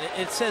 Yeah,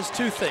 and it says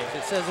two things.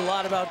 It says a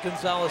lot about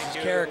González's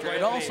character.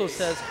 It also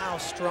says how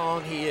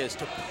strong he is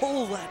to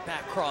pull that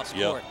back cross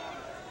court.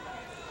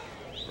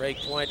 Break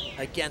point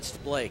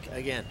against Blake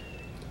again.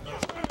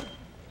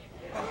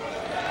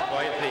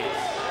 Quiet,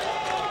 please.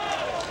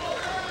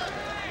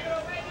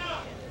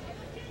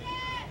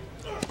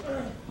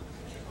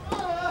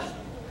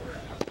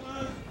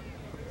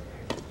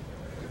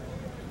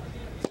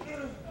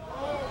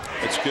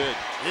 Good.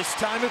 This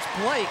time it's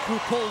Blake who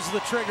pulls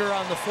the trigger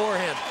on the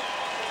forehand.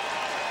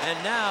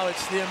 And now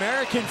it's the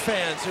American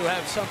fans who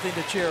have something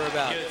to cheer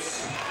about.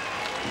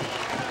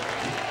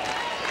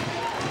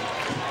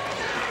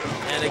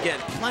 And again,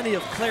 plenty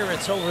of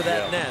clearance over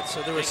that net,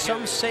 so there was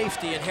some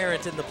safety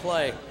inherent in the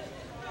play.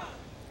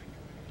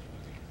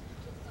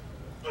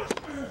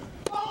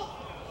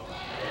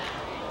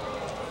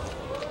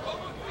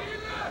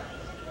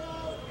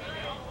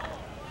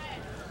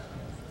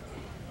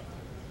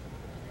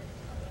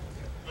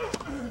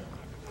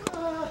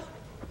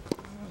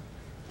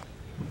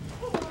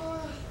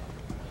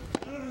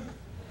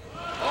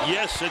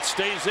 Yes, it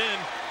stays in.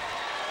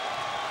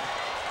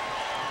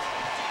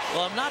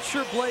 Well, I'm not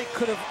sure Blake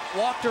could have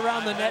walked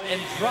around the net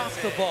and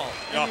dropped the ball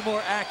any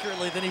more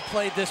accurately than he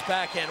played this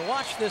backhand.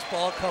 Watch this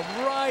ball come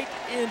right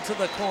into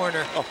the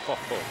corner.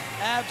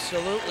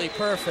 Absolutely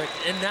perfect.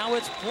 And now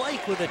it's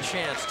Blake with a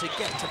chance to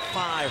get to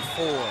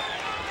 5-4.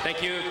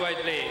 Thank you. Quiet,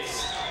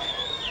 please.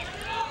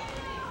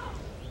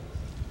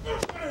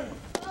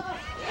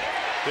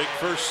 Big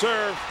first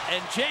serve.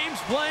 And James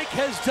Blake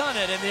has done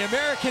it, and the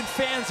American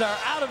fans are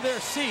out of their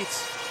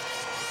seats.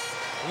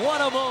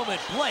 What a moment.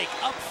 Blake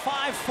up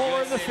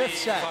 5-4 in the fifth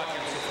set.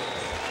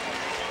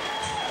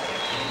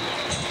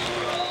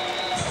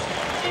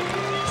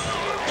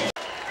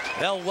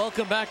 Well,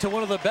 welcome back to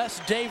one of the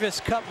best Davis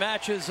Cup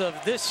matches of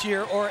this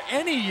year, or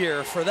any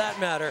year for that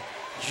matter.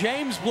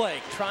 James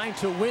Blake trying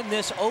to win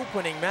this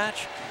opening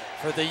match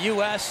for the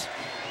U.S.,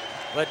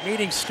 but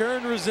meeting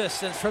stern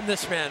resistance from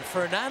this man,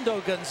 Fernando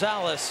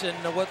González, in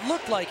what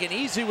looked like an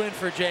easy win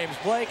for James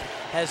Blake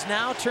has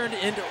now turned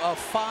into a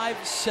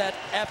 5-set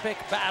epic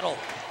battle.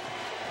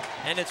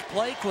 And it's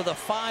Blake with a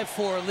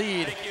 5-4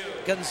 lead.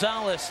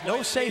 González,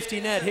 no safety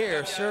net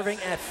here, serving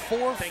at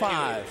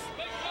 4-5.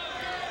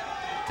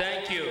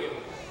 Thank you.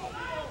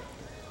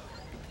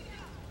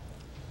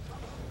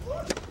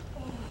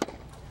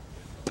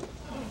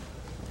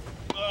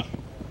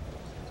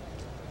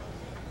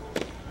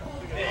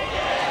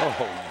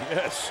 Oh,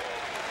 yes.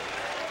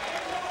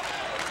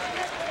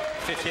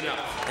 15 up.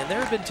 And there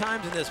have been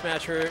times in this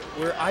match where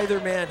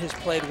either man has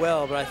played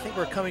well, but I think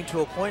we're coming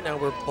to a point now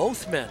where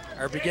both men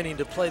are beginning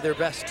to play their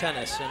best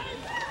tennis, and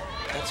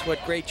that's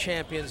what great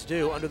champions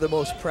do under the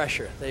most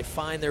pressure. They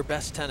find their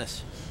best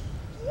tennis.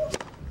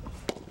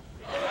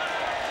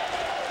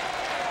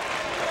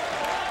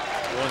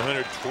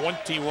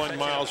 .121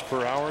 miles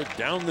per hour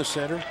down the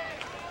center.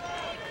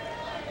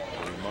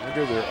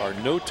 Reminder, there are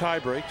no tie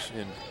breaks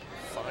in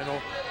final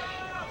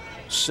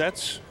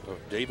sets of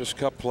Davis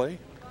Cup play.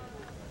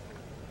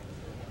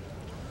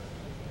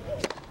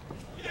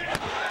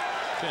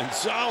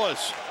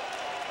 González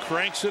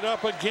cranks it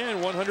up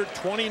again,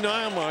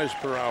 129 miles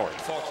per hour.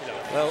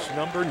 Well,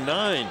 number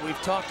 9.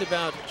 We've talked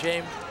about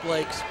James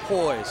Blake's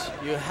poise.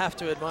 You have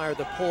to admire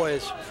the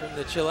poise from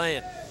the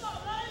Chilean.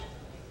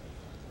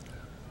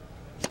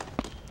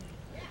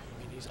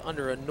 He's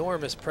under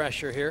enormous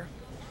pressure here,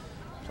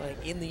 playing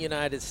in the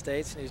United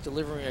States, and he's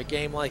delivering a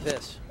game like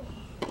this.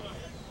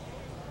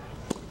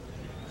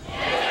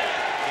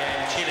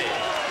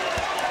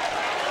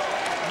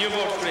 New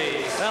ball,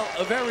 please. Well,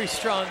 a very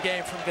strong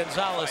game from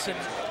González,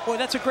 and boy,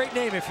 that's a great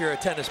name if you're a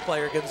tennis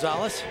player,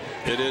 González.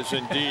 It is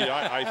indeed.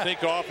 I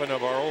think often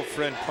of our old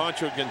friend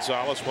Pancho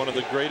González, one of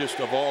the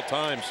greatest of all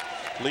times,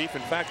 Leaf.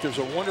 In fact, there's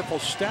a wonderful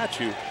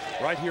statue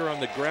right here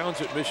on the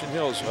grounds at Mission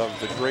Hills of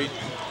the great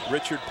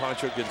Richard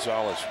Pancho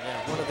González.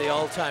 Yeah, one of the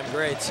all-time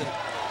greats. And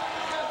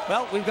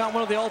well, we've got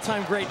one of the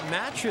all-time great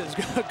matches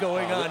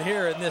going on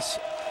here in this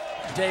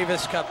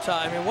Davis Cup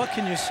tie. I mean, what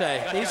can you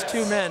say? These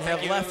two men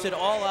have left it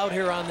all out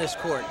here on this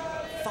court.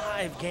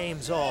 5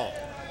 games all.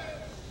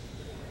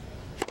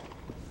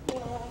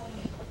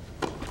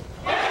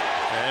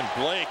 And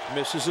Blake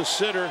misses a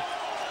sitter,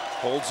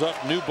 holds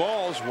up new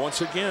balls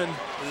once again.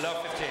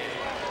 Love 15.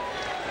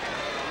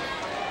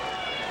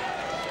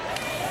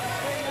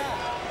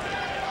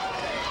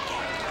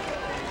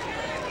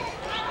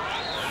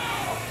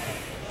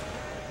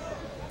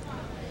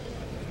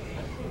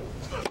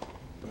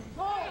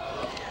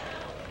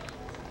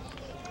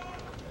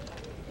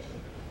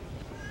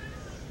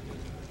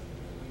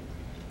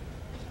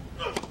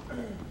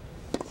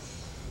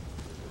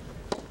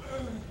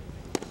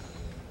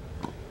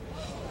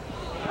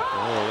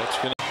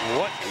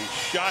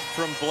 Shot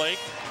from Blake.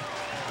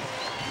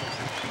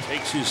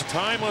 Takes his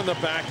time on the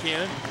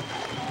backhand.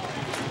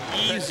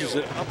 Eases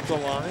it up the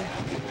line.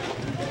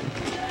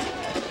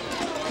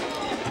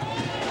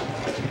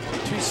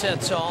 2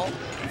 sets all,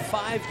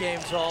 5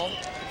 games all,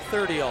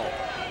 30 all.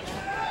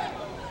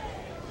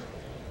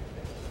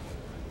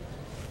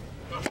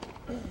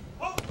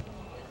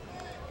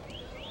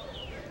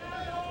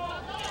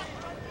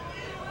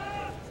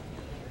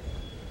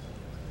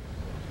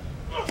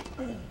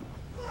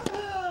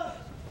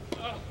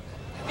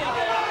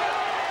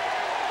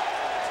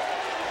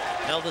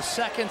 Now the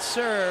second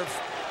serve,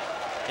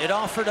 it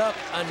offered up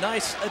a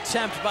nice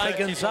attempt by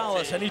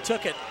González, and he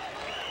took it.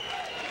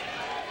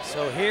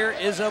 So here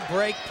is a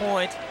break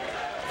point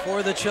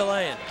for the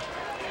Chilean.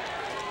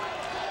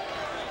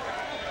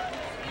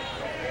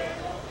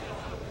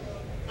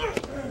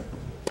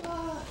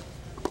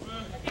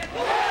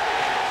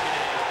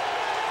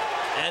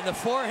 And the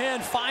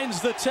forehand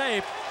finds the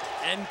tape,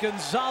 and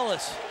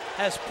González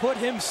has put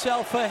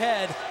himself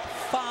ahead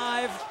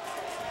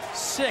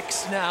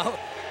 5-6 now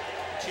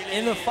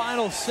in the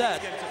final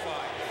set,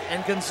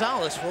 and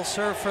González will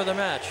serve for the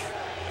match.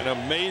 An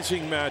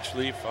amazing match,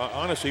 Leaf.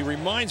 Honestly,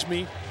 reminds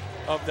me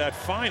of that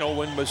final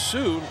when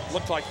Masoud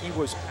looked like he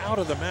was out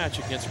of the match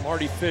against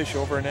Marty Fish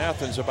over in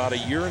Athens about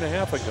 1.5 years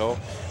ago,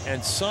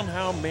 and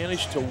somehow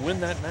managed to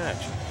win that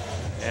match.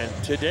 And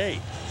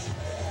today,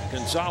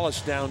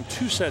 González down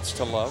 2 sets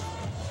to love,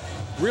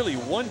 really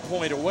 1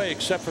 point away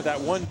except for that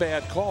one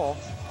bad call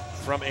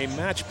from a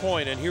match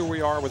point, and here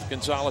we are with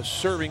González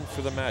serving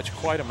for the match.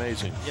 Quite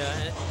amazing. Yeah,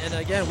 and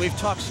again, we've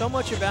talked so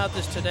much about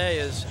this today,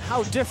 is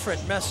how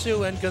different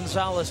Masoud and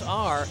González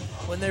are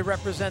when they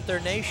represent their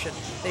nation.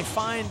 They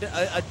find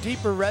a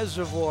deeper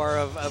reservoir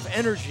of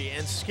energy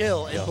and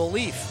skill and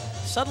belief.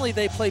 Suddenly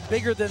they play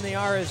bigger than they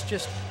are as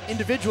just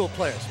individual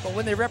players, but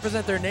when they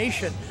represent their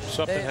nation,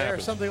 they're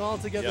something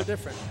altogether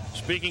different.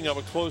 Speaking of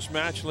a close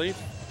match, Leaf,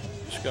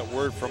 just got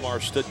word from our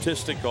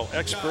statistical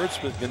experts,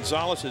 but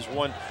González has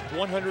won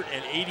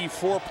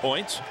 184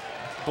 points,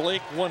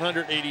 Blake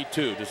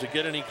 182. Does it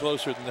get any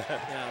closer than that?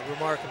 Yeah,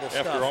 remarkable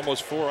stuff. After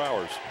almost 4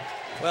 hours.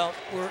 Well,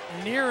 we're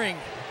nearing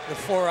the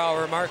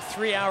 4-hour mark,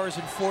 3 hours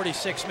and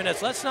 46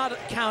 minutes. Let's not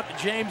count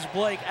James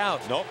Blake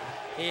out. Nope.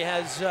 He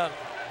has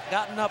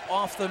gotten up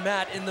off the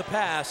mat in the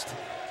past,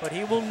 but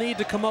he will need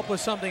to come up with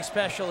something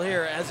special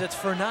here, as it's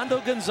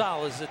Fernando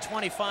González, the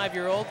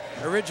 25-year-old,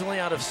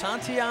 originally out of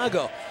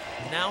Santiago,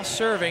 now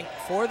serving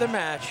for the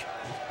match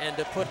and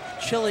to put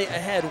Chile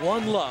ahead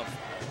 1-love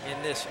in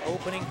this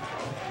opening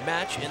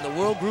match in the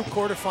World Group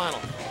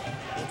quarterfinal.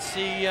 Let's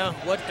see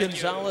what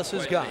González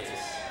has got.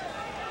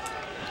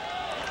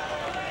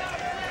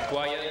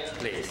 Quiet,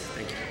 please.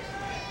 Thank you.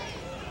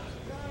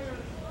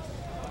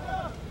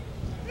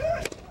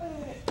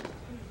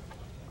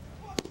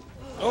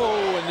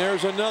 Oh, and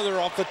there's another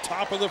off the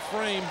top of the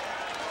frame.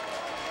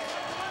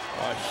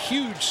 A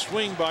huge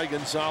swing by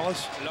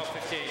González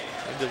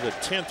into the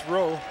 10th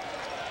row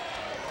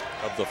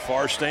of the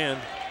far stand.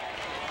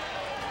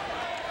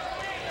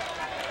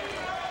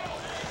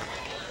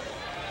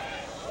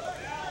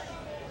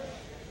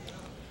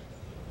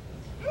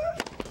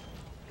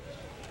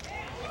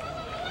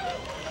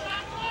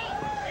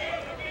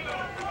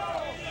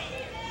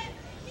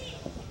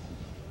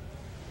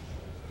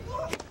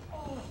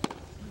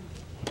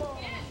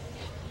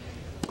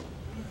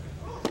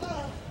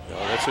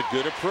 That's a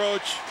good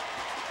approach.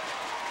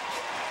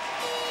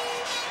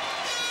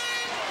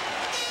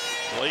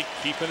 Blake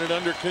keeping it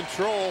under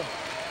control.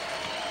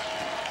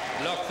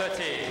 Block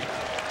 30.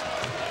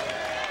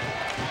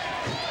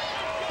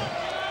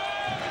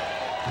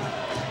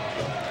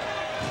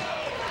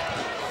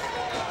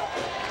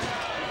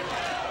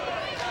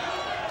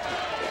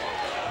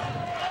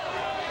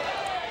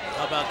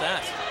 How about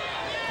that?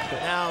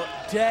 Now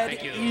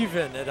dead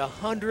even at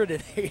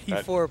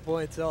 184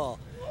 points all.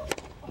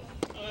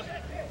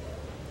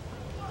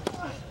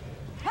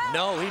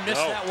 No, he missed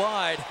that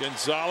wide.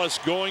 González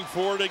going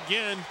for it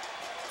again.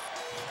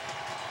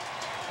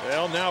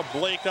 Well, now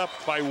Blake up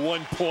by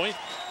 1 point.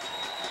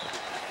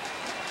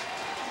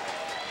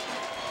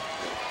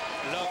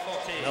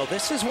 No,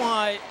 this is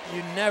why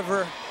you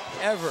never,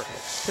 ever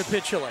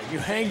capitulate. You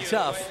hang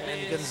tough,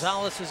 and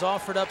González has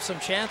offered up some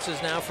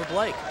chances now for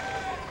Blake.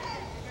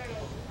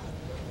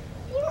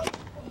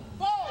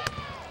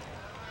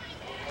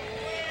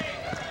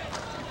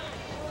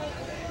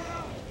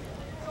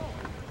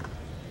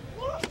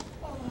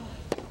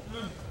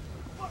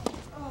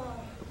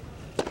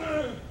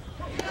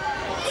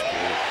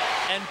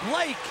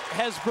 Blake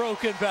has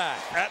broken back.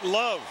 At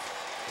love.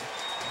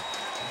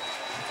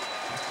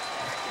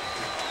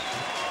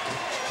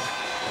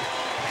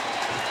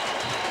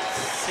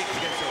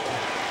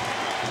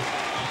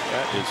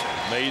 That is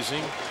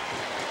amazing.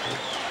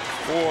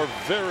 4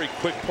 very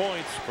quick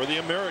points for the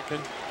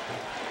American.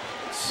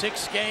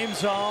 6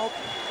 games all.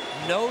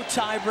 No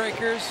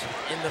tiebreakers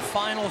in the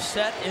final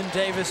set in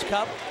Davis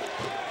Cup.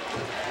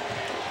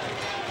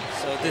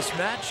 So this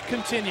match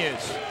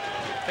continues.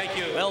 Thank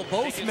you. Well,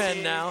 both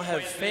men now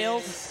have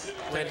failed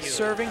when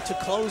serving to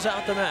close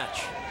out the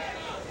match.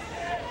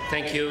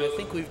 Thank you. I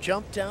think we've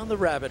jumped down the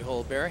rabbit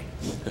hole, Barry.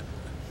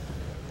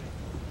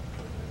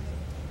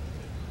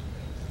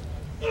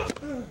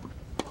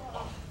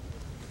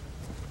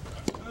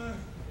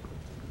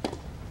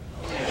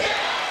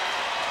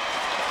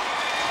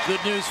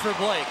 Good news for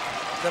Blake.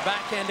 The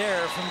backhand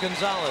error from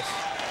González.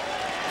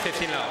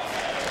 15 love.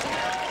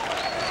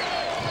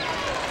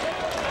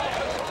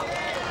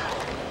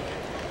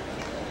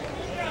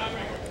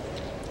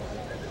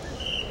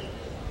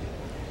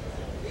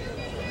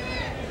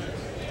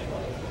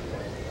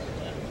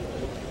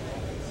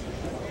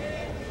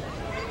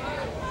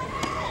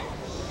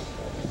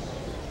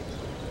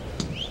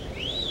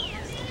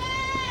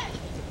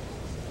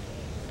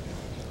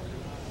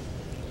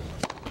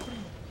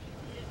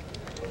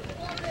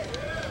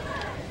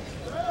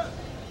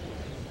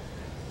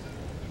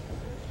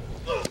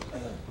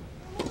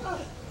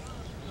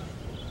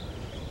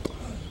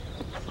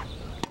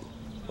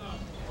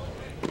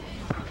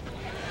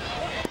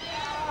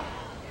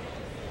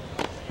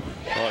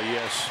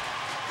 Yes.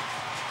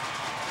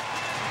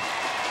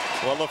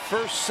 Well, the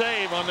first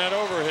save on that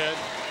overhead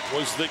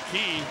was the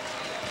key.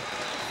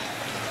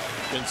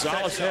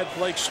 González had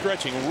Blake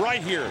stretching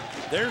right here.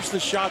 There's the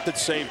shot that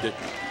saved it.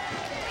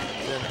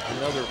 And then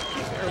another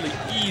fairly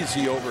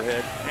easy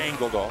overhead,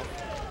 angled off.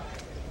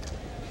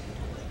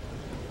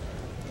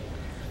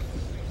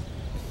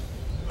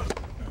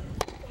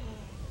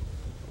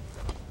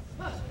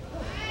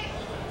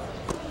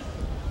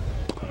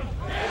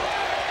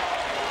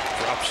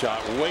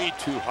 Shot way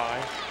too high.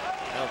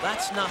 Now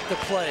that's not the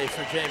play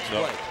for James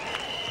Blake.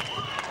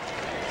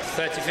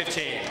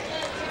 30-15.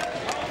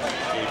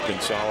 Gave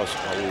González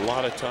a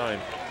lot of time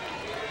to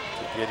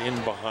get in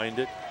behind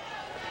it.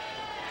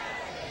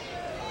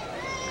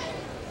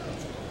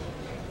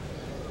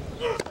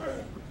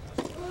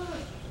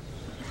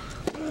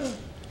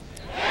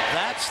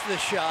 That's the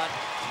shot.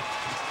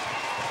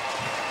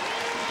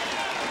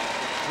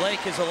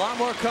 Blake is a lot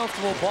more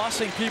comfortable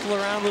bossing people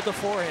around with the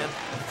forehand.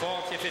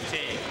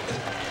 40-15.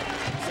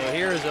 So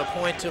here is a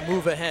point to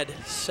move ahead,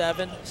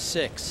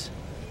 7-6.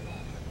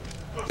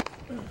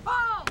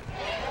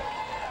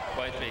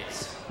 White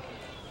base.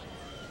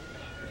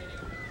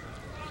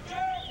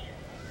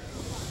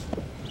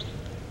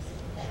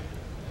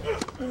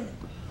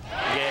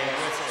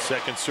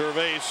 Second serve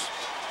ace.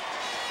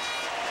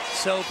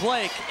 So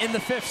Blake in the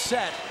 5th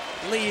set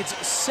leads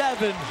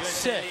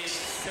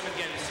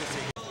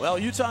 7-6. Well,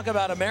 you talk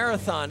about a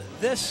marathon.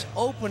 This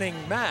opening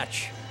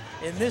match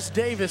in this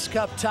Davis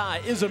Cup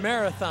tie is a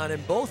marathon,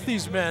 and both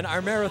these men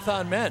are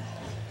marathon men.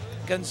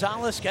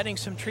 González getting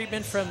some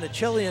treatment from the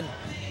Chilean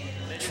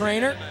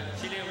trainer.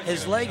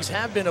 His legs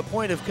have been a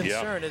point of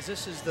concern, as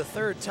this is the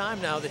 3rd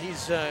time now that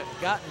he's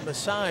gotten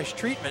massage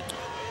treatment.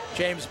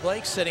 James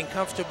Blake sitting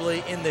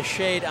comfortably in the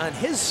shade on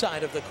his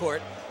side of the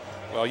court.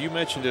 Well, you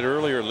mentioned it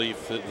earlier,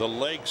 Leaf, the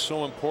leg's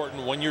so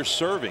important when you're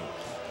serving.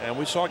 And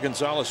we saw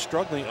González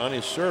struggling on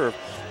his serve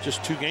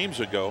just 2 games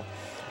ago.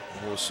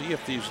 We'll see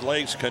if these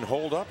legs can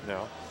hold up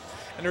now.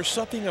 And there's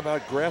something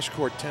about grass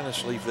court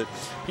tennis, Leaf, that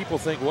people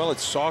think, well,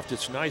 it's soft,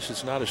 it's nice,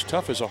 it's not as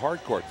tough as a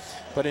hard court.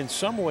 But in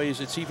some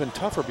ways, it's even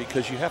tougher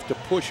because you have to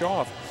push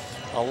off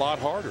a lot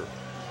harder.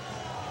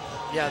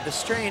 Yeah, the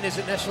strain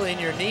isn't necessarily in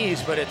your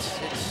knees, but it's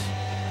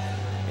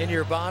in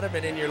your bottom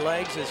and in your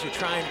legs as you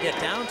try and get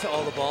down to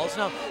all the balls.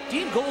 Now,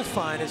 Dean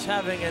Goldfein is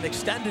having an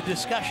extended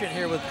discussion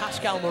here with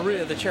Pascal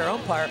Maria, the chair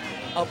umpire,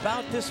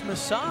 about this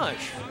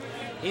massage.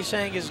 He's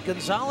saying, is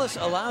Gonzalez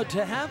allowed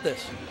to have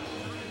this?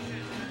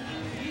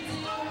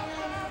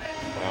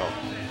 Wow.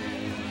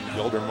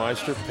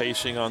 Gildermeister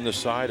pacing on the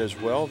side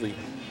as well, the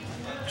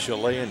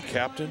Chilean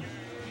captain.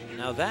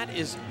 Now that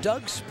is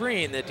Doug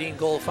Spreen that Dean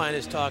Goldfein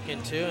is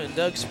talking to, and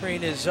Doug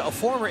Spreen is a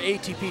former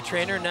ATP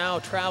trainer, now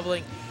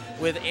traveling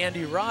with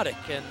Andy Roddick,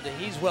 and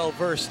he's well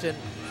versed in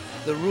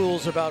the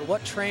rules about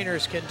what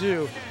trainers can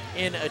do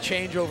in a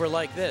changeover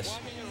like this.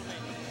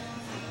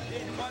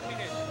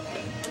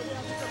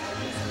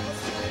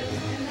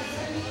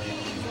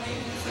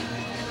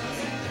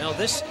 Now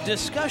this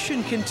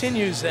discussion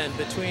continues then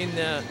between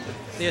the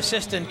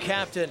assistant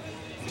captain,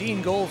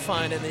 Dean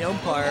Goldfein, and the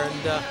umpire,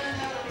 and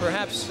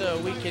perhaps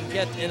we can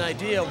get an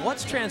idea of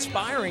what's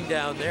transpiring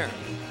down there.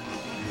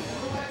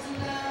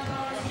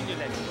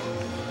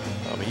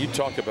 I mean, you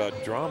talk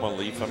about drama,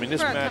 Leaf. I mean,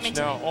 this match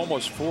now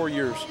almost 4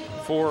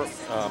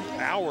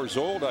 hours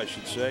old, I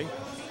should say.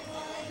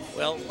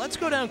 Well, let's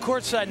go down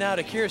courtside now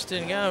to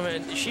Kirsten Gum,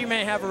 and she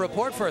may have a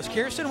report for us.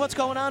 Kirsten, what's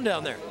going on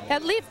down there?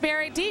 At Leaf,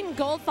 Barry, Dean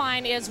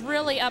Goldfein is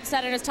really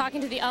upset and is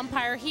talking to the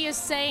umpire. He is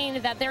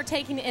saying that they're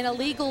taking an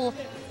illegal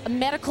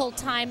medical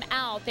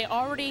timeout. They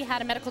already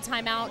had a medical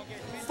timeout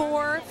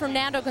for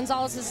Fernando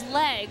Gonzalez's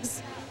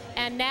legs,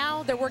 and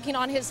now they're working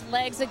on his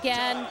legs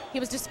again. He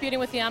was disputing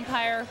with the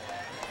umpire.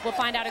 We'll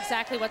find out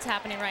exactly what's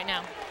happening right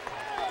now.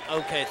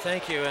 Okay,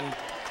 thank you. And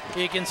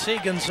you can see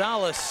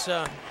Gonzalez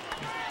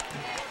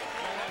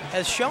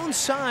has shown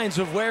signs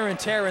of wear and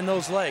tear in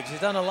those legs. He's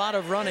done a lot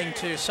of running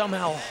to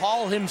somehow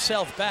haul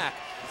himself back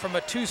from a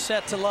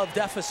 2-set-to-love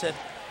deficit.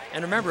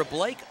 And remember,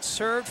 Blake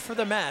served for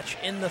the match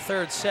in the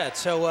third set.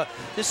 So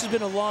this has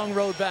been a long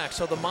road back.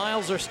 So the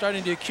miles are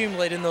starting to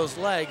accumulate in those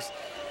legs.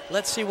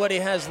 Let's see what he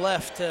has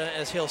left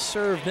as he'll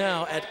serve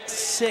now at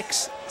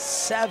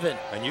 6-7.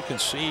 And you can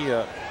see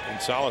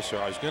Gonzalez there.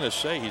 I was going to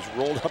say he's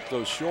rolled up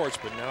those shorts,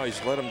 but now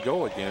he's let him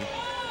go again.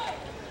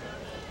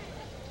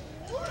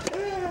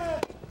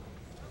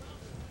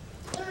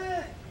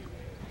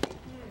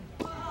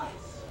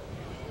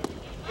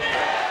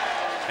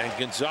 And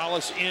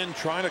Gonzalez in,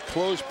 trying to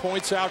close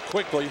points out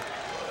quickly.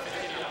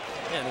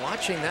 And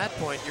watching that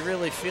point, you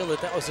really feel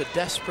that that was a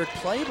desperate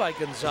play by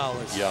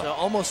Gonzalez. Yeah.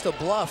 Almost a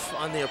bluff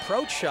on the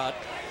approach shot,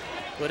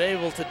 but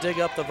able to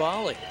dig up the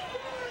volley.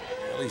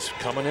 Well, he's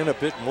coming in a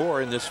bit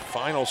more in this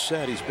final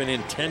set. He's been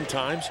in 10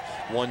 times,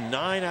 won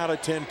 9 out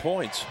of 10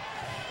 points.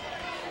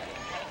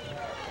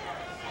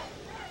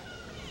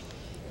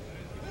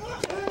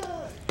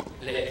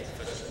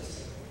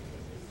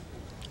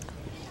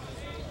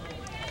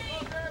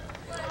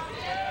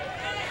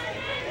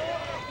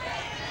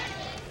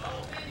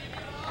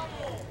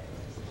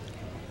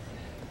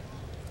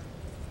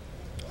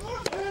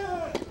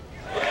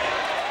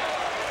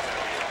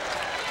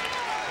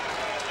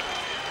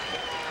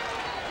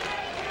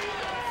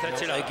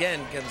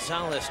 Again,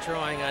 Gonzalez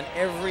drawing on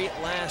every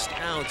last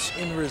ounce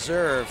in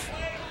reserve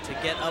to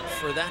get up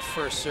for that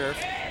first serve.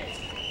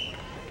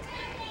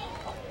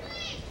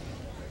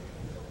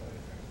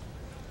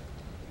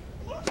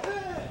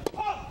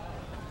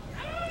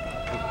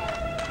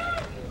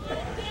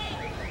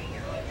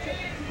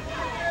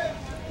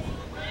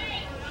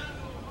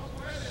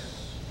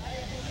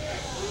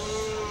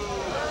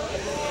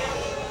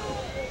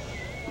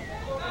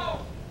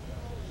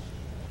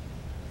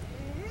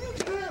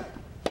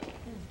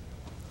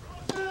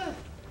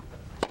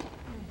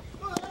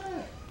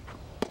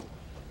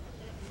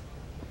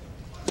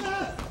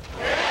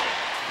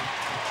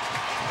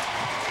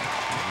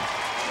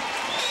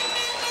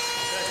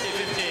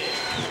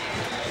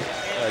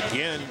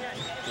 Again,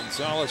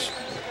 Gonzalez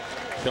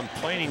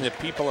complaining that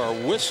people are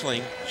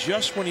whistling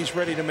just when he's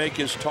ready to make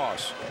his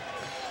toss.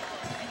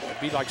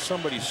 It'd be like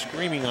somebody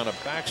screaming on a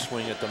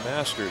backswing at the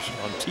Masters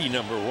on tee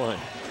number 1.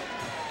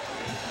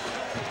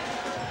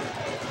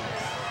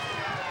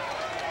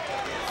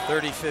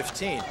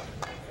 30-15.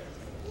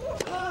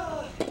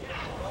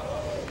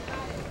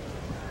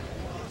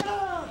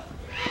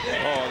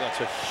 Oh,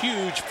 that's a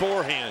huge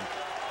forehand.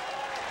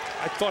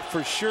 I thought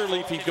for sure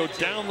Leaf he'd go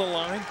down the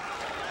line.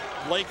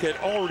 Blake had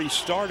already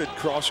started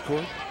cross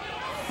court.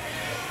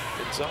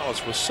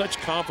 Gonzalez with such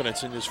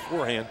confidence in his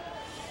forehand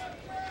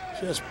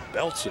just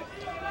belts it.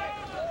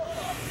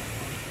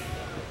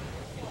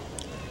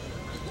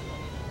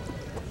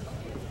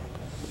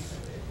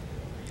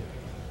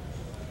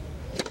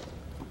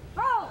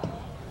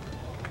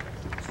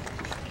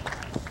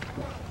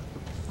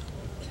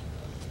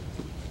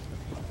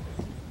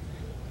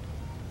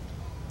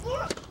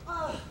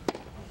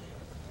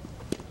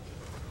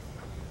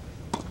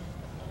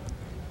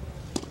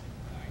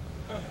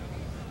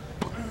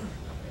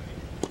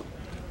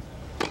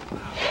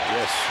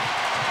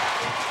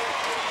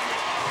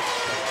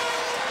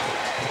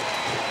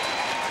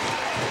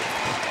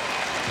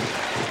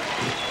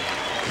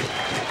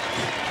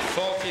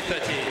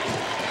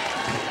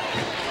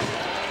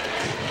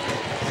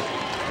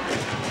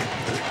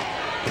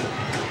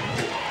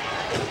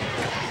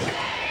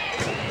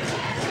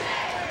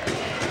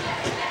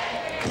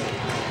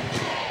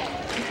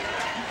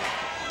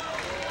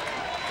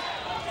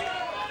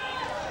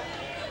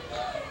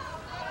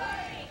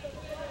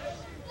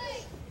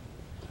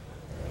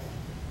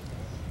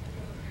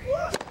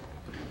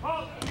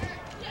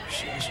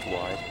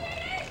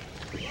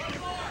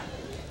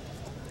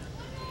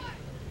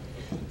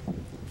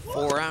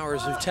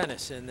 hours of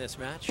tennis in this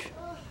match.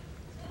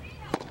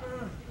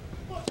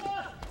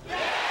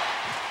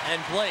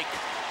 And Blake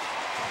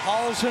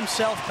hauls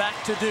himself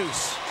back to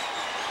deuce.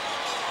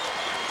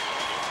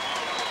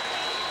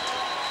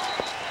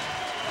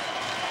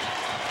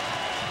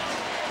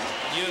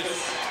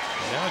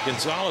 Now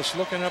González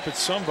looking up at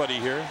somebody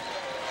here.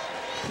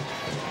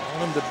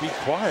 Want him to be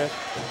quiet.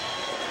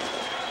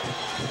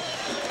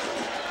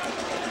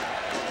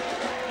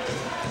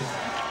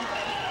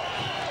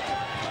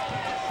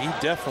 He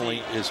definitely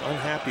is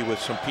unhappy with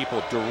some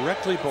people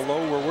directly below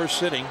where we're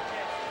sitting.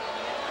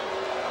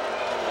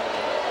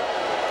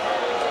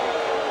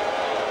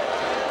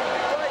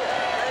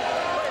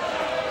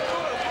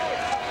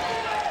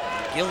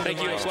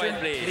 Gildemeister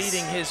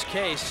pleading his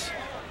case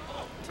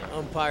to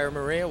umpire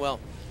Maria. Well,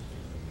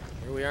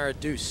 here we are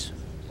at deuce.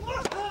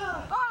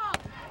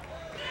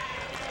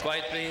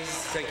 Quiet, please.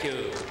 Thank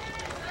you.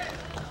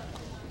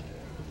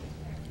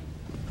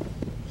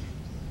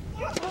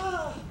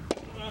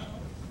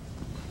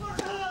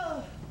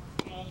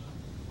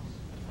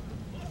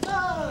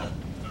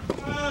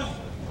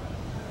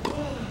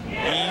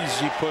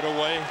 Easy put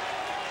away.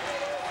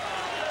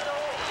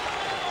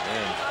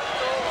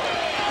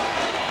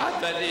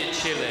 Advantage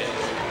Chile.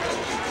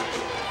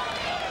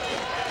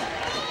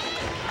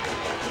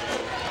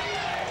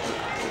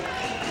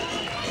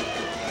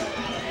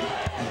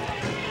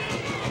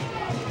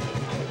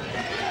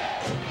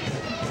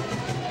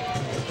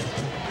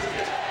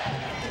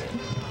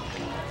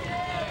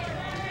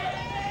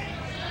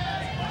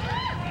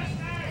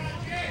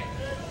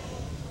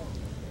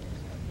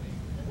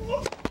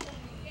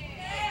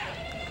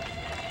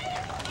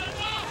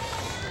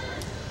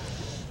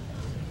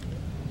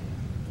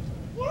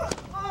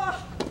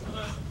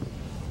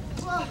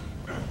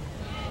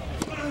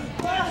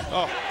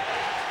 Oh,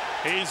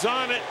 he's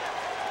on it.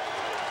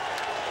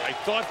 I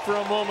thought for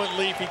a moment,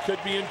 Leaf, he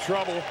could be in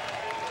trouble.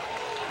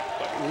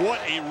 But what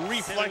a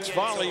reflex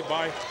volley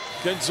by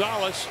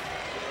González.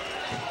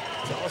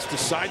 González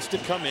decides to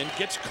come in,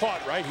 gets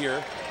caught right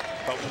here.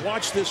 But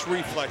watch this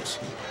reflex.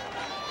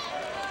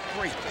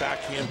 Great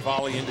backhand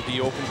volley into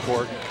the open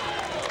court.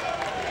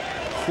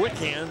 Quick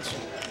hands.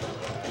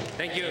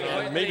 Thank you.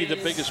 And maybe the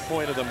biggest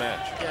point of the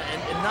match. Yeah,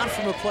 and not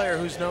from a player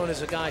who's known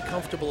as a guy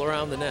comfortable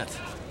around the net.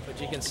 But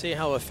you can see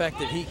how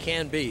effective he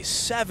can be.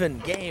 7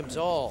 games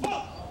all.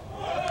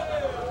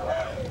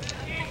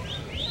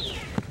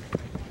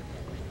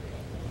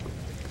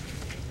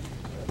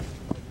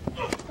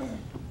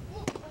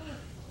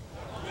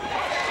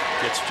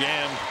 Gets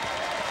jammed.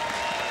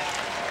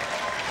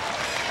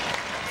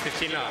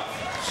 15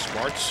 off.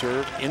 Smart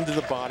serve into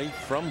the body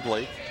from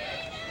Blake.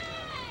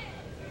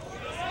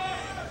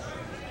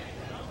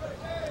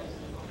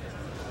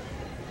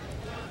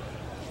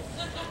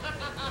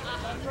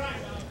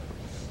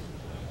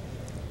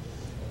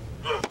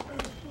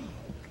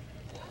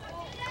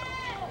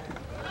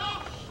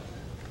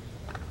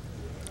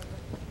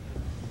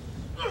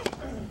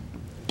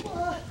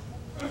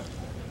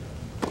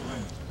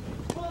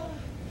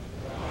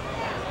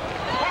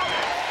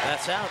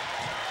 That's out.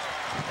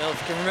 Now,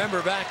 if you can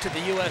remember back to the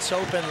U.S.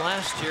 Open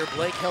last year,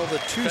 Blake held a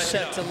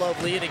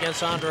 2-set-to-love lead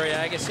against Andre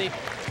Agassi.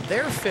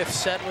 Their 5th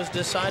set was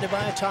decided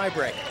by a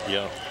tiebreak.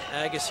 Yeah.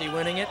 Agassi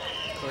winning it.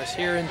 Of course,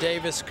 here in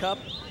Davis Cup,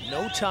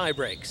 no tie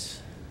breaks.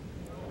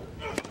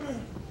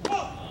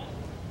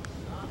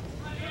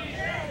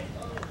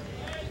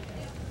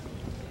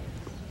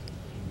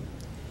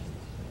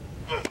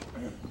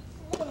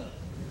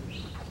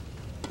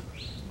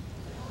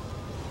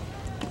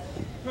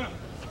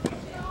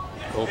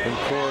 Open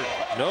court,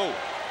 no.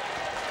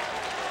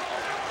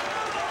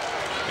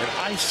 And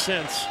I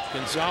sense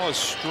González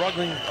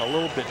struggling a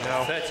little bit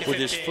now with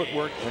his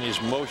footwork and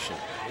his motion.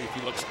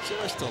 He looks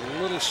just a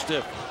little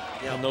stiff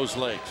on those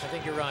legs. I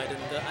think you're right,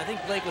 and I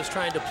think Blake was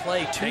trying to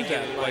play to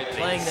that, by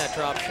playing that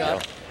drop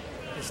shot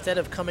instead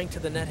of coming to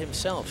the net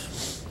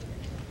himself.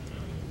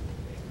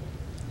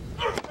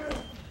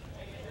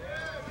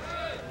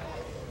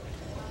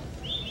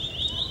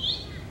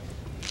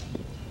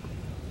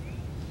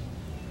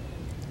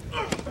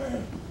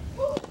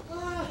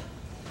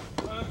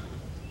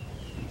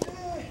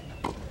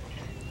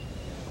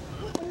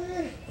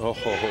 Oh,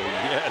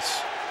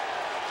 yes.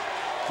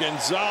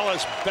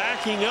 González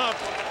backing up,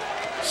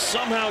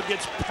 somehow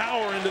gets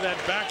power into that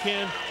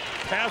backhand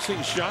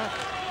passing shot.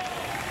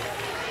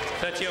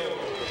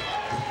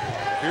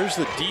 Here's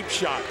the deep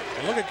shot.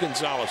 And look at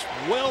González,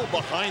 well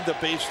behind the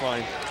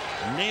baseline,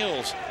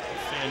 nails a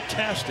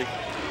fantastic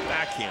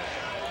backhand.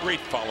 Great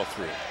follow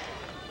through.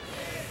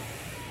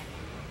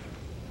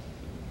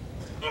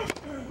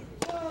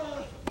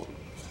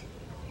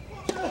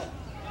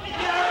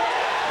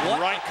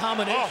 What a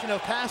combination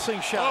of passing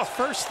shots.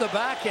 First the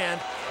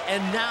backhand,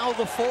 and now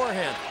the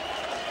forehand.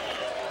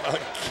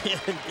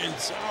 Again,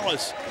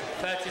 González,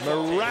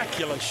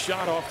 miraculous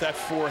shot off that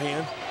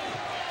forehand.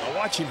 Now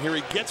watch him here.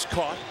 He gets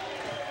caught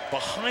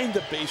behind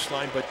the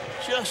baseline, but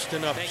just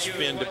enough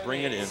spin to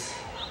bring it in.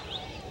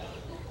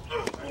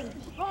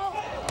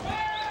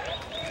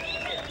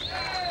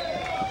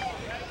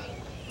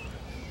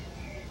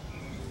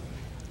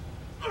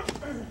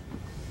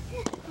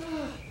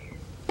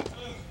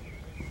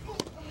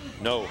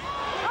 No.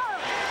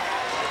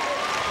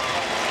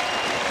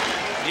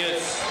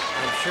 Yes.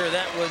 I'm sure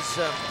that was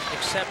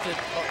accepted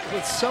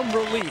with some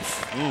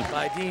relief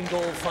by Dean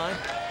Goldfein.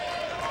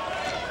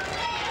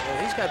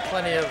 Well, he's got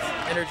plenty of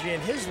energy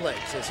in his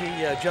legs as he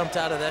jumped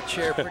out of that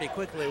chair pretty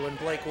quickly when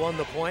Blake won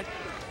the point.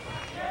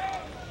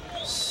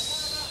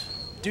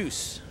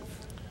 Deuce.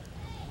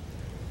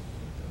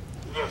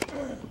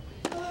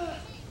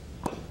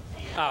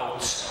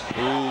 Out.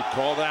 Ooh,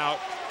 called out.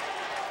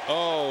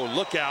 Oh,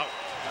 look out.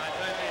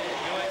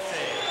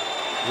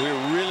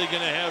 We're really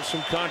going to have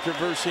some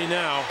controversy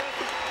now.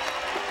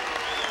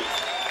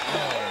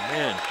 Oh,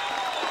 man.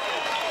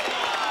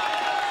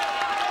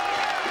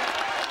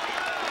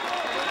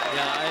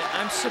 Yeah,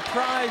 I'm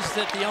surprised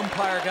that the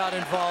umpire got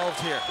involved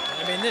here.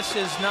 I mean, this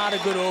is not a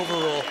good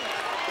overrule.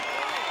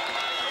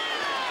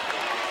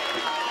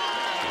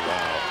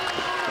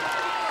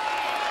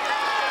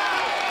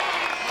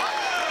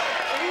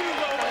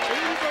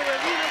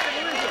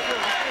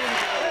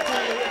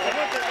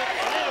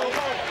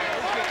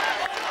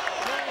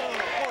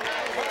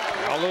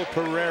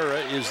 Pereira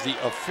is the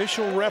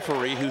official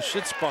referee who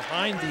sits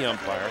behind the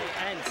umpire.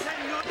 Hands.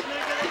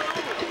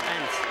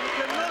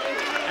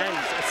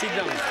 Sit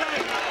down.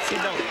 Sit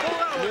down.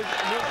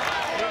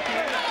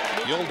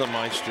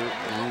 Gildemeister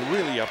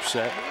really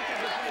upset.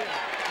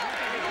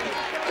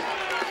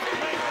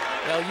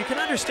 Well, you can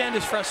understand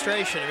his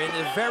frustration. I mean,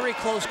 a very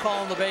close call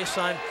on the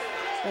baseline.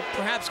 We'll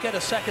perhaps get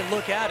a second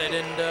look at it,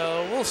 and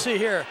we'll see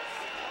here.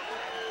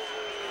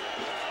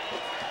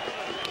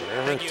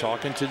 Pereira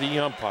talking to the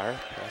umpire,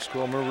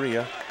 Pascual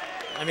Maria.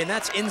 I mean,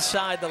 that's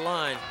inside the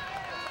line.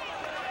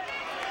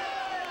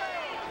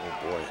 Oh,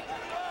 boy.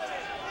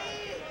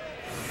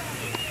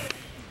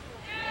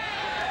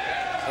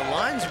 The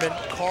linesman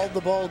called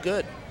the ball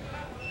good.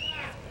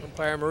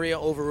 Umpire Maria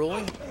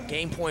overruling.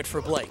 Game point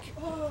for Blake.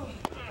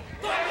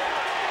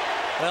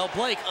 Well,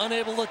 Blake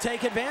unable to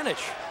take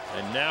advantage.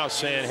 And now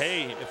saying,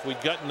 hey, if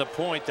we'd gotten the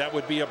point, that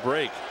would be a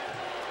break.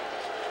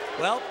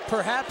 Well,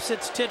 perhaps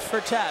it's tit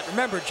for tat.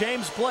 Remember,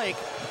 James Blake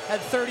had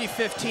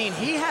 30-15.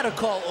 He had a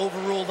call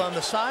overruled on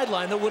the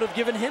sideline that would have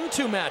given him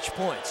 2 match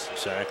points.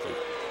 Exactly.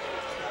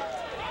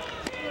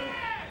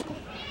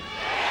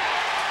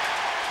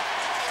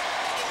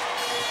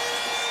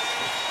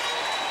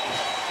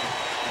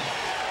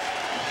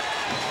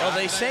 Well,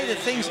 they say that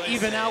things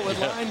even out with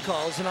line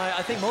calls, and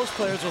I think most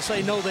players will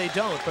say no, they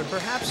don't. But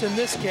perhaps in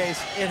this case,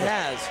 it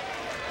has.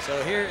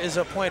 So here is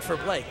a point for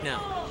Blake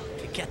now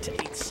to get to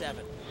 8-7.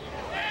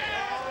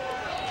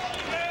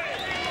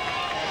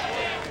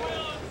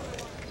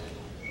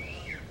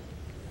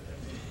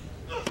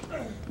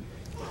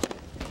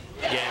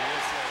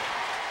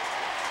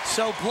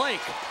 So Blake,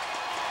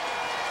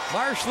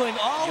 marshaling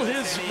all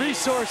his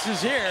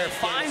resources here,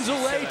 finds a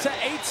way to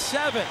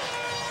 8-7.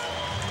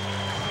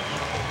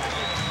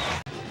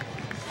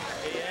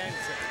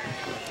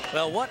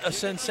 Well, what a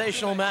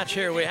sensational match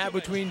here we have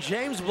between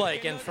James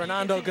Blake and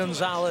Fernando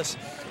González.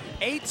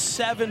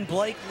 8-7,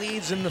 Blake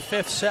leads in the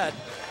 5th set.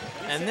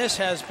 And this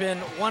has been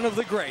one of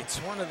the greats,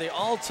 one of the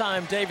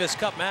all-time Davis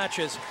Cup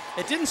matches.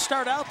 It didn't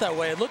start out that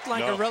way. It looked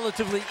like a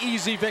relatively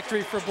easy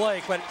victory for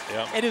Blake, but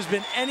it has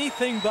been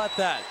anything but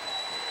that.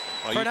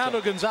 Fernando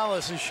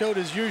González has showed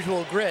his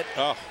usual grit.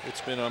 Oh,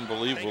 it's been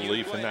unbelievable,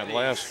 Leaf, in that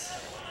last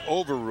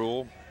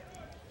overrule.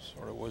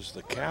 Sort of was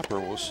the capper.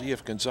 We'll see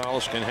if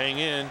González can hang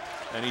in,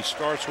 and he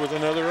starts with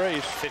another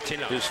ace. 15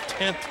 his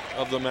 10th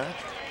of the match.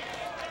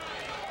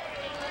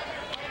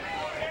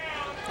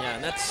 Yeah,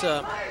 and that's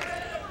a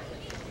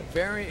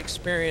very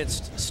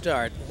experienced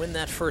start. Win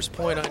that first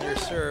point on your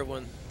serve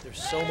when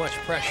there's so much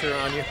pressure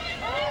on you.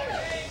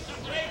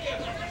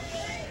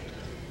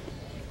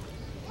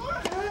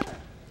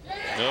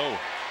 No.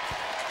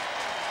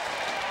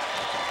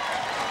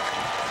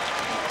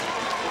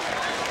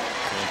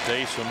 And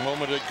Dace a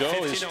moment ago,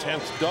 his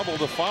 10th double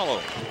to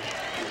follow.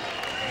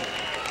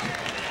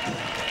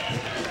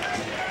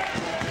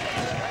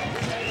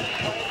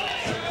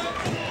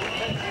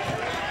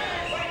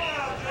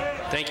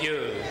 Thank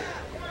you.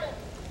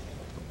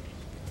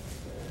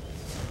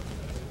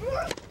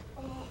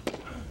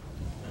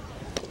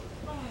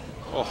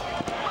 Oh.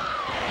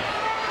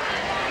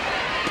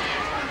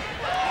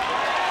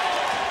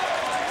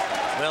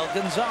 Well,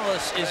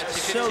 González is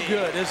so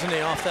good, isn't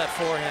he, off that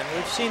forehand?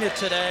 We've seen it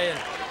today, and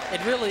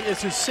it really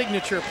is his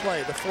signature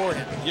play, the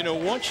forehand. You know,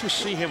 once you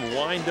see him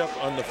wind up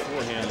on the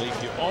forehand,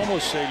 Leaf, you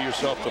almost say to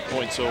yourself, the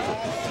point's over.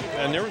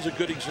 And there was a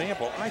good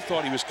example. I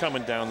thought he was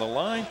coming down the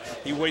line.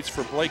 He waits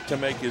for Blake to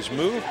make his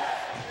move,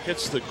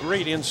 hits the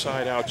great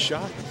inside-out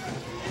shot.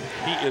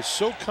 He is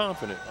so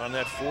confident on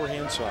that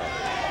forehand side.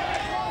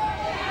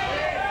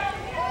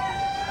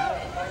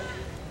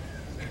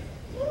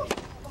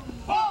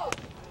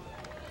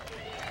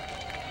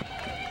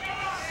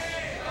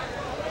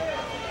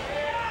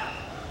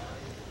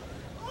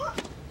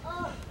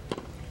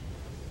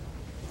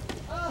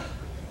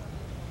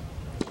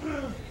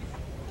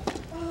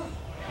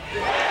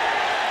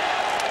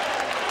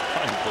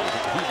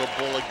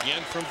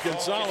 Again from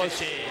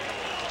González.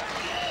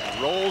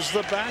 Rolls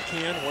the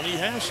backhand when he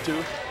has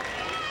to.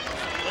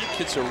 Blake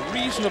hits a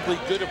reasonably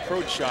good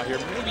approach shot here,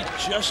 maybe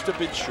just a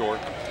bit short.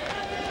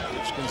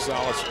 Gives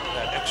González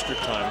that extra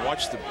time.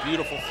 Watch the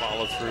beautiful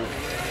follow through.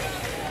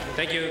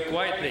 Thank you.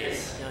 Quiet,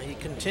 please. Now he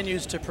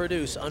continues to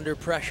produce under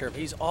pressure.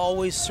 He's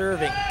always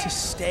serving to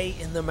stay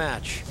in the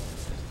match.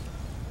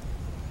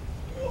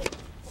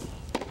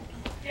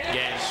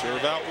 Yeah.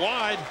 Serve out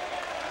wide.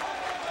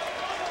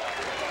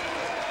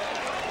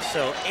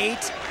 So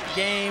 8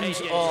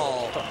 games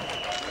all.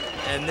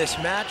 And this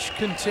match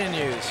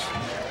continues.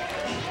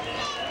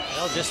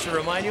 Well, just to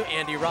remind you,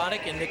 Andy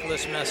Roddick and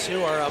Nicolas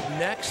Massu are up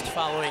next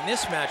following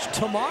this match.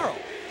 Tomorrow,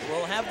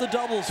 we'll have the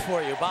doubles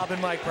for you. Bob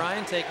and Mike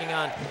Bryan taking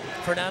on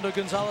Fernando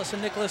González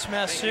and Nicolas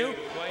Massu.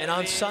 And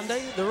on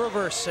Sunday, the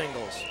reverse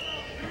singles.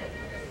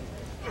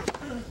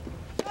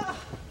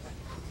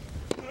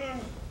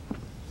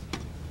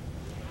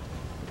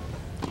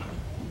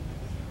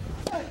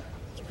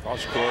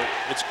 Cross court,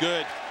 it's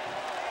good.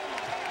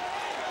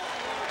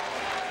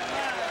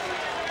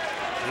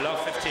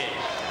 Love 15.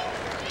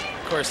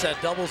 Of course,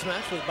 that doubles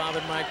match with Bob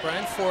and Mike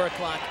Bryan, 4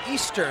 o'clock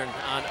Eastern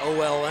on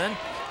OLN.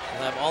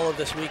 We'll have all of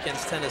this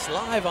weekend's tennis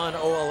live on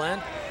OLN,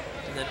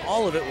 and then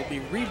all of it will be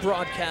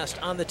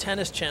rebroadcast on the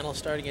Tennis Channel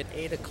starting at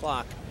 8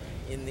 o'clock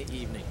in the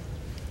evening.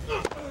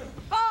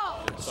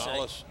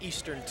 González.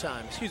 Eastern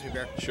time. Excuse me,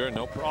 Bear. Sure,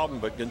 no problem,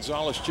 but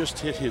González just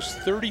hit his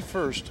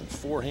 31st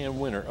forehand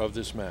winner of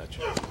this match.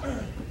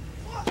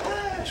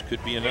 This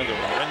could be another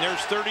one. And there's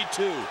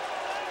 32.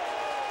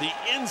 The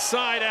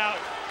inside out.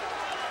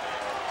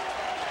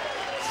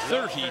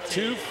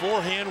 32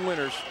 forehand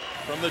winners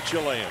from the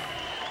Chilean.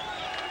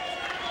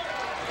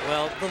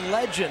 Well, the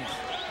legend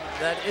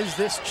that is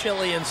this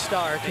Chilean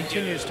star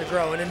continues to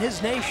grow, and in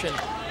his nation,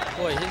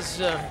 boy,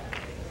 his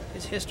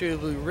history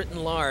will be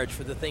written large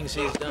for the things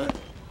he's done.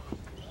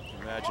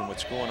 Imagine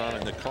what's going on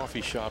in the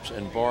coffee shops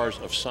and bars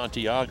of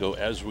Santiago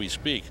as we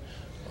speak.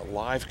 A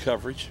live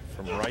coverage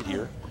from right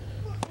here.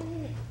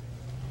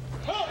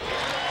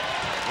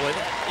 Boy,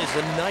 that is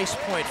a nice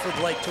point for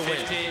Blake to win.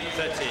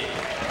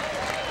 15-30.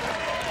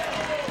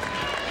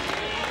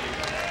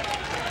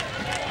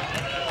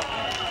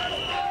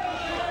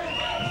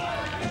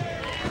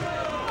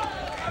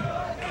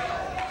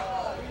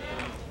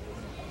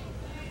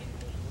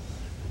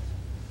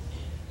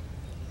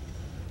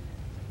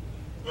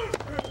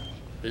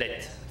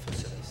 Late for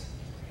service.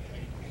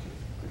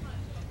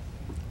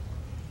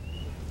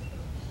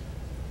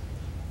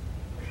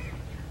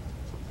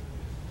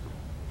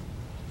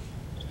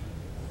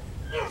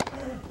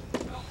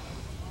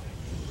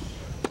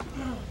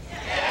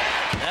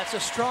 That's a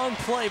strong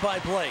play by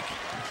Blake.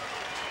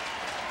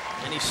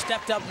 And he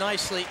stepped up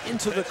nicely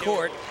into the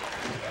court.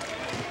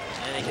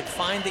 And he can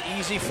find the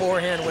easy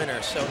forehand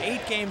winner. So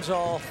 8 games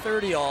all,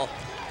 30 all.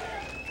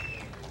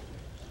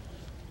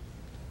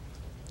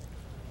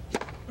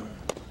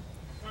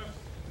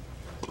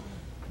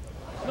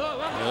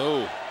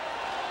 No.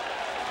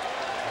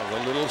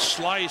 A little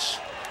slice.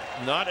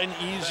 Not an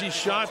easy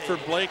shot for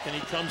Blake, and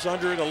he comes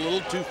under it a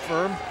little too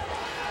firm.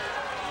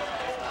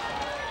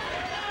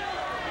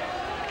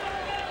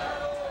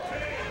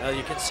 Well,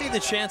 you can see the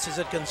chances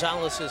that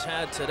González has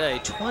had today.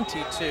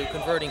 22,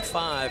 converting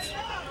 5.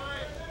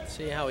 Let's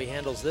see how he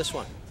handles this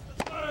one.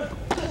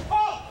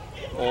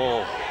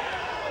 Oh.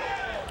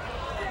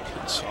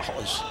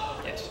 González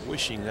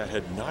wishing that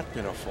had not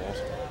been a fault.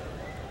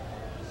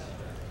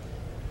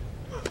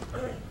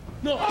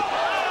 No.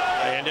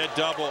 And a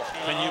double.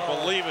 Can you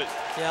believe it?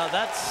 Yeah,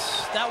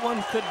 that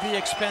one could be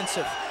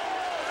expensive.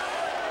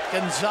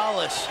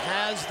 González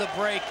has the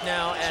break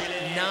now at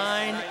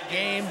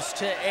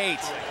 9-8.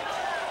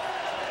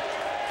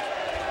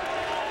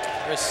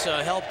 It's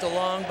helped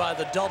along by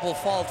the double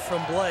fault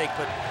from Blake,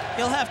 but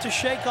he'll have to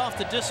shake off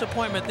the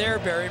disappointment there,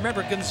 Barry.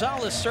 Remember,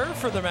 González served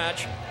for the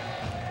match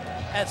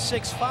at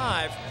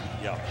 6-5.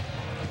 Yeah.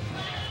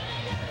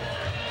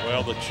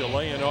 Well, the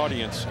Chilean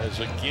audience has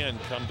again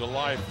come to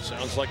life.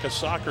 Sounds like a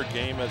soccer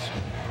game as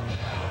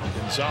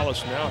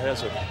González now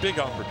has a big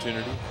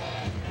opportunity.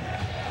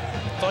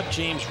 Thought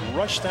James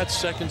rushed that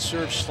second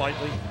serve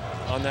slightly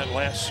on that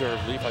last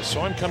serve leap. I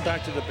saw him come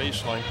back to the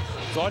baseline.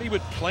 Thought he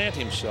would plant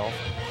himself,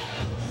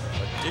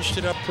 but dished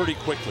it up pretty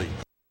quickly.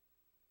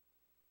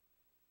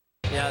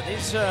 Yeah,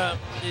 these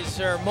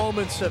are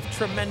moments of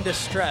tremendous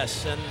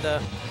stress, and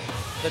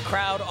the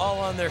crowd all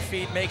on their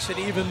feet makes it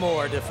even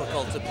more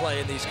difficult to play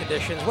in these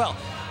conditions. Well,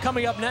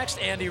 coming up next,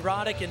 Andy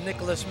Roddick and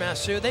Nicolas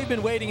Massu. They've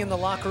been waiting in the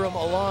locker room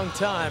a long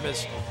time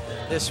as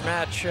this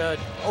match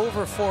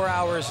over 4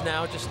 hours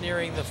now, just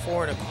nearing the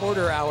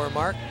 4¼ hour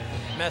mark.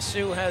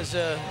 Massu has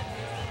a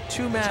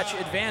 2-match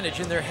advantage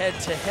in their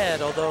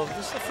head-to-head, although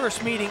this is the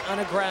first meeting on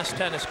a grass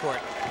tennis court.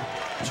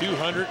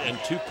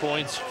 202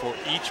 points for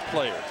each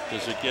player.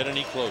 Does it get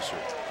any closer?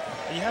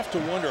 You have to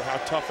wonder how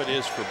tough it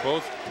is for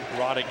both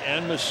Roddick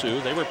and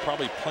Massu. They were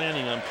probably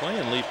planning on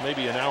playing Leaf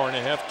maybe an hour and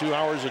a half, 2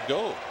 hours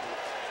ago.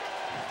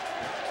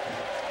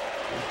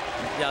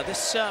 Yeah,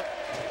 this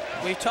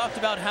we talked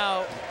about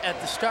how at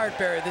the start,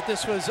 Barry, that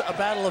this was a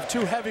battle of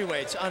 2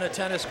 heavyweights on a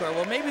tennis court.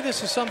 Well, maybe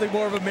this is something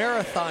more of a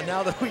marathon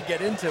now that we get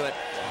into it.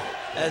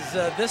 as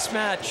this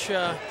match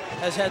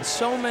has had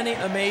so many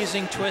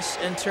amazing twists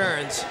and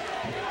turns,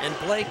 and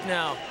Blake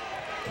now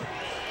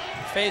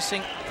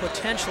facing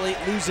potentially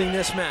losing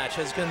this match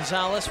as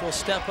González will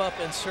step up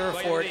and serve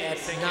for it at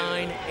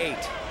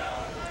 9-8.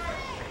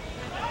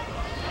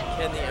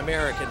 Can the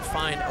American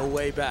find a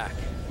way back?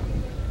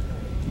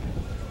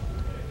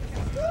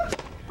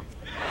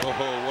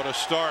 Oh, what a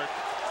start.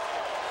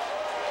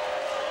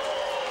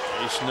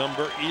 Ace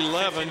number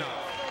 11.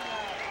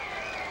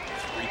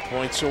 3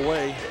 points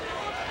away.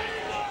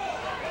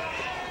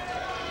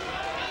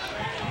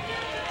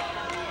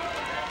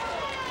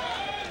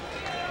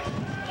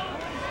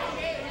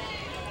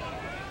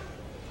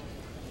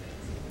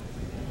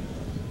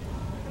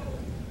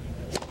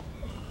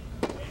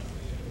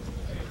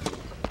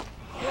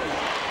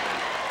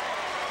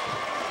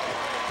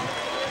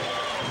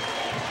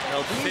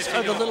 These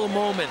are the little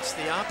moments,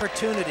 the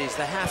opportunities,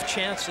 the half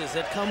chances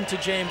that come to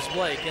James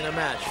Blake in a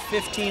match.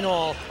 15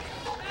 all,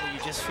 where you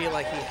just feel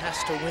like he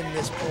has to win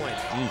this point.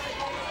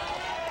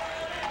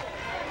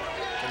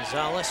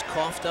 González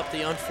coughed up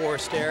the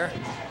unforced error.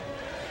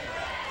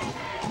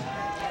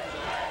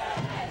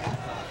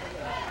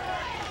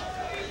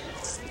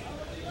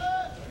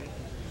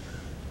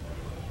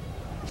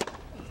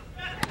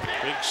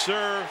 Big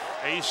serve,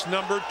 ace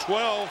number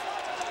 12,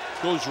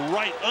 goes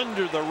right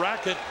under the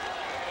racket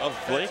of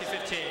Blake.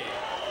 30-15.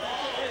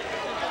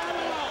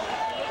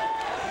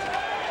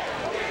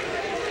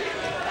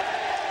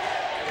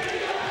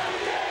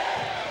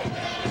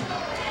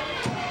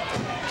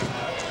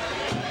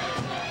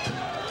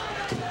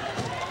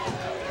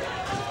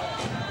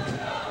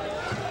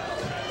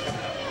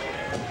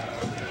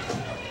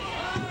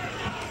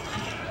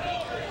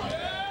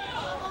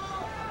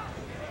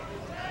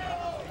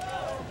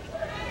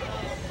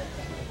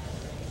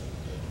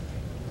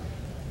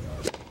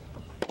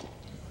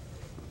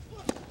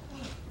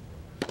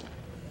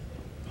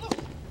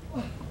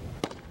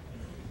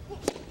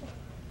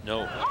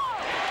 No.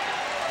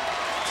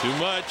 Too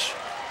much.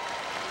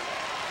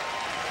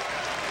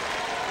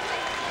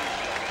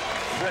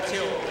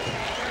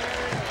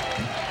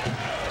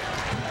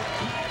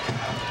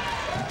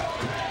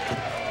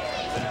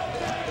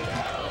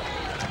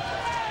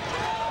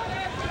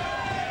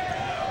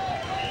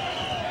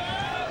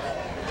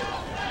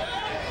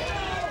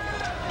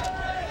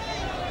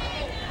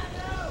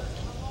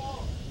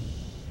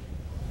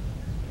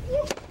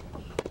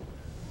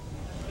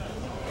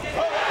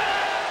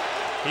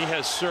 He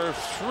has served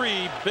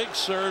 3 big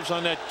serves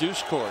on that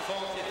deuce court.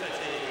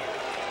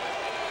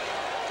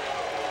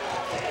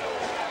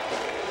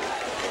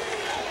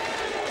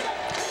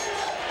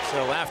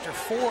 So after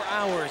 4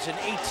 hours and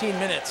 18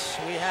 minutes,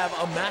 we have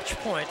a match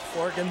point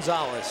for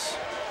González.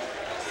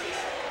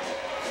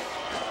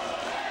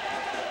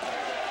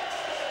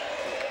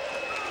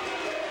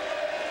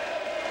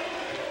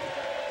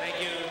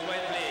 Thank you.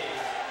 Wait, please.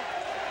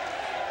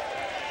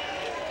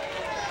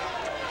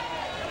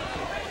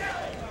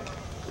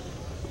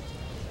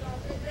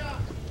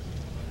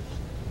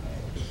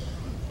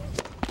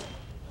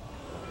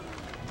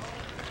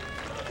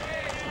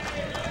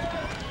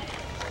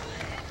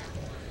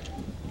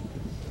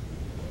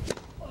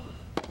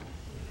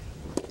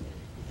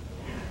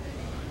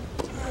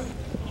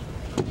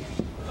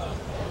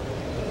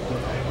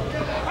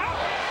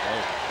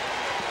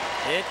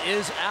 It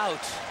is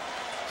out.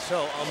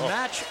 So a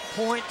match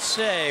point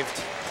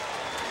saved.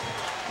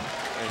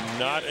 And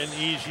not an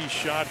easy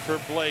shot for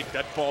Blake.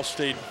 That ball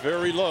stayed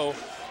very low.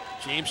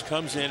 James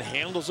comes in,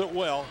 handles it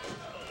well.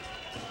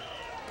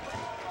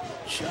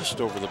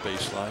 Just over the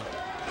baseline.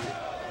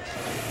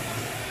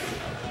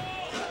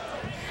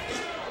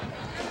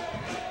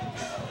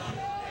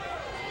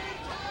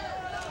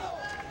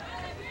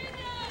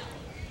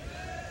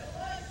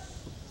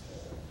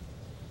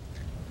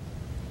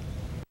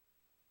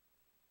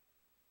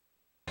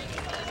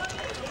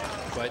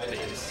 Quiet,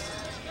 please.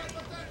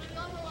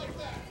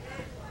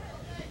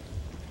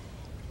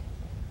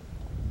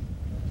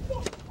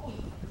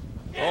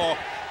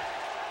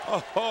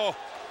 Oh,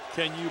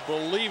 can you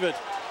believe it?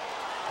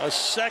 A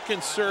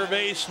second serve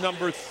ace,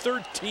 number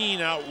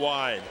 13 out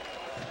wide.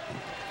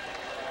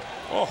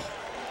 Oh.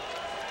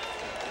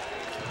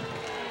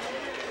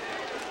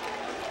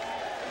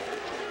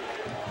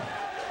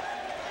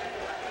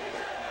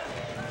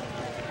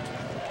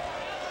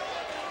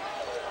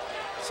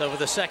 So for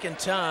the second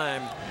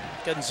time,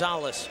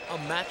 González a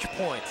match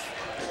point.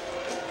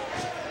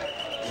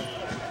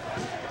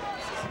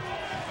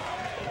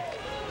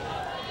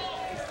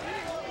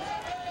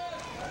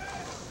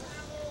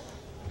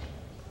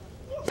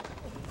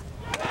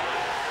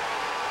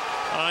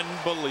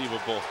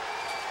 Unbelievable.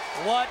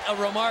 What a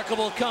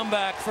remarkable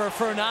comeback for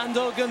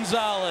Fernando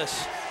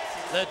González.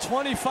 The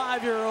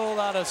 25-year-old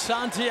out of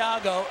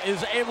Santiago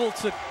is able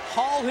to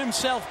haul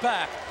himself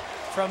back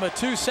from a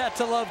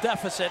 2-set-to-love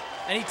deficit,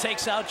 and he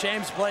takes out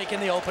James Blake in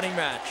the opening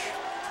match.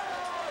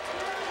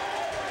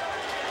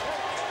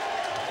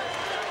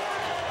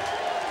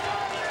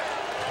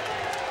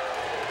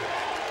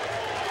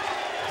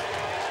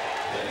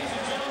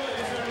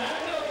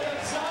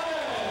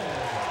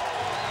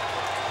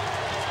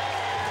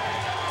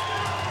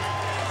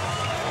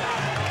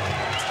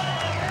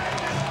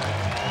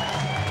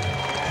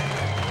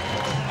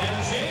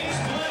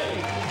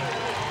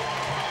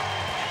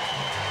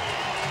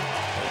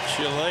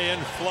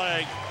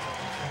 flag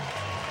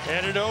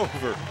handed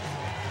over.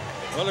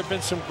 Well, there have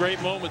been some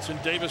great moments in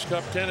Davis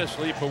Cup tennis,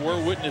 Lee, but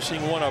we're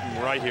witnessing one of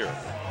them right here.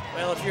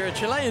 Well, if you're a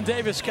Chilean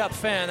Davis Cup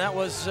fan, that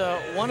was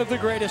one of the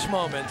greatest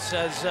moments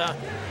as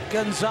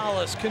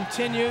González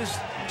continues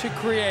to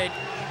create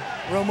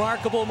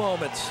remarkable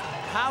moments.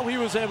 How he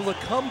was able to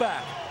come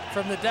back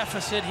from the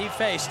deficit he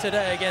faced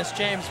today against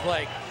James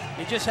Blake.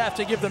 You just have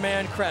to give the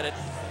man credit.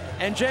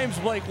 And James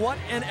Blake, what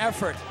an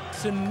effort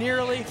to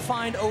nearly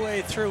find a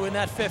way through in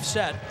that 5th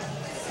set.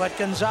 But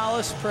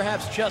González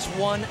perhaps just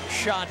one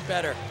shot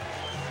better.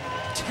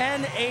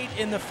 10-8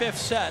 in the 5th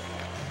set.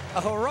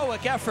 A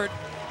heroic effort,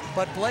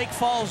 but Blake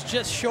falls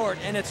just short,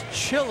 and it's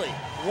Chile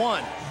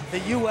 1, the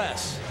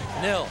U.S.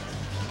 0.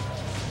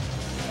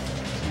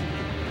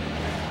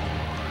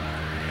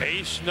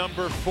 Ace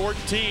number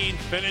 14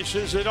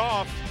 finishes it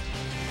off.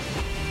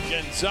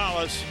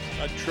 González,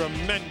 a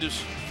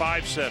tremendous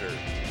 5-setter.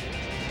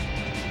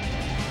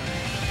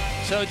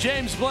 So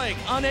James Blake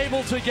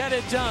unable to get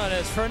it done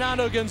as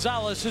Fernando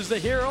González is the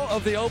hero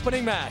of the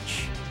opening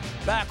match.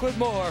 Back with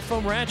more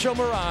from Rancho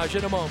Mirage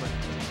in a moment.